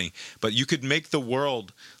make money, but you could make the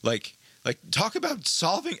world like talk about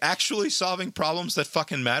actually solving problems that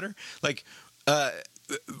fucking matter. Like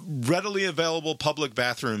readily available public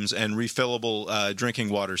bathrooms and refillable drinking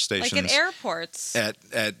water stations, Like at airports.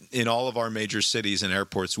 In all of our major cities and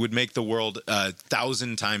airports, would make the world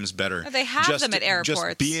 1,000 times better. They have them at airports.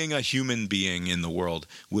 Just being a human being in the world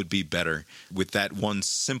would be better with that one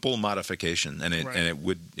simple modification, and it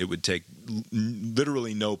would take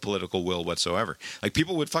literally no political will whatsoever. Like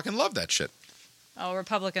people would fucking love that shit. Oh,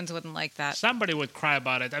 Republicans wouldn't like that. Somebody would cry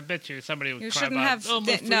about it. I bet you somebody would You cry shouldn't about have. it. Oh,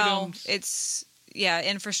 more No, freedoms. it's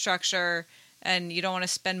infrastructure, and you don't want to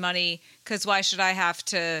spend money because why should I have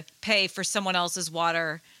to pay for someone else's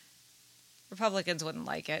water? Republicans wouldn't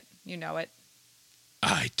like it. You know it.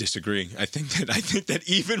 I disagree. I think that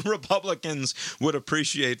even Republicans would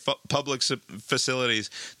appreciate public facilities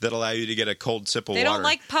that allow you to get a cold sip of water. They don't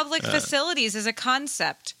like public facilities as a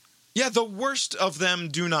concept. Yeah, the worst of them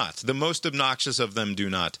do not. The most obnoxious of them do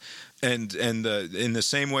not. And in the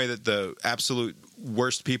same way that the absolute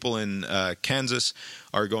worst people in Kansas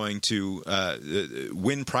are going to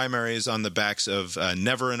win primaries on the backs of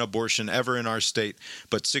never an abortion ever in our state,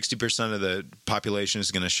 but 60% of the population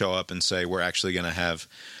is going to show up and say we're actually going to have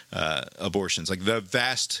abortions. Like the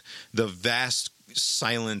vast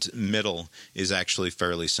silent middle is actually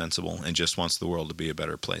fairly sensible and just wants the world to be a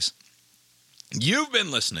better place. You've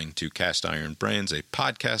been listening to Cast Iron Brains, a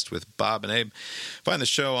podcast with Bob and Abe. Find the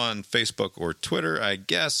show on Facebook or Twitter, I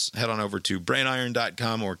guess. Head on over to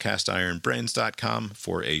brainiron.com or castironbrains.com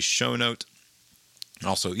for a show note.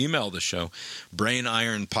 Also email the show,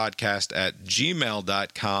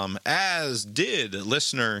 brainironpodcast@gmail.com, as did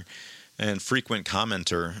listener and frequent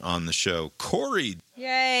commenter on the show, Corey,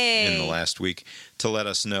 Yay! in the last week, to let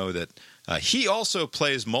us know that he also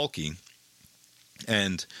plays Mulkey.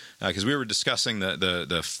 And because we were discussing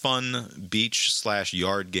the fun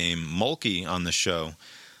beach/yard game Mulkey on the show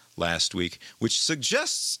last week, which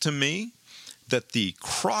suggests to me that the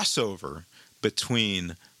crossover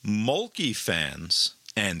between Mulkey fans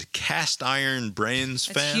and Cast Iron Brains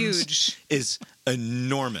fans huge. is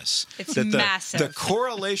enormous. It's that massive. The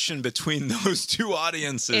correlation between those two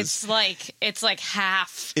audiences It's like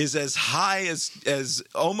half. is as high as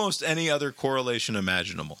almost any other correlation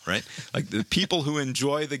imaginable, right? Like the people who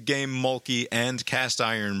enjoy the game Mulkey and Cast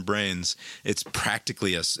Iron Brains, it's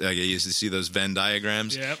practically you see those Venn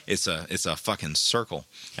diagrams. Yep. It's a fucking circle.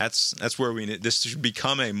 That's where this should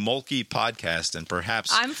become a Mulkey podcast, and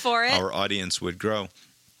perhaps I'm for it. Our audience would grow.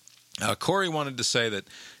 Corey wanted to say that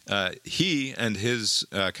he and his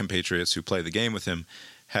compatriots who play the game with him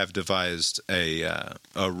have devised a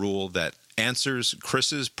rule that answers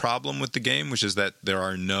Chris's problem with the game, which is that there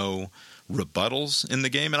are no rebuttals in the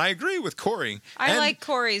game. And I agree with Corey. I like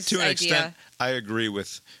Corey's to an idea. extent, I agree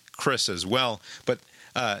with Chris as well. But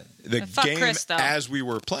the Fuck game, Chris, though. as we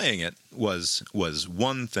were playing it, was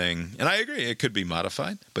one thing. And I agree, it could be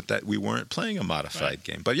modified, but that we weren't playing a modified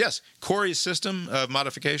game. But yes, Corey's system of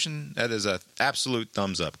modification, that is a absolute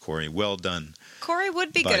thumbs up, Corey. Well done. Corey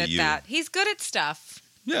would be by good at you. that. He's good at stuff.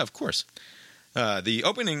 Yeah, of course. The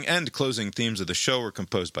opening and closing themes of the show were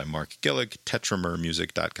composed by Mark Gillick,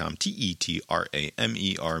 tetramermusic.com,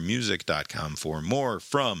 TETRAMER music.com. For more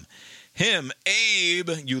from him, Abe,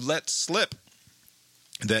 you let slip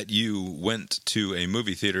that you went to a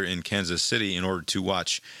movie theater in Kansas City in order to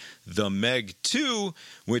watch The Meg 2,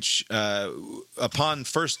 which upon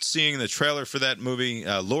first seeing the trailer for that movie,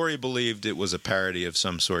 Lori believed it was a parody of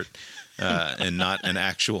some sort and not an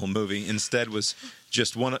actual movie. Instead was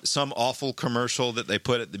just some awful commercial that they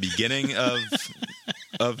put at the beginning of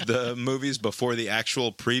the movies before the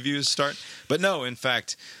actual previews start. But no, in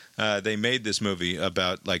fact, they made this movie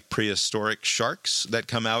about like prehistoric sharks that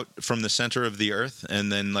come out from the center of the earth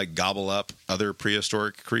and then like gobble up other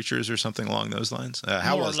prehistoric creatures or something along those lines.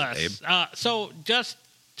 How More was or it, Abe? less. So just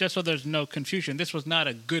so there's no confusion, this was not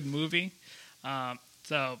a good movie.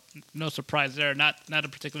 So no surprise there. Not a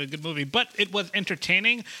particularly good movie, but it was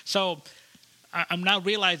entertaining. So I'm now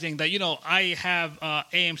realizing that, I have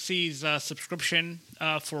AMC's subscription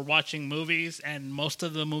for watching movies, and most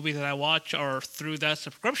of the movies that I watch are through that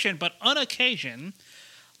subscription. But on occasion,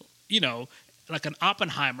 like an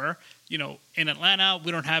Oppenheimer, in Atlanta,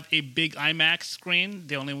 we don't have a big IMAX screen.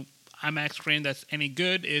 The only IMAX screen that's any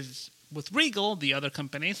good is with Regal, the other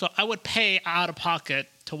company. So I would pay out of pocket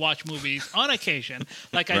to watch movies on occasion,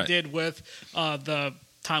 like I did with the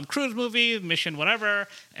Tom Cruise movie, Mission Whatever,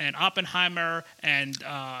 and Oppenheimer, and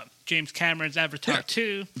James Cameron's Avatar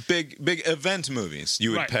 2. Big event movies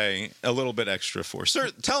you would pay a little bit extra for. Sir,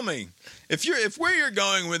 tell me, if where you're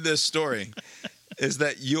going with this story is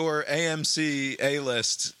that your AMC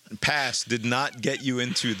A-list pass did not get you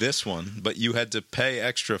into this one, but you had to pay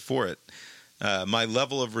extra for it, my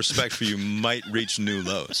level of respect for you might reach new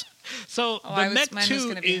lows. So the Meg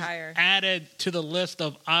 2 is added to the list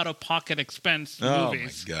of out-of-pocket expense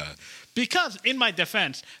movies. Oh, my God. Because, in my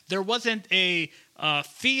defense, there wasn't a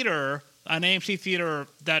theater, an AMC theater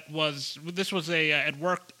that was... This was at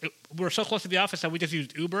work. We were so close to the office that we just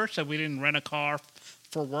used Uber, so we didn't rent a car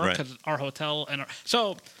for work because our hotel...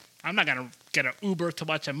 So I'm not going to get an Uber to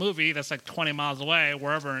watch a movie that's like 20 miles away,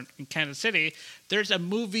 wherever in Kansas City. There's a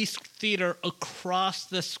movie theater across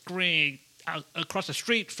the screen... across the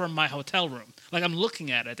street from my hotel room. Like, I'm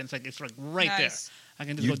looking at it, and it's like right there. I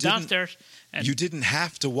can just go downstairs. And you didn't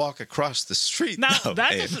have to walk across the street. Now, though,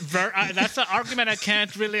 that's an argument I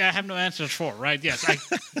have no answers for, right? Yes, I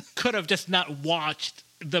could have just not watched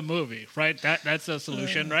the movie, right? That's a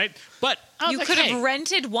solution, right? But you could have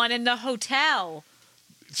rented one in the hotel.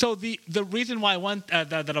 So the reason why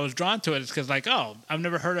that I was drawn to it is because, like, I've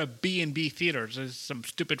never heard of B&B Theaters. It's some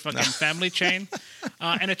stupid fucking family chain.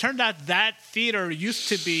 And it turned out that theater used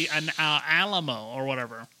to be an Alamo or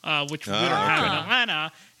whatever, which we don't have in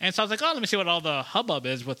Atlanta. And so I was like, let me see what all the hubbub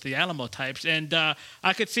is with the Alamo types. And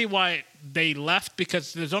I could see why they left,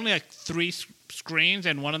 because there's only like 3 screens,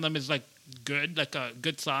 and one of them is like good, like a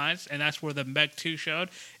good size. And that's where the Meg 2 showed.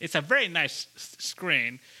 It's a very nice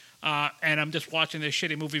screen. And I'm just watching this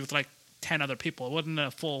shitty movie with like 10 other people. It wasn't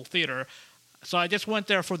a full theater. So I just went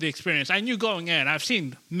there for the experience. I knew going in. I've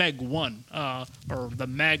seen Meg 1, or the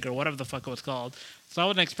Meg, or whatever the fuck it was called. So I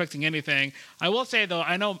wasn't expecting anything. I will say, though,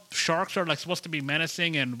 I know sharks are like supposed to be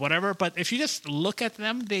menacing and whatever, but if you just look at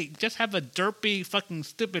them, they just have a derpy, fucking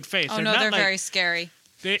stupid face. Oh, no, they're very scary.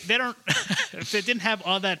 They don't... If they didn't have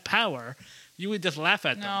all that power, you would just laugh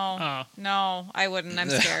at them. No, I wouldn't.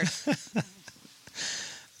 I'm scared.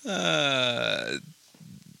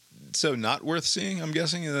 So not worth seeing, I'm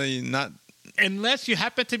guessing? Not unless you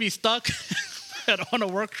happen to be stuck on a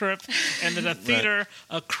work trip and there's a theater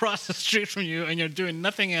across the street from you and you're doing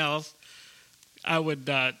nothing else. I would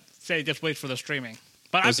say just wait for the streaming.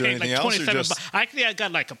 But I paid like $27. Actually, I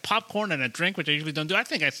got like a popcorn and a drink, which I usually don't do. I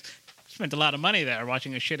think I spent a lot of money there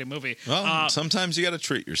watching a shitty movie. Well, sometimes you got to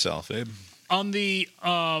treat yourself, Abe. On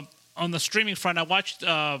the streaming front, I watched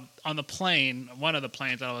on the plane, one of the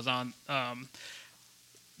planes that I was on,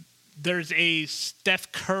 there's a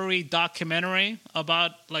Steph Curry documentary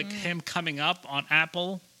about him coming up on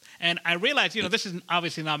Apple. And I realized, this is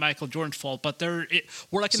obviously not Michael Jordan's fault, but we're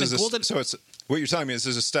like in the golden... So it's what you're telling me is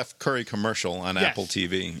there's a Steph Curry commercial on Apple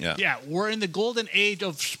TV. Yeah, we're in the golden age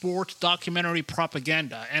of sports documentary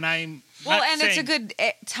propaganda. And I'm... it's a good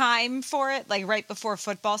time for it, like right before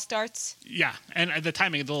football starts. Yeah, and the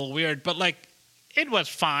timing is a little weird, but like it was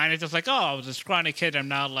fine. It's just like, I was a scrawny kid. I'm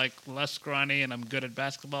now like less scrawny, and I'm good at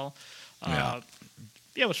basketball.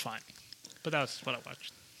 It was fine, but that was what I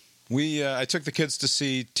watched. I took the kids to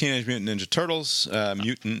see Teenage Mutant Ninja Turtles,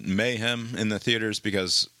 Mutant Mayhem in the theaters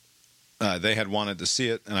because they had wanted to see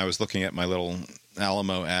it, and I was looking at my little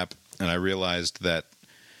Alamo app, and I realized that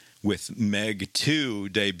with Meg 2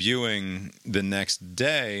 debuting the next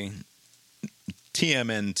day,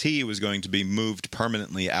 TMNT was going to be moved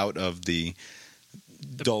permanently out of the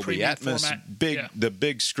Dolby Atmos, the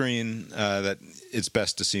big screen that it's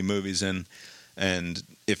best to see movies in. And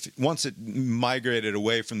once it migrated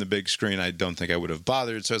away from the big screen, I don't think I would have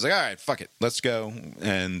bothered. So I was like, all right, fuck it, let's go.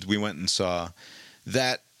 And we went and saw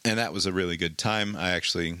that, and that was a really good time. I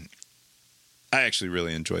actually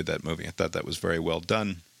really enjoyed that movie. I thought that was very well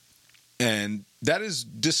done. And that is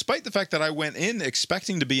despite the fact that I went in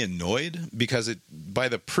expecting to be annoyed because by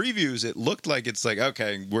the previews, it looked like it's like,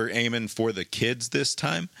 okay, we're aiming for the kids this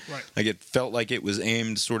time. Right. Like it felt like it was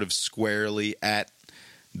aimed sort of squarely at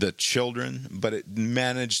the children, but it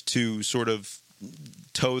managed to sort of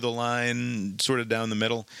toe the line sort of down the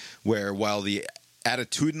middle where while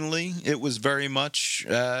attitudinally it was very much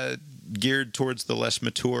geared towards the less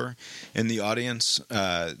mature in the audience,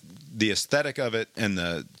 the aesthetic of it and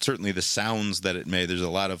certainly the sounds that it made. There's a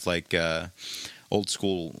lot of like old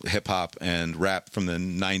school hip hop and rap from the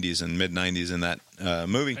 90s and mid 90s in that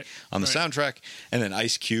movie on the soundtrack. And then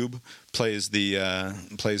Ice Cube plays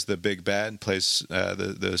the big bad, plays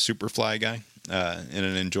the Superfly guy in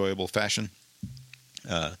an enjoyable fashion.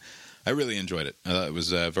 I really enjoyed it. It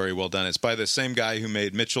was very well done. It's by the same guy who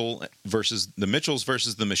made Mitchells versus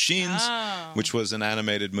the Machines, which was an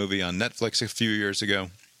animated movie on Netflix a few years ago.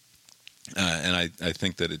 And I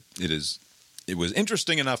think that it was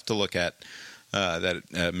interesting enough to look at that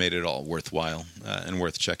it made it all worthwhile and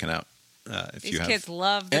worth checking out. If These you have kids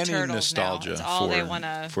love the any Turtles nostalgia now. It's all they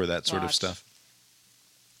wanna for that sort of watch. stuff.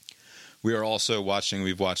 We are also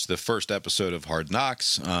we've watched the first episode of Hard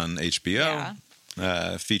Knocks on HBO.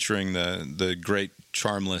 Featuring the great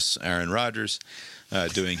charmless Aaron Rodgers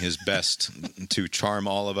doing his best to charm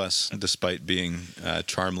all of us despite being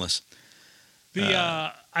charmless.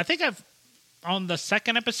 I think on the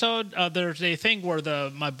second episode, there's a thing where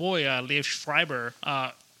my boy Liev Schreiber.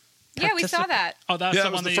 We saw that. Oh, that was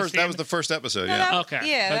the one that was the first episode. No, yeah.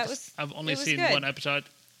 Okay. I've only seen good. one episode.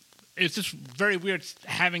 It's just very weird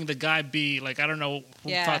having the guy be like, I don't know who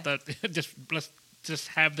thought that. Let's just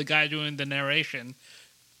have the guy doing the narration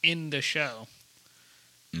in the show.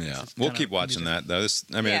 Yeah, we'll keep watching that though.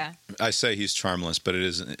 I say he's charmless, but it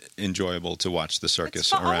is enjoyable to watch the circus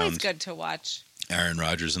It's around. always good to watch Aaron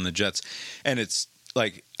Rodgers and the Jets, and it's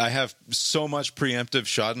like I have so much preemptive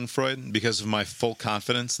Schadenfreude because of my full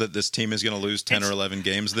confidence that this team is going to lose 10 or 11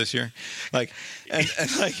 games this year. Like, and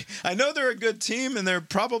like I know they're a good team and they're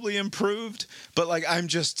probably improved, but like I'm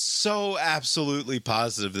just so absolutely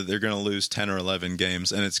positive that they're going to lose 10 or 11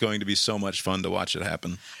 games, and it's going to be so much fun to watch it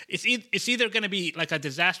happen. It's either going to be like a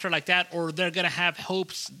disaster like that, or they're going to have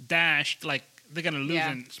hopes dashed. Like they're going to lose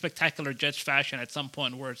in spectacular Jets fashion at some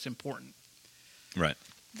point where it's important. Right.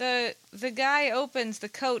 the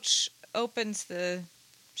coach opens the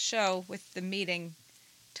show with the meeting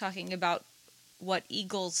talking about what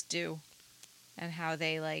eagles do and how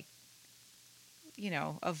they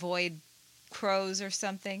avoid crows or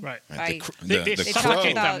something. Right. They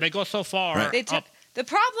suffocate about- them. They go so far. Right. Up. The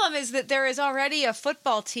problem is that there is already a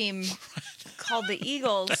football team called the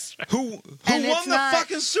Eagles. Who And won it's the not-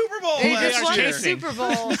 fucking Super Bowl They last just won year? the Super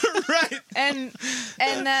Bowl, Right. and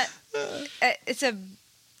that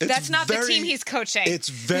that's not the team he's coaching. It's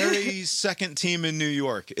very second team in New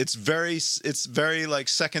York. It's very like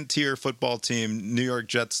second tier football team, New York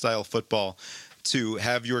Jets style football. To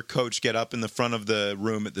have your coach get up in the front of the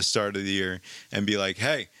room at the start of the year and be like,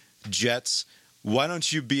 "Hey, Jets, why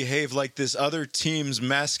don't you behave like this other team's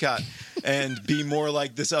mascot and be more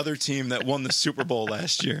like this other team that won the Super Bowl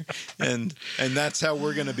last year? And that's how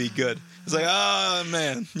we're going to be good." It's like, oh,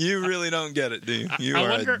 man, you really don't get it, do you?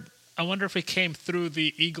 I wonder if it came through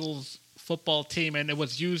the Eagles football team and it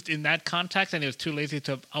was used in that context and it was too lazy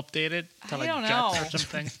to update it to I don't Jets know. or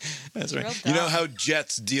something. That's Real right. dumb. You know how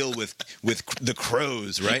Jets deal with the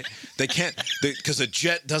crows, right? They can't, because a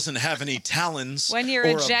jet doesn't have any talons. When you're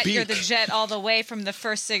or a jet, beak. you're the jet all the way from the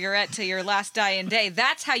first cigarette to your last dying day.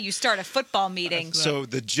 That's how you start a football meeting. So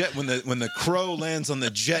the jet, when the crow lands on the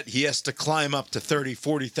jet, he has to climb up to 30,000,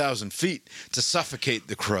 40,000 feet to suffocate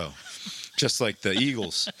the crow. Just like the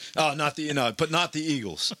Eagles. Oh, not the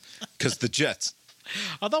Eagles, because the Jets.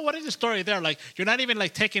 Although, what is the story there? Like, you're not even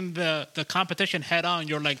like taking the competition head on.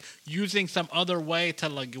 You're like using some other way to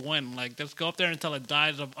like win. Like, just go up there until it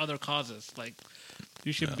dies of other causes. Like,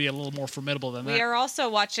 you should be a little more formidable than that. We are also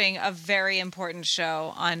watching a very important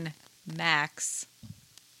show on Max.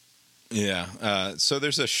 Yeah. So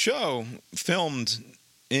there's a show filmed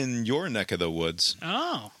in your neck of the woods.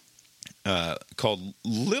 Oh. Called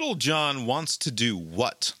Little John Wants to Do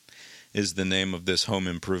What is the name of this home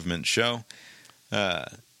improvement show.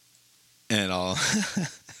 And I'll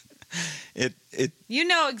You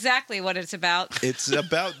know exactly what it's about. it's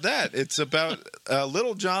about that. It's about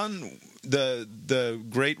Little John, the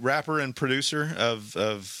great rapper and producer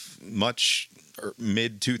of much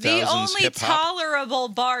mid 2000s The only hip hop. tolerable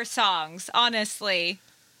bar songs, honestly.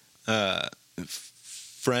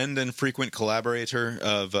 Friend and frequent collaborator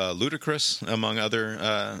of Ludacris, among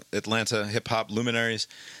other Atlanta hip-hop luminaries.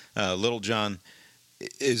 Little John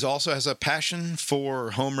also has a passion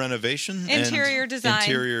for home renovation. Interior design.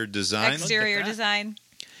 Exterior design.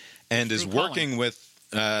 And is working with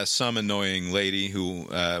some annoying lady who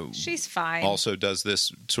She's fine. also does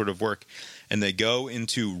this sort of work. And they go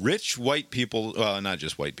into rich white people, well, not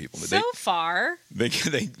just white people, but far.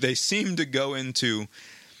 they seem to go into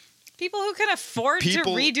People who can afford to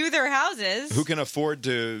redo their houses. who can afford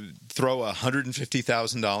to throw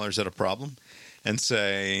 $150,000 at a problem and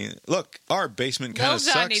say, look, our basement kind Lil of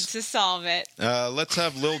Jon sucks. needs to solve it. Let's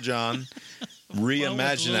have Lil Jon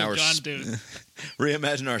reimagine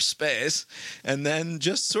reimagine our space, and then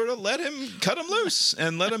just sort of cut him loose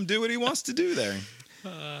and let him do what he wants to do there.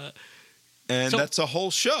 And that's a whole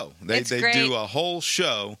show. They great. do a whole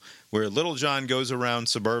show where Little John goes around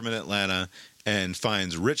suburban Atlanta and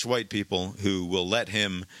finds rich white people who will let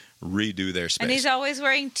him redo their space. And he's always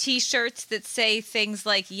wearing T-shirts that say things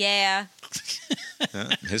like "Yeah."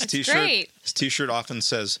 His great. T-shirt often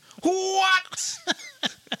says "What?"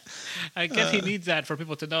 I guess he needs that for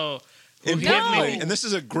people to know. Importantly, and this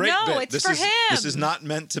is a great bit. It's for him. This is not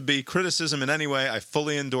meant to be criticism in any way. I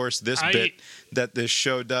fully endorse this bit that this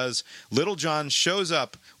show does. Little John shows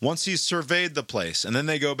up once he's surveyed the place, and then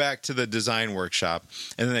they go back to the design workshop,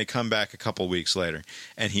 and then they come back a couple weeks later,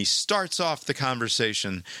 and he starts off the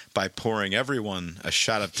conversation by pouring everyone a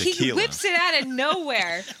shot of tequila. He whips it out of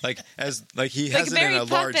nowhere. like he has it in a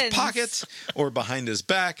large pocket or behind his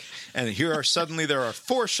back, and there are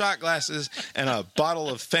 4 shot glasses and a bottle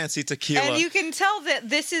of fancy tequila. And you can tell that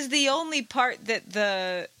this is the only part that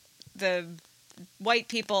the white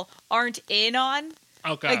people aren't in on.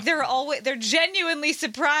 Okay. Like they're genuinely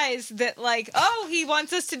surprised that he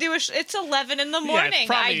wants us to do it's 11 in the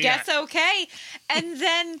morning. I guess okay. And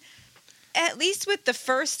then at least with the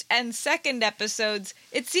first and second episodes,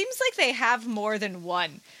 it seems like they have more than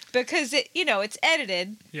one because it's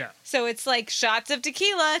edited. Yeah. So it's like shots of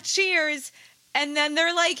tequila, cheers. And then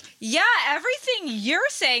they're like, yeah, everything you're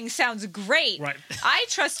saying sounds great. Right. I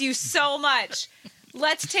trust you so much.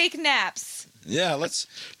 Let's take naps. Yeah, let's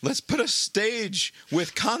put a stage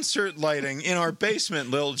with concert lighting in our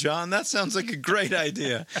basement, Lil John. That sounds like a great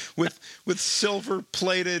idea. With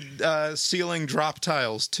silver-plated ceiling drop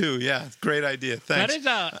tiles, too. Yeah, great idea. Thanks. That is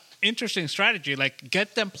a interesting strategy. Like,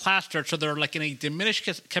 get them plastered so they're like in a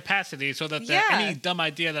diminished capacity so that any dumb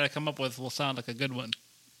idea that I come up with will sound like a good one.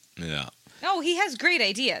 Yeah. No, he has great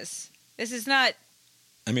ideas. This is not...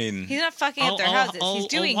 I mean... He's not fucking up their houses. He's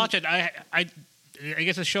doing... I'll watch it. I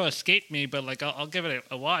guess the show escaped me, but I'll give it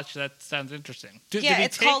a watch. That sounds interesting.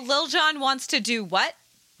 It's called Lil Jon Wants to Do What?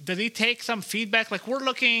 Does he take some feedback? Like, we're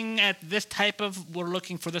looking for this type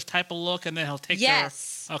of look, and then he'll take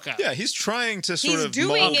Okay. Yeah, he's trying to he's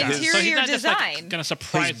doing interior design. Going to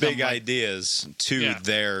surprise his big ideas to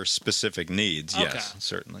their specific needs. Okay. Yes,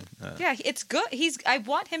 certainly. Yeah, it's good. I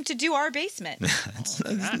want him to do our basement.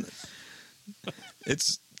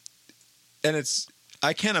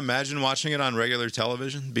 I can't imagine watching it on regular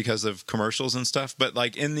television because of commercials and stuff. But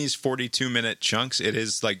in these 42-minute chunks, it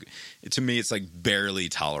is to me, it's barely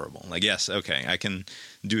tolerable. Yes, okay, I can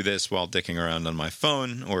do this while dicking around on my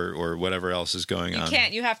phone or whatever else is going on. You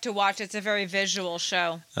can't. You have to watch. It's a very visual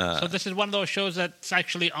show. So this is one of those shows that's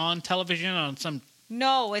actually on television on some.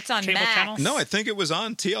 No, it's on cable Max. channel? No, I think it was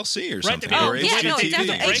on TLC or something. Oh, or HGTV. No, it's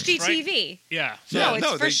definitely HGTV. Right? Yeah. No,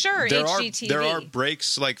 it's for sure HGTV. There are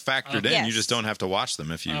breaks factored in. Yes. You just don't have to watch them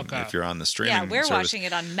if you're on the streaming. Yeah, we're service. watching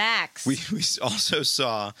it on Max. We also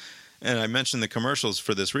saw, and I mentioned the commercials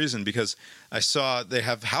for this reason because I saw they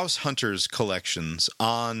have House Hunters collections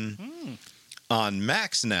on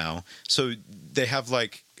Max now. So they have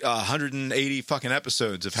 180 fucking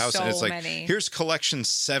episodes of House Hunters. It's many. Here's collection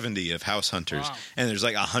 70 of House Hunters, and there's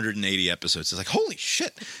 180 episodes. It's holy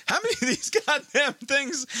shit, how many of these goddamn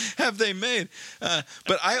things have they made?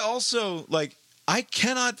 But I also I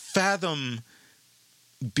cannot fathom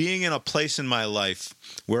being in a place in my life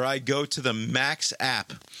where I go to the Max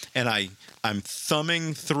app and I'm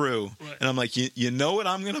thumbing through and I'm like, you know what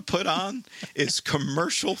I'm going to put on is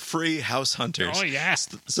commercial-free House Hunters. Oh, yes.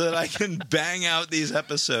 So that I can bang out these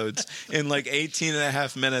episodes in 18 and a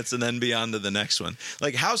half minutes and then be on to the next one.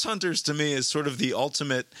 House Hunters to me is sort of the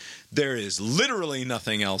ultimate, there is literally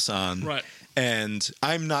nothing else on. Right. And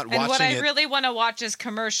I'm not watching it. And what I really want to watch is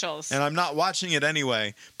commercials. And I'm not watching it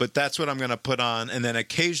anyway, but that's what I'm going to put on. And then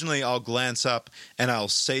occasionally I'll glance up and I'll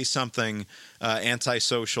say something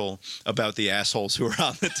antisocial about the assholes who are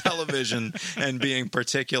on the television and being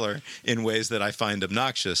particular in ways that I find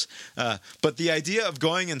obnoxious. But the idea of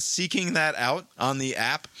going and seeking that out on the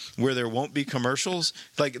app where there won't be commercials,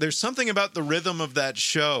 there's something about the rhythm of that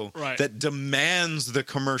show that demands the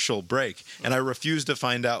commercial break. And I refuse to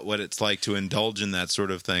find out what it's like to indulge in that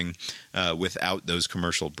sort of thing without those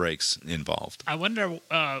commercial breaks involved. I wonder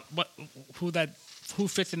who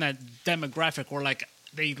fits in that demographic where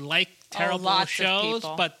they like terrible shows,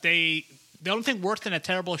 but the only thing worse than a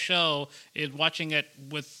terrible show is watching it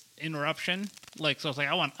with interruption. So it's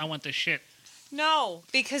I want this shit. No,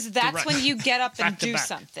 because that's when you get up and do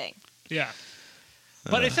something. Yeah.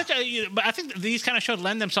 But it's but I think these kind of shows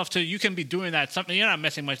lend themselves to you can be doing that something. You're not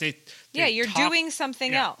missing much. You're doing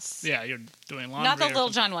something else. Yeah, you're doing laundry. Not the Lil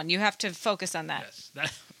Jon one. You have to focus on that.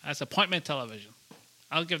 Yes, that's appointment television.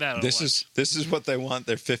 I'll give that a This watch. This is what they want.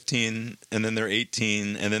 They're 15, and then they're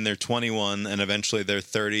 18, and then they're 21, and eventually they're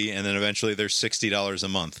 30, and then eventually they're $60 a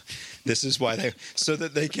month. This is why so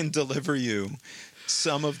that they can deliver you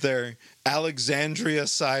some of their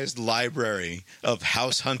Alexandria-sized library of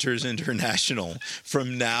House Hunters International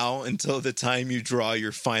from now until the time you draw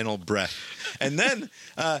your final breath. And then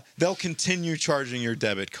they'll continue charging your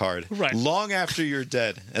debit card long after you're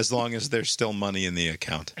dead, as long as there's still money in the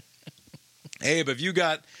account. Abe, have you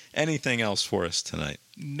got anything else for us tonight?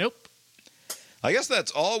 Nope. I guess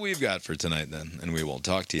that's all we've got for tonight then, and we will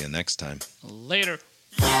talk to you next time. Later.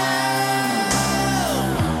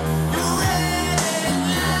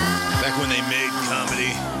 Back when they made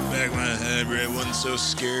comedy, back when everyone wasn't so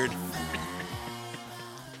scared.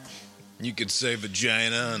 You could say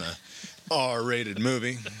vagina in a R-rated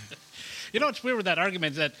movie. You know what's weird with that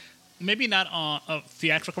argument is that maybe not on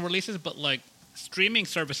theatrical releases, but like streaming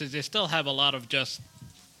services, they still have a lot of just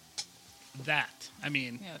that. I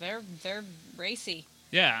mean, yeah, they're racy.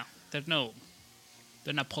 Yeah, they're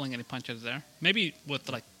not pulling any punches there. Maybe with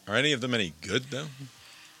like. Are any of them any good though?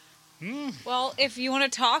 Well, if you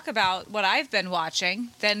want to talk about what I've been watching,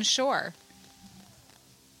 then sure.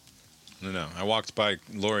 No. I walked by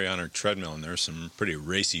Lori on her treadmill, and there's some pretty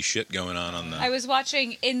racy shit going on the. I was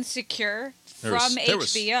watching Insecure from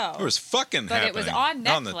HBO. There was fucking but happening. it was on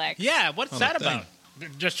Netflix. Yeah, what's that about?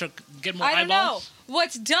 Just to get more I don't know. eyeballs?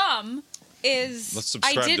 What's dumb is Let's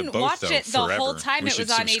subscribe I didn't to both, watch though, it the forever. whole time We it should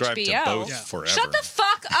was on subscribe HBO. to both forever. Shut the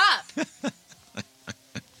fuck up.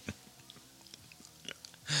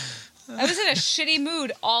 I was in a shitty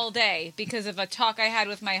mood all day because of a talk I had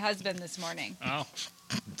with my husband this morning. Oh.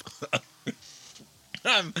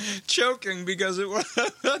 I'm choking because it was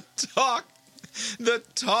a talk. The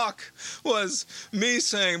talk was me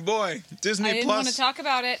saying, boy, Disney I didn't Plus want to talk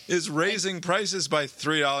about it. is raising prices by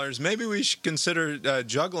 $3. Maybe we should consider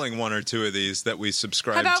juggling one or two of these that we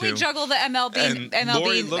subscribe to. How about we juggle the MLB And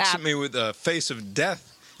Lori looks app? at me with a face of death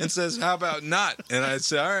and says, how about not? And I'd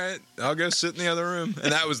say, all right, I'll go sit in the other room.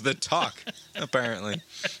 And that was the talk, apparently.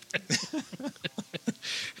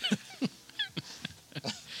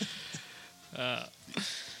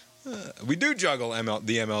 We do juggle the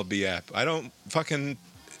MLB app. I don't fucking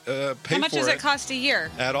pay for it. How much does it cost a year?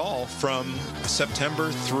 At all from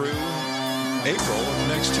September through April of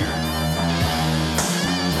next year.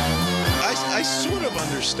 I sort of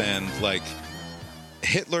understand, like,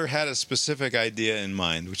 Hitler had a specific idea in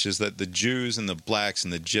mind, which is that the Jews and the blacks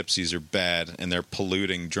and the gypsies are bad and they're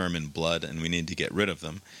polluting German blood and we need to get rid of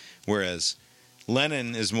them. Whereas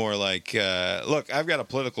Lenin is more like, look, I've got a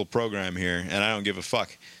political program here and I don't give a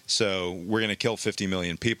fuck. So we're going to kill 50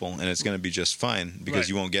 million people and it's going to be just fine because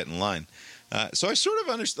you won't get in line. So I sort of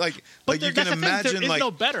understand, like you can imagine, there is no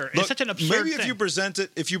better. It's such an absurd maybe thing. if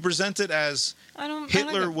you present it as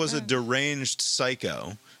Hitler was a deranged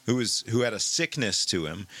psycho who had a sickness to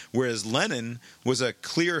him, whereas Lenin was a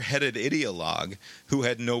clear-headed ideologue who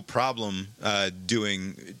had no problem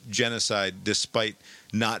doing genocide despite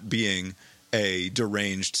not being a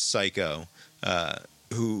deranged psycho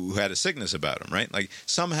who had a sickness about him, right? Like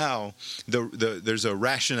somehow there's a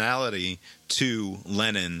rationality to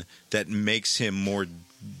Lenin that makes him more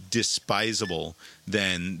despisable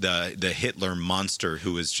than the Hitler monster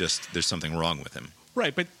who is just, there's something wrong with him.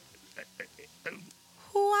 Right, but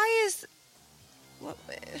Why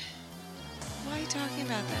are you talking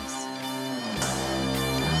about this?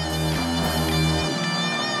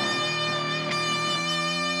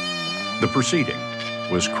 The proceeding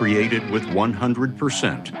was created with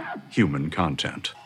 100% human content.